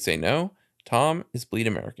is Please Say No. Tom is Bleed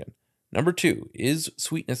American. Number 2, is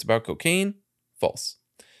Sweetness about cocaine? False.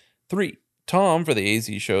 3, Tom, for the AZ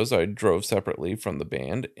shows, I drove separately from the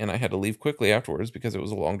band, and I had to leave quickly afterwards because it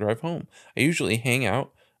was a long drive home. I usually hang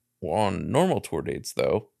out on normal tour dates,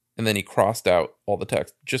 though. And then he crossed out all the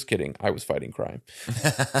text. Just kidding. I was fighting crime.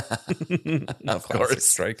 Of course.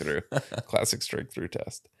 Strike through. Classic strike through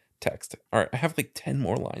text. All right. I have like 10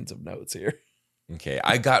 more lines of notes here. Okay.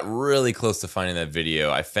 I got really close to finding that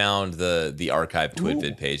video. I found the archived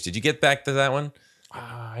TwitVid page. Did you get back to that one?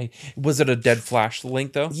 Was it a dead flash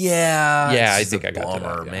link, though? Yeah. Yeah, I think I got to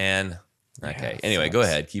that, yeah. man. Okay. Yeah, anyway, sucks. go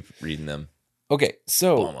ahead. Keep reading them. Okay.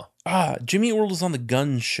 So, Bummer. Jimmy Eat World was on the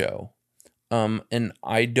Gun Show. An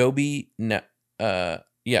Adobe Network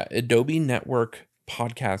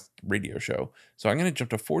podcast radio show. So I'm going to jump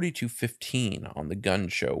to 4215 on the Gun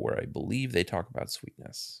Show, where I believe they talk about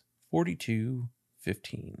Sweetness.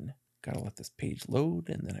 4215. Gotta let this page load,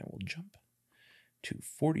 and then I will jump to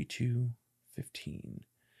 4215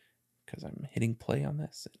 because I'm hitting play on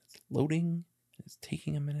this. And it's loading. It's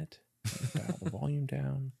taking a minute. Dial the volume down.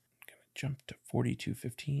 I'm going to jump to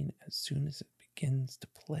 4215 as soon as it begins to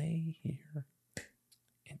play here.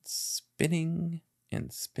 It's spinning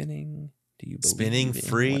and spinning. Do you believe Spinning in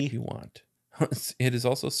free? what you want? It is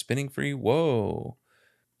also spinning free. Whoa.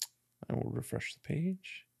 I will refresh the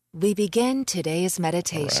page. We begin today's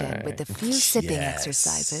meditation All right. with a few sipping Yes.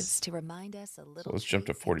 exercises to remind us a little. So let's jump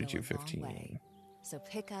to treat can go a long 4215. way. So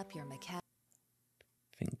pick up your mechanical.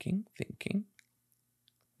 Thinking.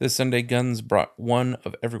 This Sunday, Guns brought one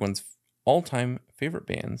of everyone's all-time favorite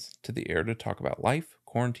bands to the air to talk about life,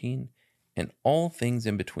 quarantine, and all things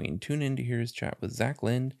in between. Tune in to hear his chat with Zach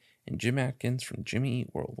Lind and Jim Atkins from Jimmy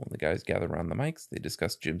Eat World. When the guys gather around the mics, they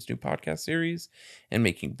discuss Jim's new podcast series and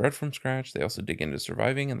making bread from scratch. They also dig into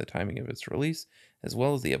surviving and the timing of its release, as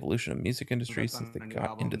well as the evolution of music industry since they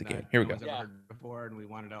got into the game. Here we go. Never heard before, and we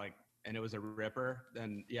wanted to and it was a ripper.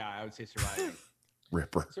 Then I would say surviving.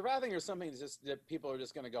 Ripper. Surviving or something just that people are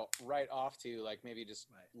just going to go right off to, like maybe just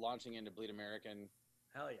launching into Bleed American.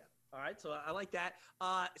 Hell yeah. All right, so I like that.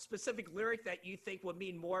 Specific lyric that you think would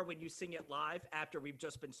mean more when you sing it live after we've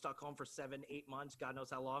just been stuck home for 7-8 months, God knows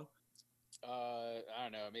how long. I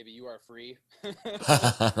don't know. Maybe You Are Free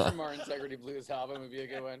from our Integrity Blues album would be a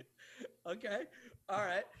good one. Okay. All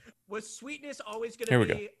right. Was Sweetness always going Here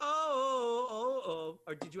to we be, oh,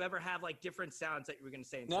 or did you ever have like different sounds that you were going to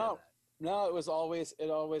say instead of that? No, it always, I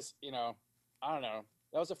don't know.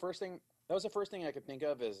 That was the first thing I could think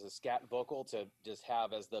of is a scat vocal to just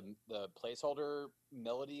have as the placeholder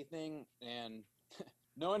melody thing, and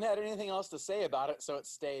no one had anything else to say about it, so it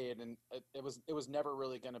stayed, and it was never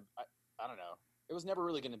really gonna, I don't know, it was never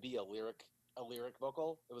really gonna be a lyric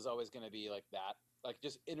vocal. It was always gonna be like that, like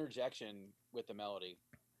just interjection with the melody.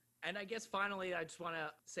 And I guess finally, I just want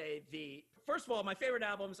to say first of all, my favorite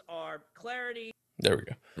albums are Clarity. There we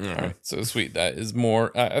go. All right. So sweet. That is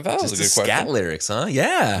more. I thought that was a good scat question. lyrics, huh?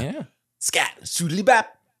 Yeah. Yeah. Scat. Shoodly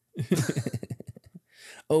bap.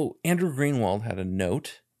 Oh, Andrew Greenwald had a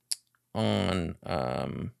note on.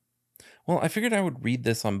 Well, I figured I would read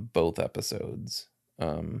this on both episodes.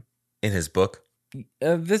 In his book?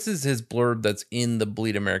 This is his blurb that's in the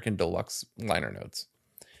Bleed American Deluxe liner notes.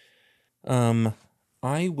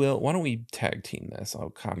 I will. Why don't we tag team this? I'll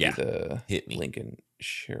copy the hit me. link and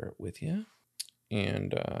share it with you.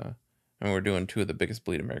 And we're doing 2 of the biggest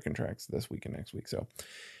Bleed American tracks this week and next week. So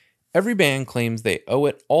every band claims they owe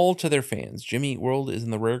it all to their fans. Jimmy Eat World is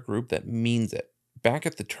in the rare group that means it. Back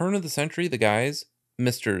at the turn of the century, the guys,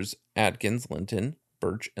 Misters Adkins, Linton,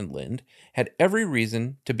 Birch, and Lind, had every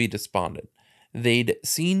reason to be despondent. They'd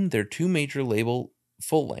seen their 2 major label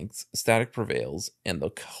full-lengths, Static Prevails, and the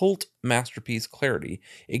cult masterpiece Clarity,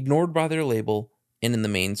 ignored by their label and in the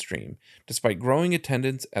mainstream, despite growing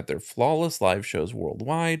attendance at their flawless live shows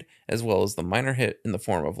worldwide, as well as the minor hit in the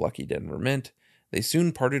form of Lucky Denver Mint. They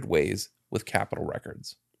soon parted ways with Capitol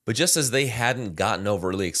Records. But just as they hadn't gotten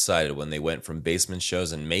overly excited when they went from basement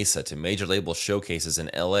shows in Mesa to major label showcases in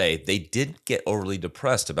LA, they didn't get overly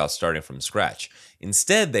depressed about starting from scratch.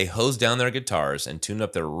 Instead, they hosed down their guitars and tuned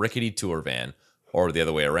up their rickety tour van, or the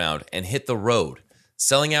other way around, and hit the road,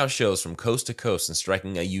 selling out shows from coast to coast and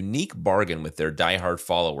striking a unique bargain with their diehard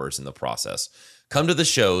followers in the process. Come to the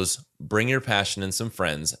shows, bring your passion and some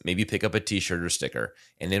friends, maybe pick up a t-shirt or sticker,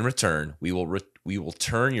 and in return, we will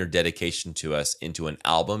turn your dedication to us into an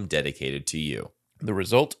album dedicated to you. The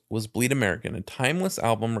result was Bleed American, a timeless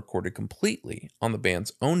album recorded completely on the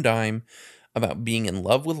band's own dime, about being in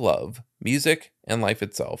love with love, music, and life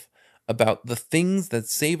itself, about the things that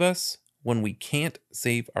save us when we can't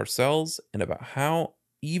save ourselves, and about how,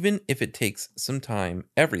 even if it takes some time,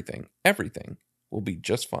 everything will be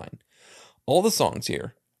just fine. All the songs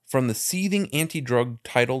here, from the seething anti-drug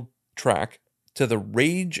title track to the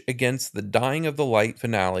rage against the dying of the light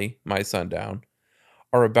finale, My Sundown,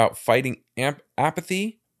 are about fighting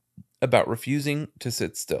apathy, about refusing to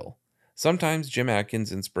sit still. Sometimes Jim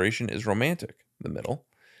Adkins' inspiration is romantic, the middle.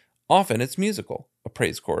 Often it's musical, a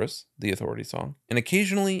praise chorus, the Authority song, and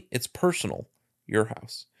occasionally it's personal, Your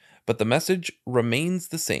House. But the message remains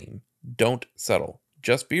the same. Don't settle.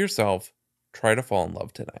 Just be yourself. Try to fall in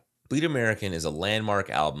love tonight. Bleed American is a landmark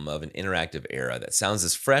album of an interactive era that sounds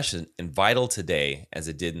as fresh and vital today as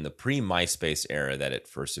it did in the pre-MySpace era that it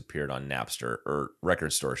first appeared on Napster or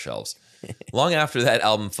record store shelves. Long after that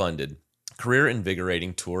album funded,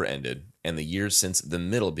 career-invigorating tour ended, and the years since The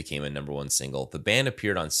Middle became a #1 single, the band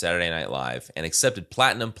appeared on Saturday Night Live and accepted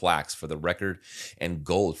platinum plaques for the record and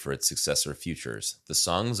gold for its successor Futures. The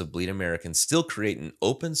songs of Bleed American still create an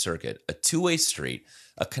open circuit, a two-way street,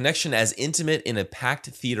 a connection as intimate in a packed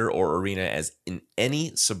theater or arena as in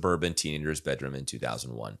any suburban teenager's bedroom in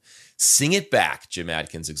 2001. Sing it back, Jim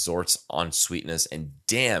Adkins exhorts on sweetness, and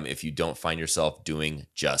damn if you don't find yourself doing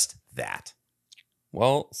just that.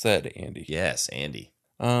 Well said, Andy. Yes, Andy.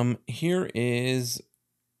 Here is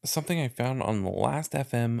something I found on the Last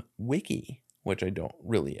FM wiki, which I don't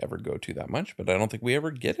really ever go to that much, but I don't think we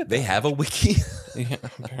ever get it. They have a wiki? Yeah,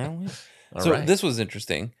 apparently. All so right. This was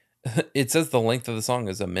interesting. It says the length of the song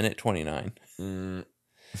is 1:29.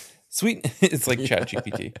 Sweet. It's like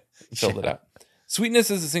ChatGPT filled it out.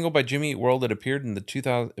 Sweetness is a single by Jimmy Eat World that appeared on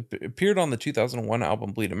the 2001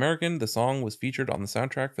 album Bleed American. The song was featured on the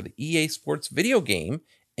soundtrack for the EA Sports video game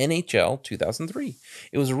NHL 2003.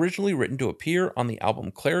 It was originally written to appear on the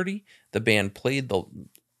album Clarity. The band played the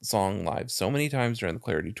song live so many times during the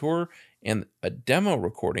Clarity tour, and a demo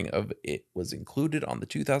recording of it was included on the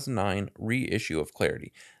 2009 reissue of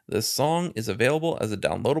Clarity. The song is available as a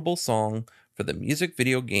downloadable song for the music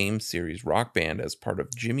video game series Rock Band as part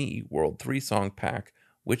of Jimmy Eat World 3-song pack,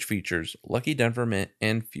 which features Lucky Denver Mint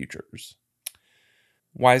and Futures.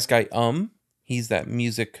 Wise Guy he's that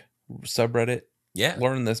music subreddit. Yeah.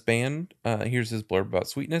 Learn this band. Here's his blurb about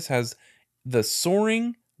Sweetness. Has the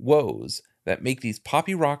soaring woes that make these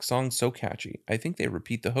poppy rock songs so catchy. I think they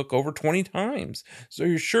repeat the hook over 20 times, so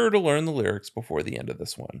you're sure to learn the lyrics before the end of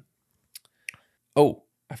this one. Oh,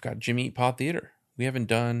 I've got Jimmy Eat Pod Theater. We haven't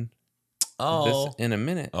done this in a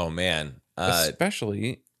minute. Oh, man.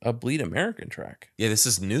 Especially a Bleed American track. Yeah, this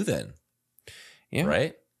is new then. Yeah.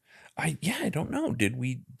 Right? I don't know.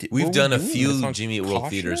 We've done a few Jimmy Eat World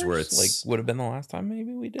theaters where it's like would have been the last time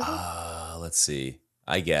maybe we did it. Let's see.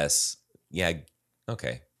 I guess. Yeah.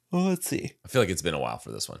 Okay. Well, let's see. I feel like it's been a while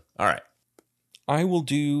for this one. All right. I will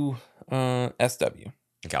do SW.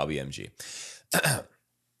 Okay, I'll be MG.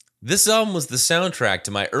 This album was the soundtrack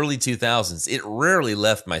to my early 2000s. It rarely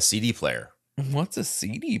left my CD player. What's a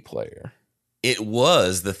CD player? It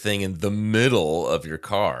was the thing in the middle of your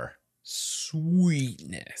car.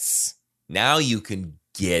 Sweetness. Now you can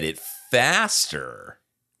get it faster.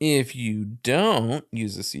 If you don't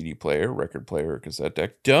use a CD player, record player, or cassette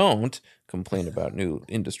deck, don't complain about new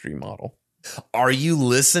industry model. Are you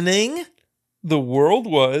listening? The world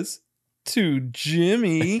was to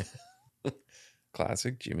Jimmy.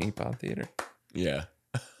 Classic Jimmy Pod Theater. Yeah.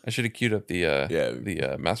 I should have queued up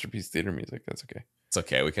the Masterpiece Theater music. That's okay. It's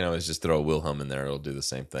okay. We can always just throw a Wilhelm in there. It'll do the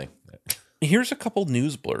same thing. Here's a couple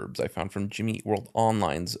news blurbs I found from Jimmy Eat World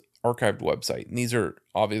Online's archived website. And these are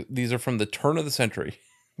obvious. These are from the turn of the century.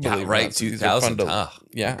 Yeah, right. 2000.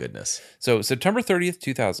 Yeah. Goodness. So September 30th,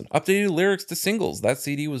 2000. Updated lyrics to singles. That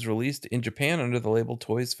CD was released in Japan under the label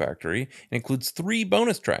Toys Factory and includes 3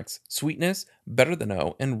 bonus tracks: Sweetness, Better Than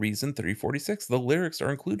O, and Reason 346. The lyrics are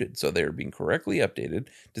included, so they are being correctly updated.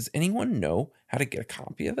 Does anyone know how to get a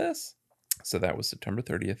copy of this? So that was September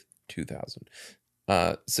 30th, 2000.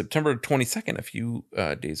 September 22nd, a few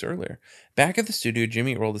days earlier. Back at the studio,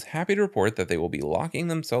 Jimmy Eat World is happy to report that they will be locking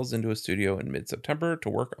themselves into a studio in mid-September to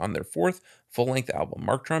work on their 4th full-length album.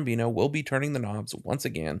 Mark Trombino will be turning the knobs once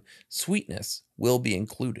again. Sweetness will be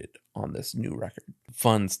included on this new record.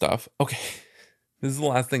 Fun stuff. Okay, this is the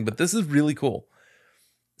last thing, but this is really cool.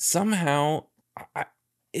 Somehow,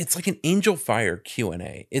 it's like an Angel Fire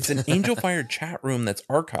Q&A. It's an Angel Fire chat room that's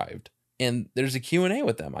archived. And there's a Q&A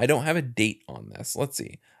with them. I don't have a date on this. Let's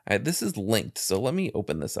see. This is linked, so let me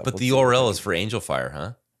open this up. But the URL is for Angel Fire,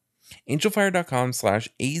 huh?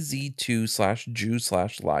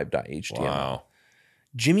 angelfire.com/az2/jew/live.html. Wow.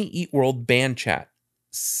 Jimmy Eat World band chat,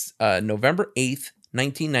 November 8th,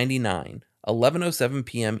 1999, 11:07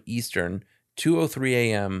 p.m. Eastern, 2:03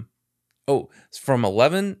 a.m. Oh, it's from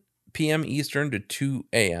 11 p.m. Eastern to 2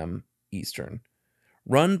 a.m. Eastern.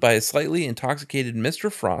 Run by a slightly intoxicated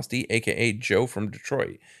Mr. Frosty, a.k.a. Joe from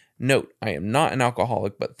Detroit. Note, I am not an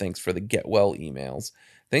alcoholic, but thanks for the get well emails.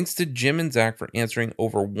 Thanks to Jim and Zach for answering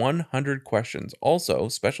over 100 questions. Also,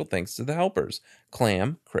 special thanks to the helpers: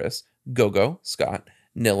 Clam, Chris, Gogo, Scott,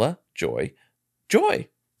 Nilla, Joy. Joy!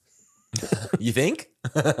 You think?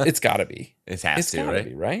 It's gotta be. It has to, right?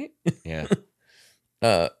 Be, right? Yeah.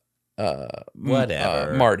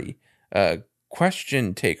 Whatever. Marty.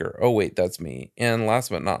 Question Taker. Oh, wait, that's me. And last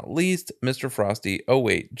but not least, Mr. Frosty. Oh,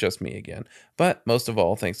 wait, just me again. But most of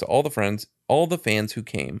all, thanks to all the friends, all the fans who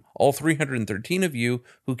came, all 313 of you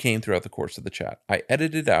who came throughout the course of the chat. I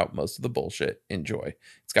edited out most of the bullshit. Enjoy.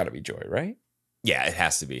 It's got to be joy, right? Yeah, it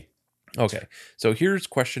has to be. Okay, so here's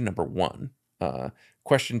question number 1.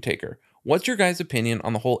 Question Taker. What's your guys' opinion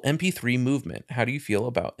on the whole MP3 movement? How do you feel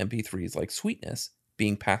about MP3s like Sweetness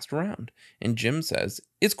being passed around? And Jim says,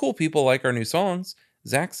 it's cool people like our new songs.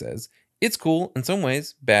 Zach says, it's cool in some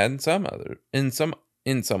ways, bad in some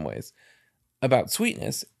ways. About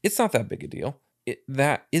Sweetness, it's not that big a deal.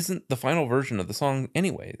 That isn't the final version of the song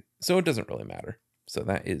anyway, so it doesn't really matter. So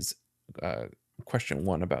that is question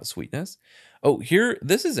 1 about Sweetness. Oh, here,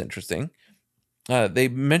 this is interesting. They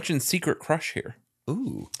mentioned Secret Crush here.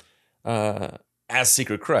 Ooh. As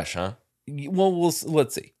Secret Crush, huh? Well,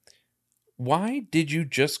 let's see. Why did you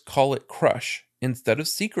just call it Crush instead of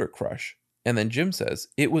Secret Crush? And then Jim says,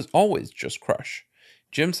 it was always just Crush.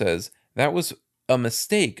 Jim says, that was a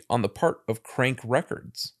mistake on the part of Crank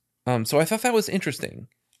Records. So I thought that was interesting.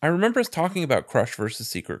 I remember us talking about Crush versus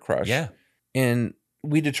Secret Crush. Yeah. And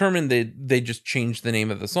we determined that they just changed the name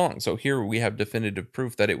of the song. So here we have definitive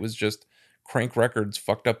proof that it was just Crank Records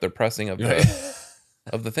fucked up their pressing of the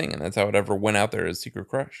of the thing. And that's how it ever went out there as Secret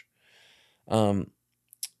Crush.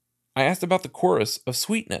 I asked about the chorus of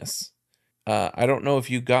Sweetness. I don't know if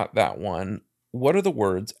you got that one. What are the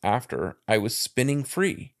words after I was spinning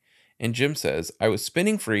free? And Jim says, I was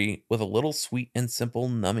spinning free with a little sweet and simple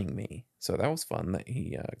numbing me. So that was fun that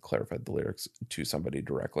he clarified the lyrics to somebody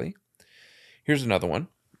directly. Here's another one.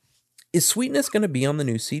 Is Sweetness going to be on the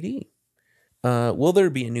new CD? Will there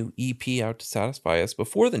be a new EP out to satisfy us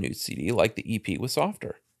before the new CD like the EP with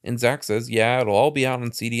Softer? And Zach says, yeah, it'll all be out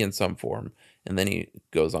on CD in some form. And then he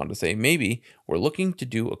goes on to say, maybe we're looking to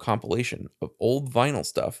do a compilation of old vinyl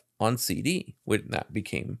stuff on CD when that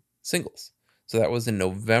became singles. So that was in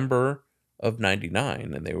November of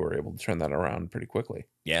 99, and they were able to turn that around pretty quickly.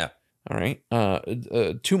 Yeah. All right.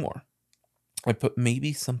 2 more. I put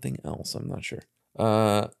maybe something else. I'm not sure.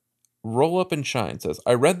 Roll Up and Shine says,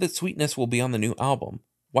 I read that Sweetness will be on the new album.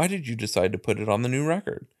 Why did you decide to put it on the new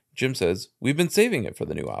record? Jim says, we've been saving it for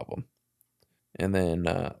the new album. And then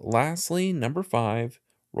lastly, number 5,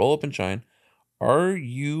 Roll Up and Shine. Are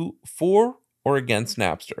you for or against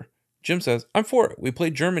Napster? Jim says, I'm for it. We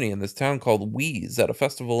played Germany in this town called Wies at a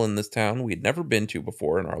festival in this town we'd never been to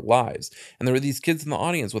before in our lives. And there were these kids in the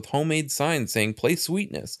audience with homemade signs saying, play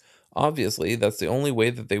Sweetness. Obviously, that's the only way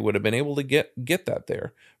that they would have been able to get that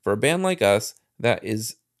there. For a band like us that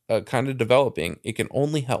is kind of developing, it can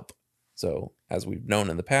only help. So, as we've known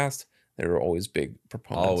in the past, there are always big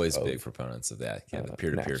proponents of that. Yeah, the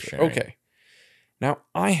peer-to-peer sharing. Okay. Now,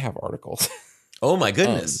 I have articles. Oh, my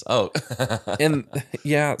goodness. And,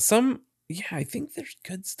 I think there's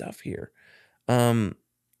good stuff here.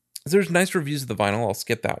 So there's nice reviews of the vinyl. I'll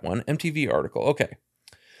skip that one. MTV article. Okay.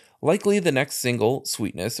 Likely the next single,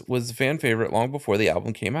 Sweetness, was a fan favorite long before the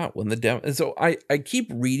album came out. When the demo, so I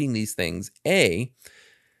keep reading these things.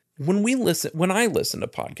 When I listen to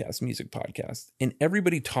podcasts, music podcasts, and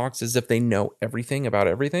everybody talks as if they know everything about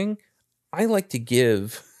everything, I like to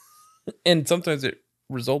give, and sometimes it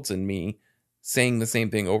results in me saying the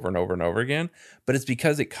same thing over and over and over again, but it's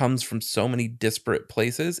because it comes from so many disparate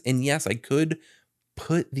places. And yes, I could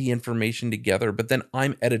put the information together, but then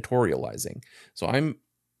I'm editorializing. So I'm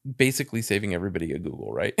basically saving everybody a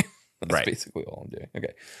Google, right? That's Right. basically all I'm doing.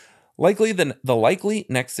 Okay. Likely the likely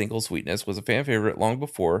next single, Sweetness, was a fan favorite long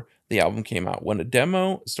before the album came out. When a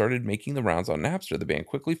demo started making the rounds on Napster, the band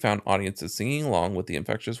quickly found audiences singing along with the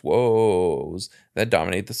infectious woes that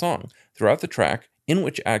dominate the song. Throughout the track, in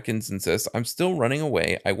which Atkins insists, "I'm still running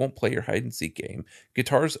away, I won't play your hide-and-seek game,"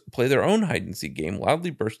 guitars play their own hide-and-seek game, loudly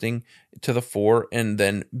bursting to the fore and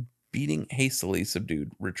then beating hastily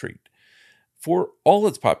subdued retreat. For all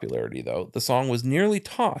its popularity, though, the song was nearly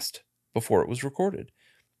tossed before it was recorded.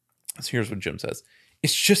 So here's what Jim says.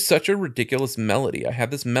 "It's just such a ridiculous melody. I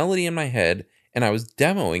had this melody in my head and I was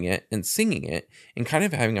demoing it and singing it and kind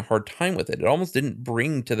of having a hard time with it. It almost didn't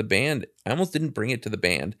bring to the band. I almost didn't bring it to the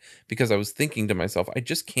band because I was thinking to myself, I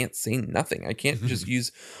just can't say nothing. I can't just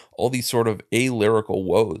use all these sort of alyrical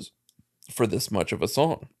woes for this much of a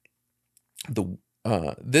song."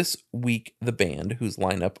 This week, the band, whose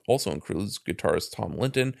lineup also includes guitarist Tom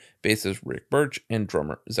Linton, bassist Rick Birch, and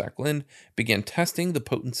drummer Zach Lind, began testing the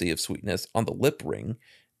potency of Sweetness on the lip ring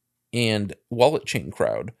and wallet chain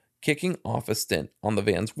crowd, kicking off a stint on the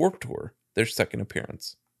band's Warped Tour, their second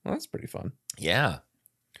appearance. Well, that's pretty fun. Yeah.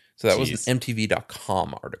 So that was an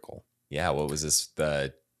MTV.com article. Yeah, what was this?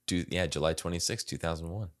 July 26,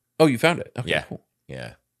 2001. Oh, you found it? Okay, Yeah. cool.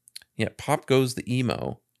 Yeah. Yeah, Pop Goes the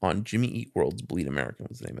Emo on Jimmy Eat World's Bleed American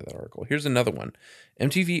was the name of that article. Here's another one.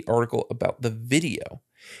 MTV article about the video.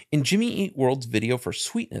 In Jimmy Eat World's video for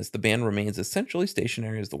Sweetness, the band remains essentially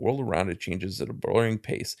stationary as the world around it changes at a blurring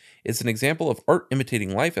pace. It's an example of art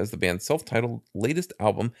imitating life, as the band's self-titled latest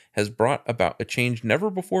album has brought about a change never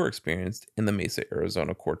before experienced in the Mesa,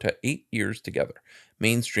 Arizona quartet 8 years together.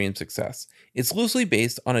 Mainstream success. It's loosely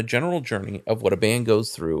based on a general journey of what a band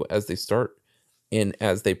goes through as they start and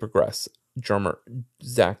as they progress, drummer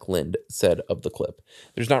Zach Lind said of the clip.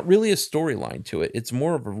 There's not really a storyline to it. It's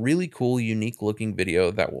more of a really cool, unique looking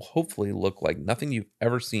video that will hopefully look like nothing you've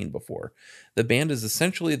ever seen before. The band is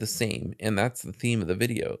essentially the same, and that's the theme of the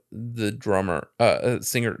video, the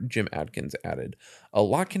singer Jim Adkins added. A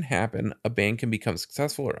lot can happen. A band can become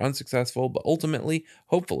successful or unsuccessful, but ultimately,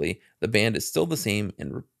 hopefully, the band is still the same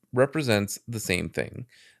and represents the same thing.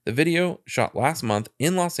 The video, shot last month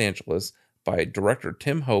in Los Angeles by director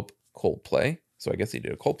Tim Hope, Coldplay, so I guess he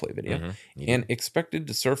did a Coldplay video, and expected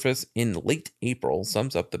to surface in late April,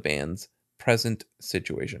 sums up the band's present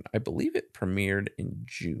situation. I believe it premiered in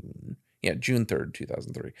June. Yeah, June 3rd,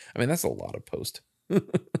 2003. I mean, that's a lot of post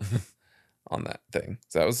on that thing.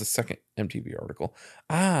 So that was the second MTV article.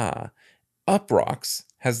 Uprocks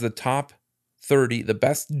has the top 30, the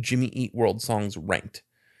best Jimmy Eat World songs ranked.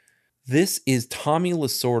 This is Tommy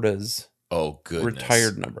Lasorda's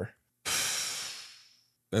retired number.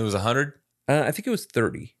 It was 100? I think it was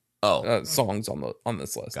 30. Songs on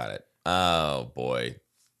this list. Got it. Oh boy.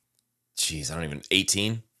 Jeez, I don't even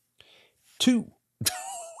 18? 2.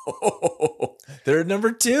 They're at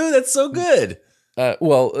number 2. That's so good.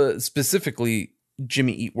 Specifically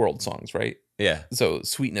Jimmy Eat World songs, right? Yeah. So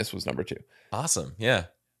Sweetness was number 2. Awesome. Yeah.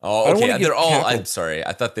 Oh, okay. They're all. I'm sorry.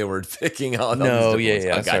 I thought they were picking on. No, all these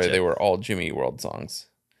yeah. gotcha. Sorry, they were all Jimmy Eat World songs.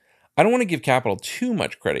 I don't want to give Capitol too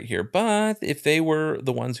much credit here, but if they were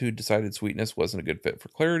the ones who decided Sweetness wasn't a good fit for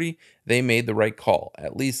Clarity, they made the right call.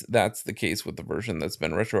 At least that's the case with the version that's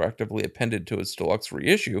been retroactively appended to its deluxe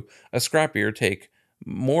reissue, a scrappier take,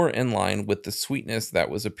 more in line with the Sweetness that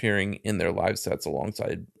was appearing in their live sets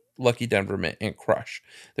alongside Lucky Denverman and Crush.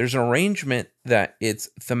 There's an arrangement that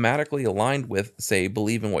it's thematically aligned with, say,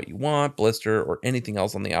 Believe in What You Want, Blister, or anything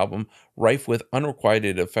else on the album, rife with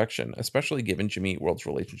unrequited affection, especially given Jimmy Eat World's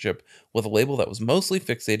relationship with a label that was mostly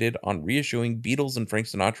fixated on reissuing Beatles and Frank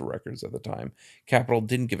Sinatra records at the time. Capitol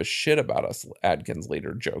didn't give a shit about us, Adkins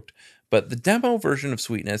later joked. But the demo version of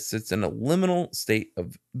Sweetness sits in a liminal state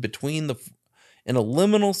between the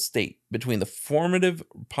formative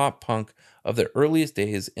pop punk of their earliest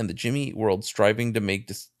days and the Jimmy Eat World striving to make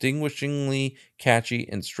distinguishingly catchy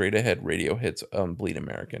and straight-ahead radio hits on Bleed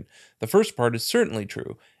American. The first part is certainly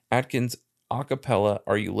true. Atkins' a cappella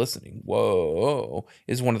Are You Listening? Whoa,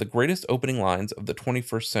 is one of the greatest opening lines of the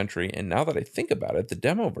 21st century, and now that I think about it, the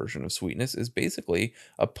demo version of Sweetness is basically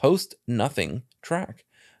a post-nothing track.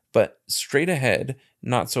 But straight ahead,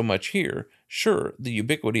 not so much here. Sure, the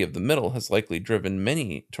ubiquity of the middle has likely driven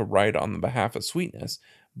many to write on the behalf of sweetness,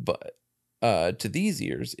 but to these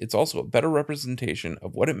ears, it's also a better representation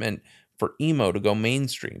of what it meant for emo to go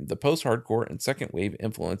mainstream. The post-hardcore and second wave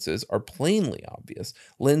influences are plainly obvious.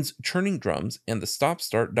 Lynn's churning drums and the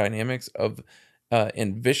stop-start dynamics of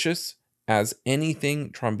and vicious as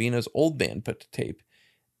anything Trombina's old band put to tape.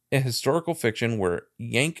 A historical fiction where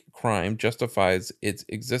Yank crime justifies its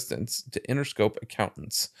existence to Interscope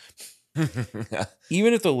accountants.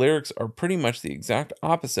 Even if the lyrics are pretty much the exact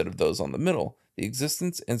opposite of those on the middle, the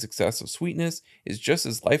existence and success of sweetness is just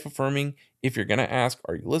as life-affirming. If you're going to ask,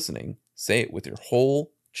 are you listening? Say it with your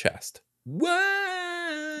whole chest. Whoa!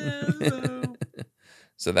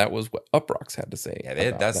 So that was what Uprocks had to say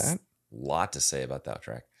about that's that. a lot to say about that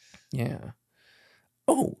track. Yeah.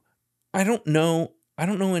 Oh, I don't know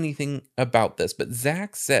anything about this, but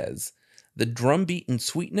Zach says the drum beat in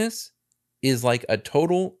Sweetness is like a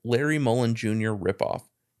total Larry Mullen Jr. ripoff.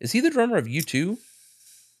 Is he the drummer of U2?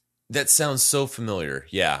 That sounds so familiar.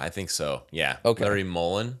 Yeah, I think so. Yeah. Okay. Larry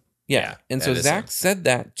Mullen. Yeah. And so that is Zach him. said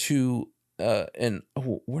that to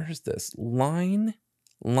where is this? Line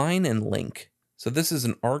and Link. So this is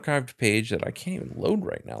an archived page that I can't even load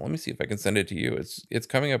right now. Let me see if I can send it to you. It's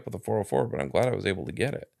coming up with a 404, but I'm glad I was able to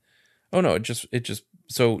get it. Oh no, it just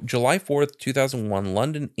so July 4th, 2001,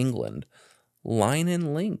 London, England. Line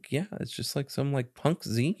and Link. Yeah, it's just like some like punk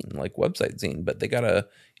zine, like website zine, but they got a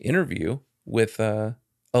interview with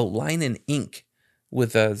Line and Ink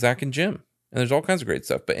with Zach and Jim. And there's all kinds of great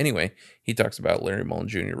stuff. But anyway, he talks about Larry Mullen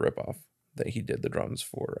Jr. ripoff that he did the drums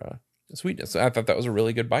for Sweetness. So I thought that was a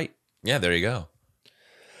really good bite. Yeah, there you go.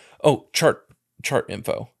 Oh, chart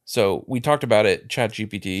info. So we talked about it,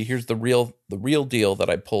 ChatGPT. Here's the real deal that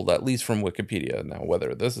I pulled, at least from Wikipedia. Now,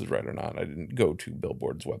 whether this is right or not, I didn't go to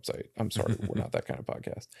Billboard's website. I'm sorry, we're not that kind of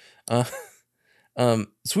podcast.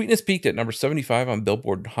 Sweetness peaked at number 75 on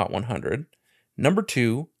Billboard Hot 100, number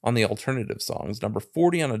 2 on the alternative songs, number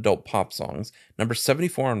 40 on adult pop songs, number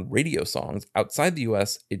 74 on radio songs. Outside the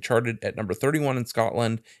US, it charted at number 31 in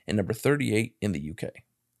Scotland and number 38 in the UK.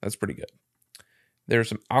 That's pretty good. There are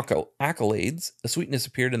some accolades. Sweetness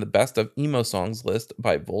appeared in the Best of Emo Songs list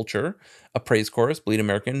by Vulture. A Praise Chorus, Bleed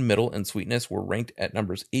American, Middle, and Sweetness were ranked at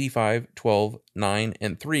numbers 85, 12, 9,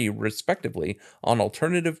 and 3, respectively, on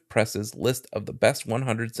Alternative Press's list of the best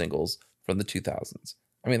 100 singles from the 2000s.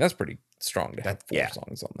 I mean, that's pretty strong to have 4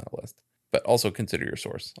 songs on that list. But also consider your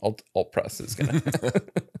source. Alt Press is going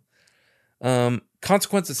to...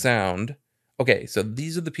 Consequence of Sound. Okay, so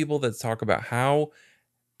these are the people that talk about how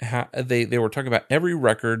they were talking about every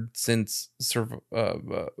record since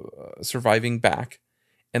Surviving Back,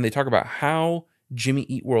 and they talk about how Jimmy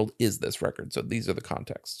Eat World is this record. So these are the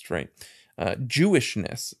contexts, right?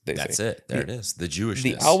 Jewishness, That's it. There it is. The Jewishness.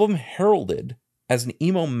 The album heralded as an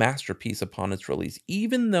emo masterpiece upon its release,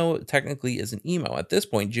 even though it technically isn't emo. At this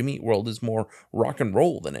point, Jimmy Eat World is more rock and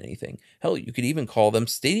roll than anything. Hell, you could even call them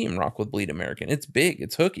stadium rock with Bleed American. It's big,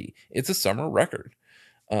 it's hooky, it's a summer record.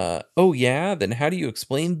 Oh yeah, then how do you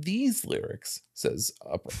explain these lyrics? Says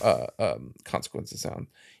Consequence of Sound.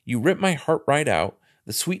 You rip my heart right out.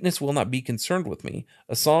 The sweetness will not be concerned with me.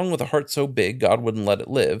 A song with a heart so big, God wouldn't let it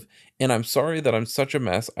live. And I'm sorry that I'm such a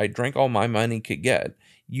mess. I drank all my money could get.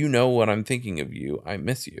 You know what I'm thinking of you. I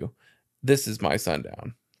miss you. This is my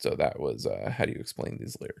sundown. So that was how do you explain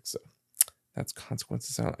these lyrics? So that's Consequence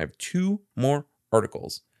of Sound. I have 2 more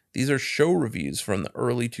articles. These are show reviews from the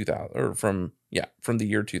early 2000, or from the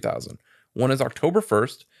year 2000. One is October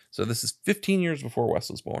 1st, so this is 15 years before Wes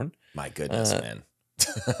was born. My goodness, man.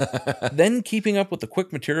 Then keeping up with the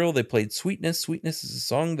quick material, they played Sweetness. Sweetness is a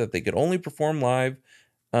song that they could only perform live,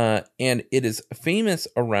 and it is famous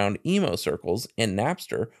around emo circles and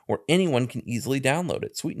Napster, where anyone can easily download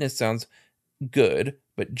it. Sweetness sounds good,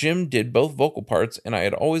 but Jim did both vocal parts, and I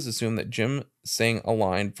had always assumed that Jim sang a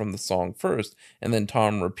line from the song first, and then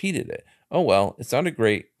Tom repeated it. Oh well, it sounded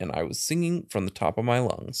great, and I was singing from the top of my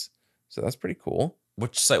lungs. So that's pretty cool.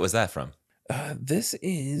 Which site was that from? This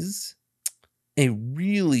is a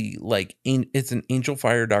really, it's an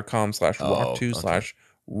angelfire.com/rock2/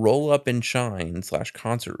 roll up and shine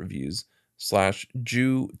 /concert reviews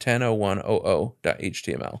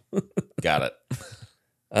 /Jew100100.html. Got it.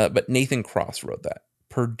 But Nathan Cross wrote that.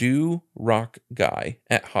 Purdue Rock Guy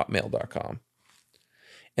at hotmail.com.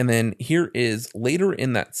 And then here is later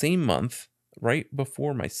in that same month, right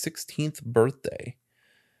before my 16th birthday.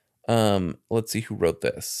 Let's see who wrote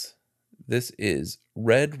this. This is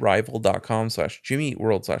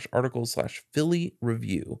redrival.com/JimmyEatWorld/articles/Philly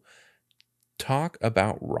review. Talk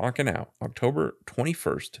about rocking out. October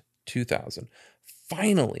 21st, 2000.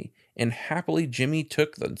 Finally, and happily Jimmy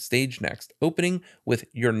took the stage next. Opening with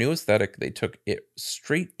Your New Aesthetic, they took it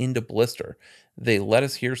straight into Blister. They let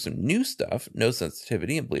us hear some new stuff, No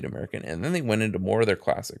Sensitivity and Bleed American, and then they went into more of their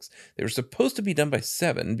classics. They were supposed to be done by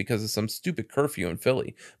 7 because of some stupid curfew in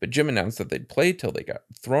Philly, but Jim announced that they'd play till they got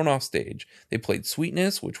thrown off stage. They played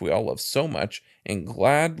Sweetness, which we all love so much, and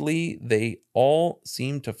gladly they all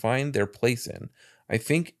seemed to find their place in. I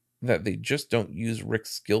think that they just don't use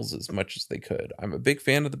Rick's skills as much as they could. I'm a big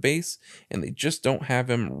fan of the bass, and they just don't have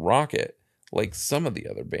him rock it like some of the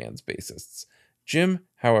other band's bassists. Jim,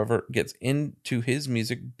 however, gets into his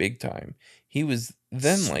music big time. He was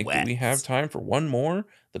then like, do we have time for one more?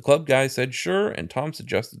 The club guy said sure, and Tom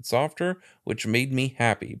suggested Softer, which made me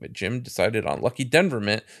happy, but Jim decided on Lucky Denver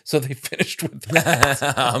Mint, so they finished with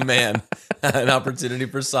that. Oh, man. An opportunity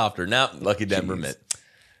for Softer. Now, Lucky Denver Mint.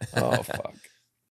 Oh, fuck.